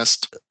must have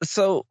missed.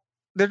 So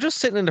they're just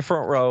sitting in the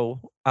front row,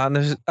 and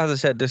there's, as I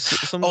said, there's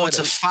some. Oh, it's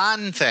a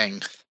fan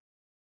thing.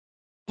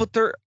 But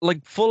they're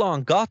like full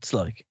on goths,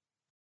 like.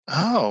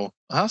 Oh,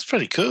 that's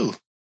pretty cool.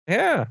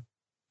 Yeah.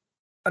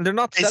 And they're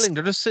not selling,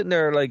 they're just sitting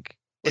there like...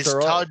 Is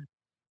Todd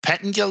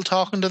Pettengill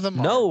talking to them?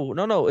 Or?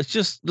 No. It's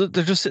just, they're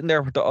just sitting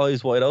there with their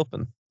eyes wide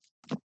open.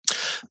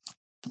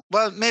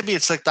 Well, maybe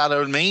it's like that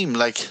old meme,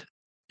 like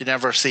you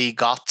never see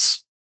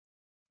goths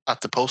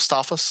at the post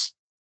office.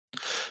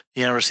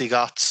 You never see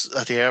goths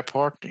at the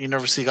airport. You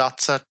never see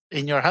goths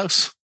in your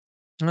house.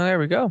 Oh, there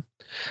we go.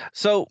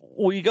 So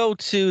we go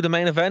to the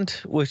main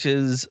event, which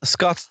is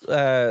Scott.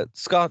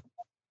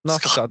 Why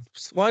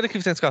do I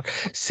keep saying Scott?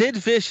 Sid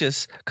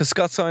Vicious, because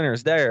Scott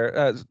Steiner's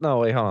there. No,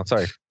 wait, hold on.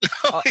 Sorry.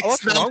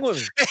 What's wrong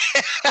with me?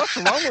 What's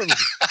wrong with me?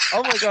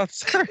 Oh my God,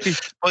 sorry.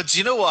 But do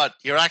you know what?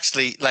 You're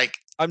actually like,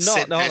 I'm not.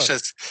 Sid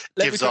Vicious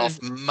gives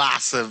off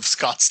massive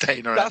Scott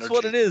Steiner That's energy.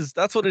 what it is.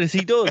 That's what it is.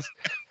 He does.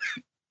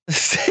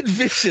 Sid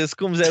Vicious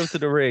comes out to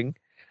the ring.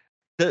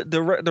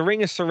 The ring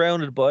is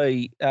surrounded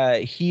by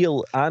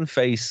heel and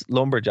face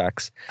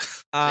lumberjacks,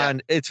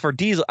 and it's for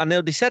Diesel. And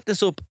now they set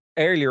this up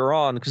earlier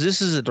on because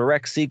this is a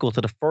direct sequel to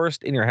the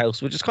first In Your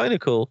House, which is kind of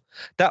cool.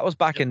 That was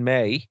back in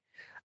May,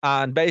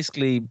 and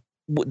basically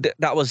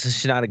that was a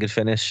shenanigan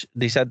finish.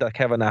 They said that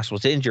Kevin Nash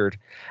was injured,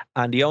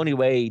 and the only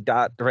way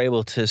that they're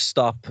able to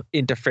stop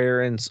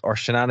interference or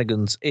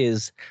shenanigans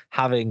is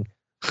having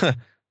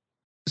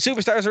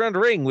superstars around the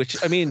ring, which,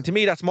 I mean, to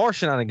me, that's more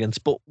shenanigans,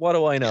 but what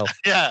do I know?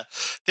 Yeah.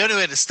 The only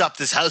way to stop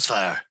this house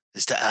fire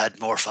is to add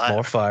more fire.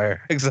 More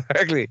fire,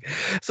 exactly.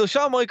 So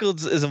Shawn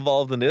Michaels is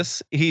involved in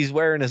this. He's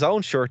wearing his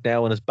own shirt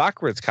now and his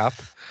backwards cap.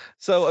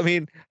 So, I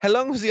mean, how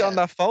long was he on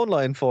that phone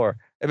line for?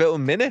 About a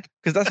minute?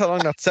 Because that's how long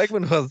that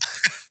segment was.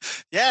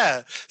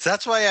 Yeah, so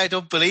that's why I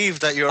don't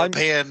believe that you're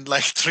paying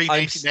like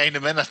 $3.99 a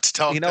minute to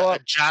talk to a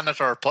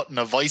janitor putting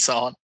a voice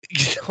on.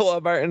 You know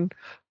what, Martin?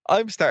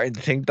 I'm starting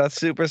to think that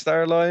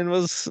superstar line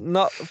was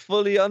not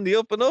fully on the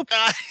up and up.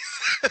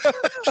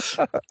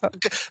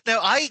 Now,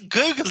 I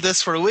Googled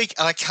this for a week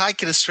and I can't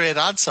get a straight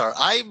answer.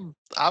 I'm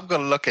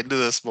going to look into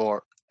this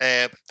more.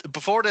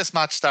 Before this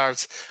match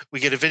starts, we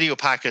get a video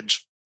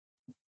package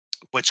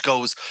which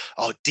goes,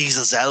 oh,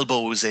 Diesel's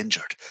elbow was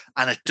injured.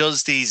 And it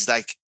does these,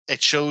 like,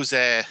 it shows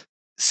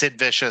Sid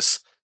Vicious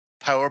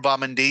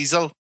powerbombing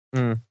Diesel.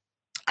 And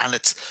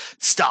it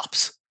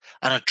stops.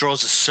 And it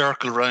draws a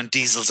circle around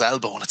Diesel's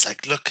elbow. And it's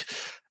like, look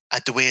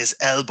at the way his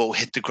elbow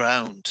hit the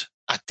ground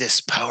at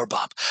this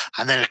powerbomb.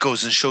 And then it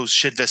goes and shows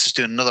Sid Vicious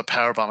doing another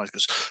powerbomb. And it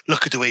goes,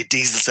 look at the way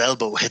Diesel's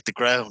elbow hit the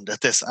ground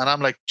at this. And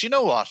I'm like, do you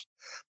know what?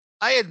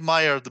 I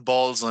admire the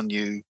balls on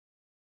you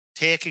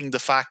taking the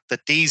fact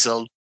that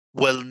Diesel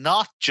will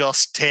not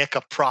just take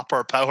a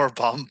proper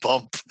powerbomb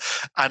bump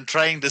and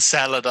trying to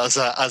sell it as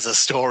a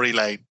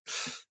storyline.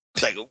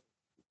 Like, oh,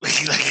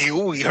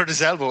 he hurt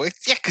his elbow.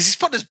 Yeah, because he's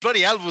putting his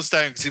bloody elbows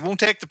down because he won't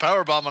take the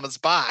powerbomb on his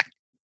back.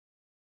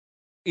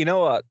 You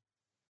know what?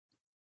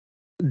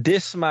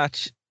 This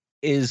match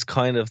is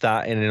kind of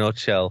that in a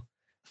nutshell.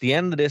 The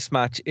end of this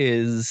match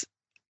is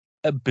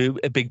a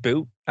big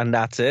boot, and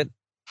that's it.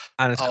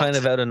 And it's kind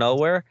of out of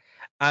nowhere.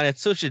 And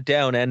it's such a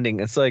down ending.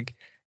 It's like,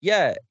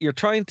 yeah, you're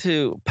trying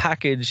to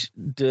package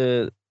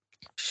the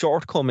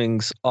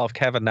shortcomings of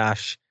Kevin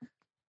Nash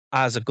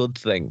as a good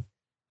thing.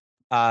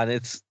 And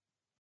it's,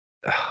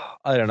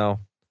 I don't know.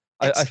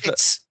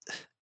 It's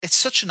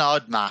such an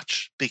odd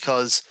match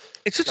because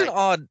it's such an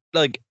odd,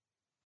 like,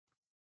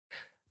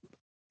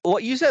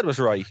 what you said was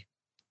right.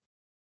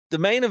 The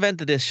main event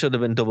of this should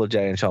have been Double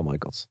J and Shawn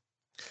Michaels.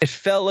 It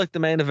felt like the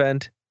main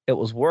event. It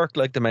was worked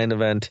like the main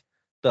event.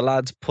 The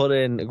lads put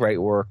in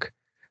great work.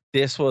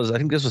 I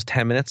think this was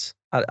 10 minutes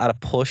at a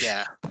push.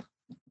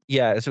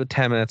 Yeah, it's about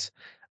 10 minutes.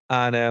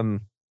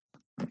 And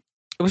it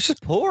was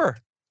just poor.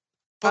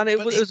 And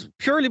it was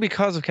purely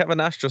because of Kevin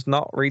Nash just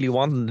not really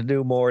wanting to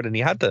do more than he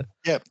had to.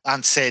 Yeah,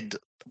 and Sid,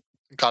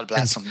 God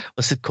bless him,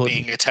 Sid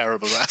being a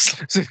terrible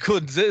wrestler.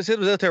 Sid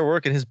was out there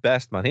working his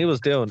best, man. He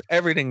was doing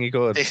everything he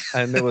could,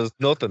 and there was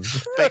nothing.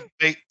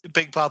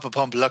 Big Papa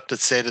Pump looked at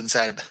Sid and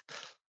said,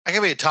 I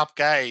can be a top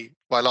guy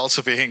while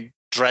also being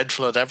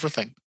dreadful at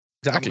everything.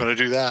 Exactly. I'm going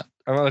to do that.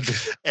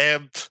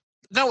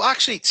 No,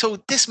 actually, so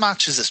this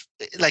match is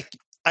like,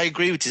 I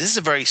agree with you. This is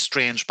a very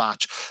strange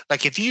match.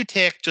 Like, if you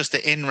take just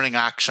the in-ring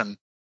action,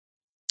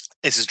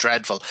 this is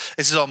dreadful.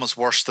 This is almost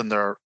worse than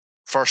their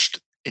first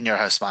In Your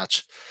House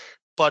match.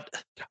 But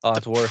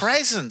the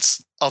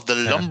presence of the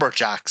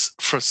Lumberjacks,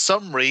 for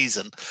some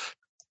reason,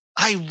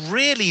 I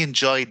really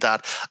enjoyed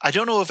that. I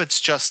don't know if it's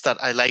just that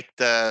I like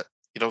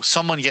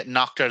someone getting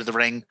knocked out of the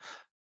ring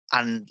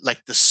and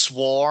like the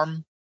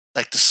swarm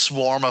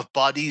of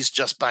bodies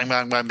just bang,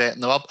 bang, bang,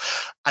 beating them up.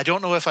 I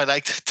don't know if I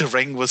liked that the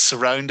ring was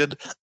surrounded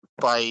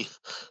by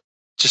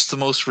just the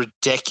most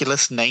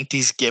ridiculous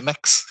 90s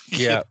gimmicks.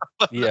 Yeah.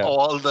 Yeah.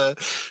 All the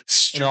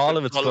in all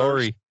of its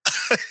glory.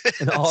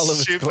 In all of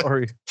its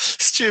glory.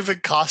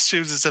 Stupid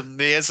costumes is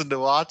amazing to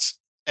watch.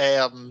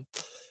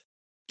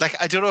 Like,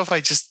 I don't know if I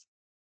just,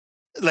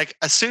 like,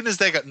 as soon as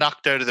they got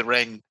knocked out of the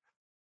ring,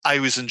 I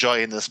was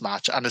enjoying this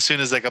match. And as soon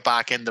as they got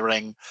back in the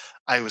ring,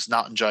 I was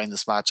not enjoying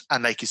this match.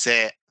 And like you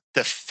say,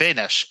 the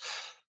finish,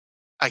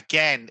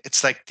 again,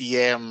 it's like the,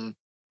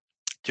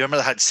 do you remember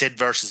they had Sid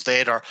versus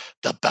Vader,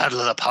 the Battle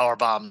of the Power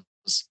Bombs?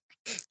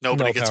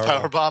 Nobody gets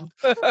power bombed.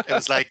 It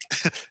was like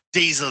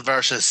Diesel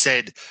versus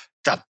Sid,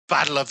 the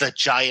Battle of the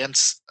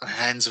Giants. It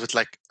ends with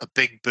like a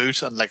big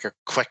boot and like a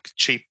quick,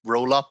 cheap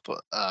roll up.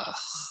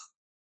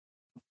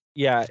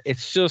 Yeah,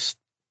 it's just,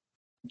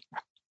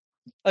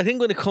 I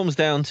think when it comes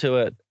down to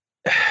it,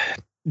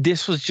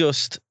 this was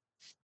just,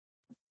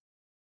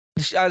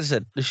 as I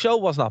said, the show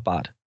was not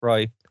bad,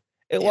 right?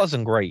 It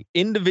wasn't great.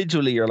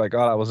 Individually, you're like,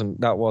 oh,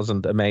 that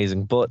wasn't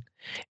amazing. But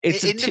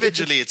it's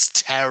it's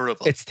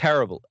terrible. It's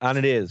terrible, and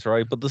it is,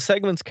 right? But the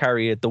segments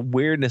carry it, the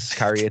weirdness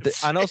carry it,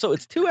 and also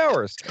it's 2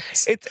 hours.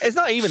 It's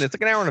not even. It's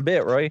like an hour and a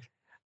bit, right?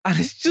 And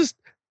it's just,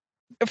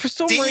 for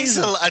some reason,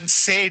 Diesel and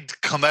Sid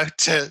come out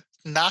to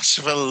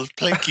Nashville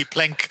Plinky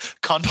Plink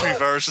country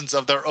versions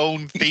of their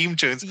own theme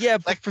tunes. Yeah,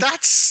 like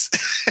that's.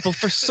 But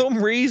for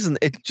some reason,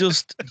 it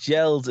just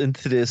gels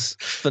into this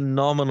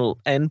phenomenal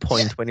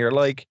endpoint when you're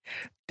like,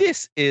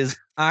 this is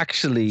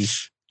actually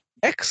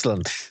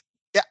excellent.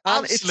 Yeah,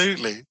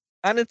 absolutely.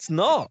 And it's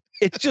not.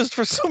 It's just,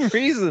 for some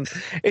reason,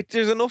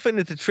 there's enough in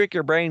it to trick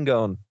your brain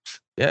going,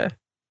 yeah.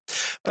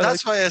 But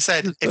that's why I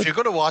said, if you're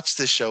going to watch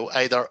this show,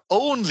 either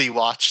only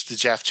watch the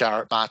Jeff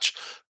Jarrett match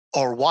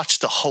or watch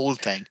the whole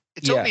thing.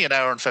 It's only an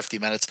hour and 50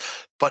 minutes.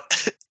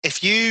 But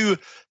if you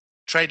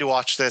try to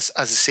watch this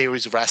as a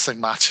series of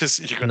wrestling matches,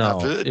 you're going to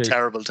have a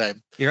terrible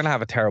time. You're going to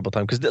have a terrible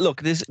time. Because,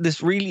 look,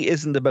 this really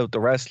isn't about the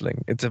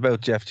wrestling. It's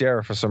about Jeff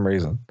Jarrett for some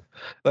reason.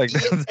 Like,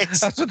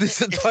 that's what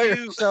this entire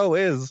show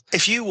is.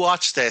 If you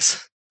watch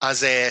this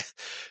as a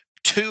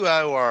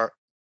 2-hour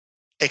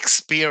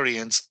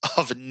experience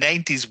of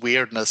 90s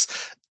weirdness,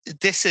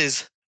 this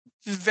is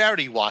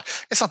very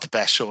it's not the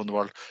best show in the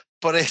world,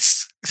 but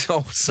it's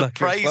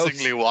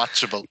surprisingly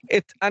watchable.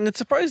 It's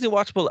surprisingly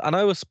watchable, and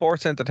I was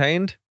sports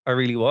entertained. I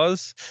really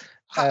was.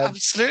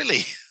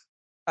 Absolutely.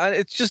 And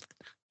it's just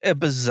a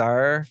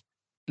bizarre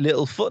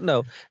little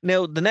footnote.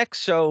 Now, the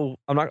next show,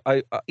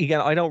 I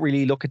don't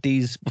really look at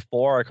these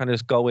before. I kind of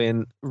just go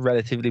in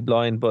relatively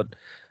blind, but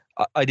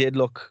I did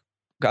look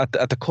at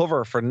the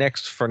cover for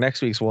next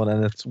week's one,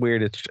 and it's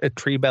weird. It's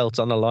 3 belts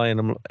on the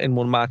line in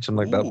one match. I'm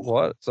like, that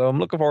what? So I'm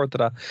looking forward to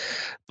that.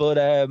 But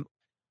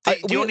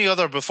the only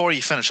other, before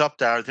you finish up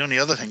there, the only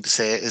other thing to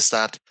say is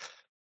that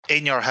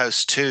In Your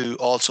House 2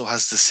 also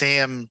has the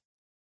same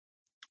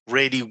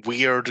really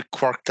weird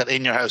quirk that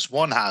In Your House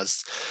 1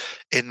 has,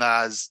 in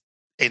that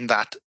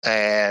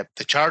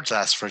the charge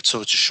lasts for it,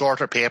 so it's a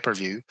shorter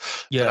pay-per-view.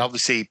 Yeah. But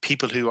obviously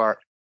people who are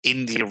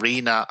in the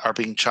arena are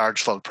being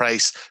charged full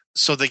price,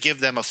 so they give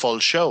them a full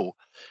show.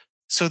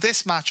 So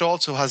this match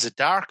also has a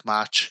dark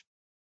match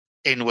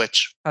in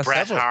which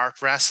Bret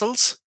Hart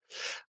wrestles,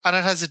 and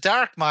it has a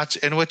dark match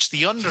in which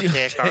The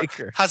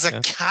Undertaker has a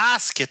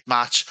casket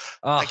match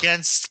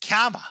against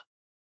Kama.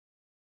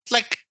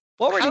 Like,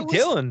 what were they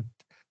doing?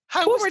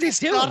 How were they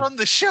not on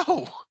the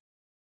show?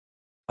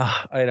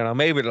 I don't know.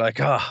 Maybe they're like,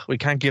 we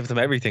can't give them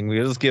everything.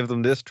 We'll just give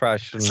them this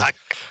trash. It's like,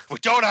 we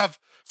don't have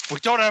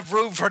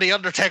room for the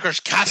Undertaker's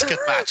casket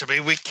match. I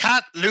mean, we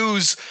can't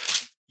lose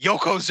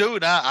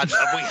Yokozuna, and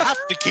we have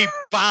to keep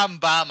Bam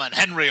Bam and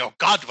Henry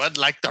O'Godwin.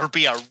 Like, there'll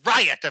be a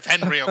riot if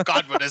Henry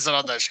O'Godwin isn't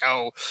on the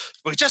show.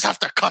 We just have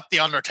to cut the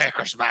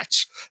Undertaker's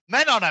match.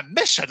 Men on a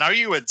mission? Are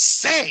you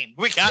insane?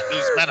 We can't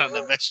lose Men on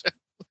a mission.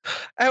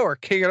 Our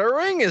King of the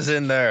Ring is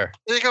in there.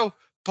 There you go.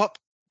 But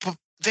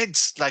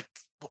Vince, like,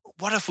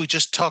 what if we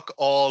just took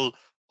all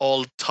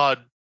Todd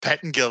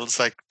Pettingill's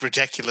like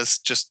ridiculous,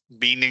 just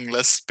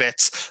meaningless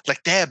bits?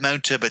 Like, they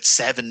amount to about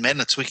 7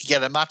 minutes. We could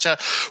get a match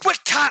out. We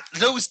can't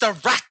lose the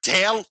rat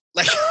tail.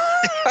 Like,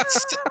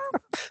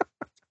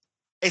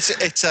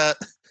 it's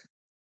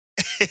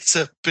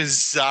a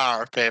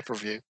bizarre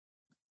pay-per-view.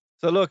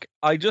 So look,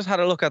 I just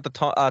had a look at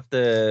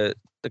the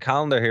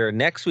calendar here.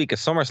 Next week is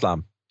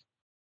SummerSlam.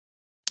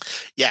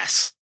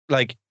 Yes,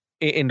 like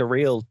in the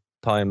real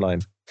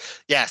timeline.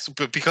 Yes,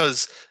 but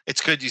because it's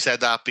good you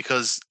said that,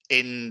 because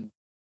in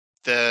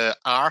the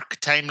ARC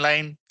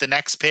timeline, the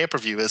next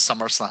pay-per-view is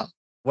SummerSlam.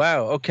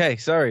 Wow. Okay.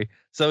 Sorry.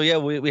 So yeah,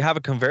 we have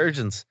a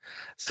convergence.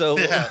 So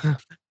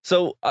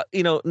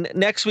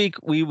next week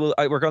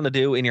we're going to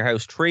do In Your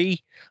House 3.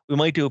 We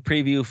might do a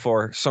preview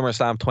for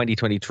SummerSlam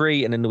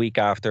 2023, and then the week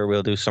after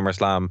we'll do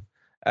SummerSlam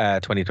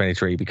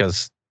 2023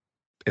 because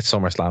it's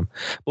SummerSlam.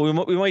 But we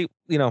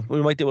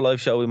might do a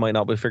live show. We might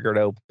not. We'll figure it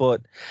out.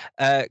 But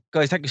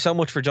guys, thank you so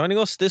much for joining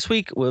us this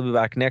week. We'll be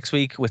back next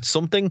week with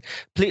something.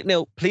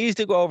 Please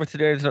do go over to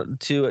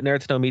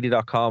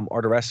nerdtoknowmedia.com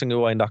or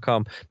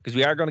thewrestlingrewind.com, because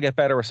we are going to get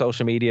better with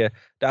social media.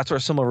 That's where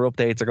some of our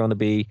updates are going to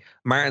be.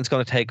 Martin's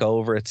going to take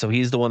over it, so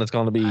he's the one that's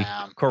going to be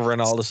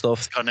covering all the stuff.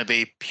 It's going to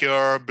be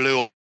pure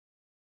blue.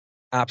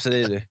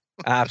 Absolutely.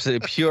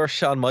 Absolutely pure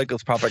Shawn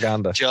Michaels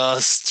propaganda.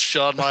 Just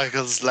Shawn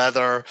Michaels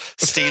leather,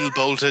 steel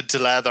bolted to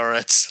leather.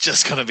 It's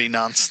just going to be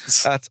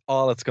nonsense. That's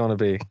all it's going to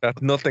be. That's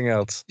nothing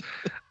else.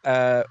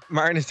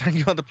 Martin, is there anything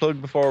you want to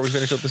plug before we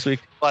finish up this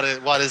week? What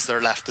is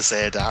there left to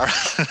say, Darragh?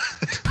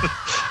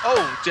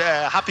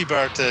 Happy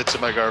birthday to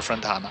my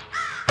girlfriend Hannah.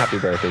 Happy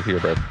birthday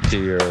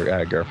to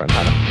your girlfriend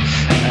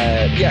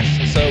Hannah.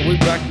 Yes, so we'll be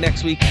back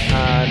next week,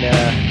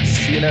 and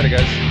see you later,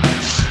 guys.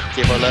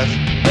 Keep our love.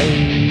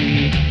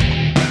 Bye.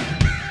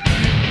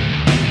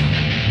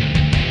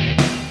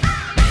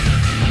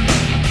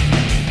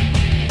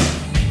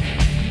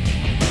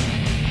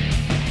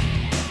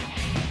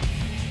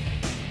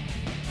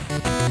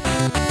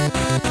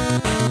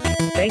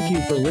 Thank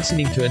you for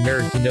listening to a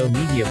Nerd to Know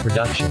Media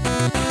production.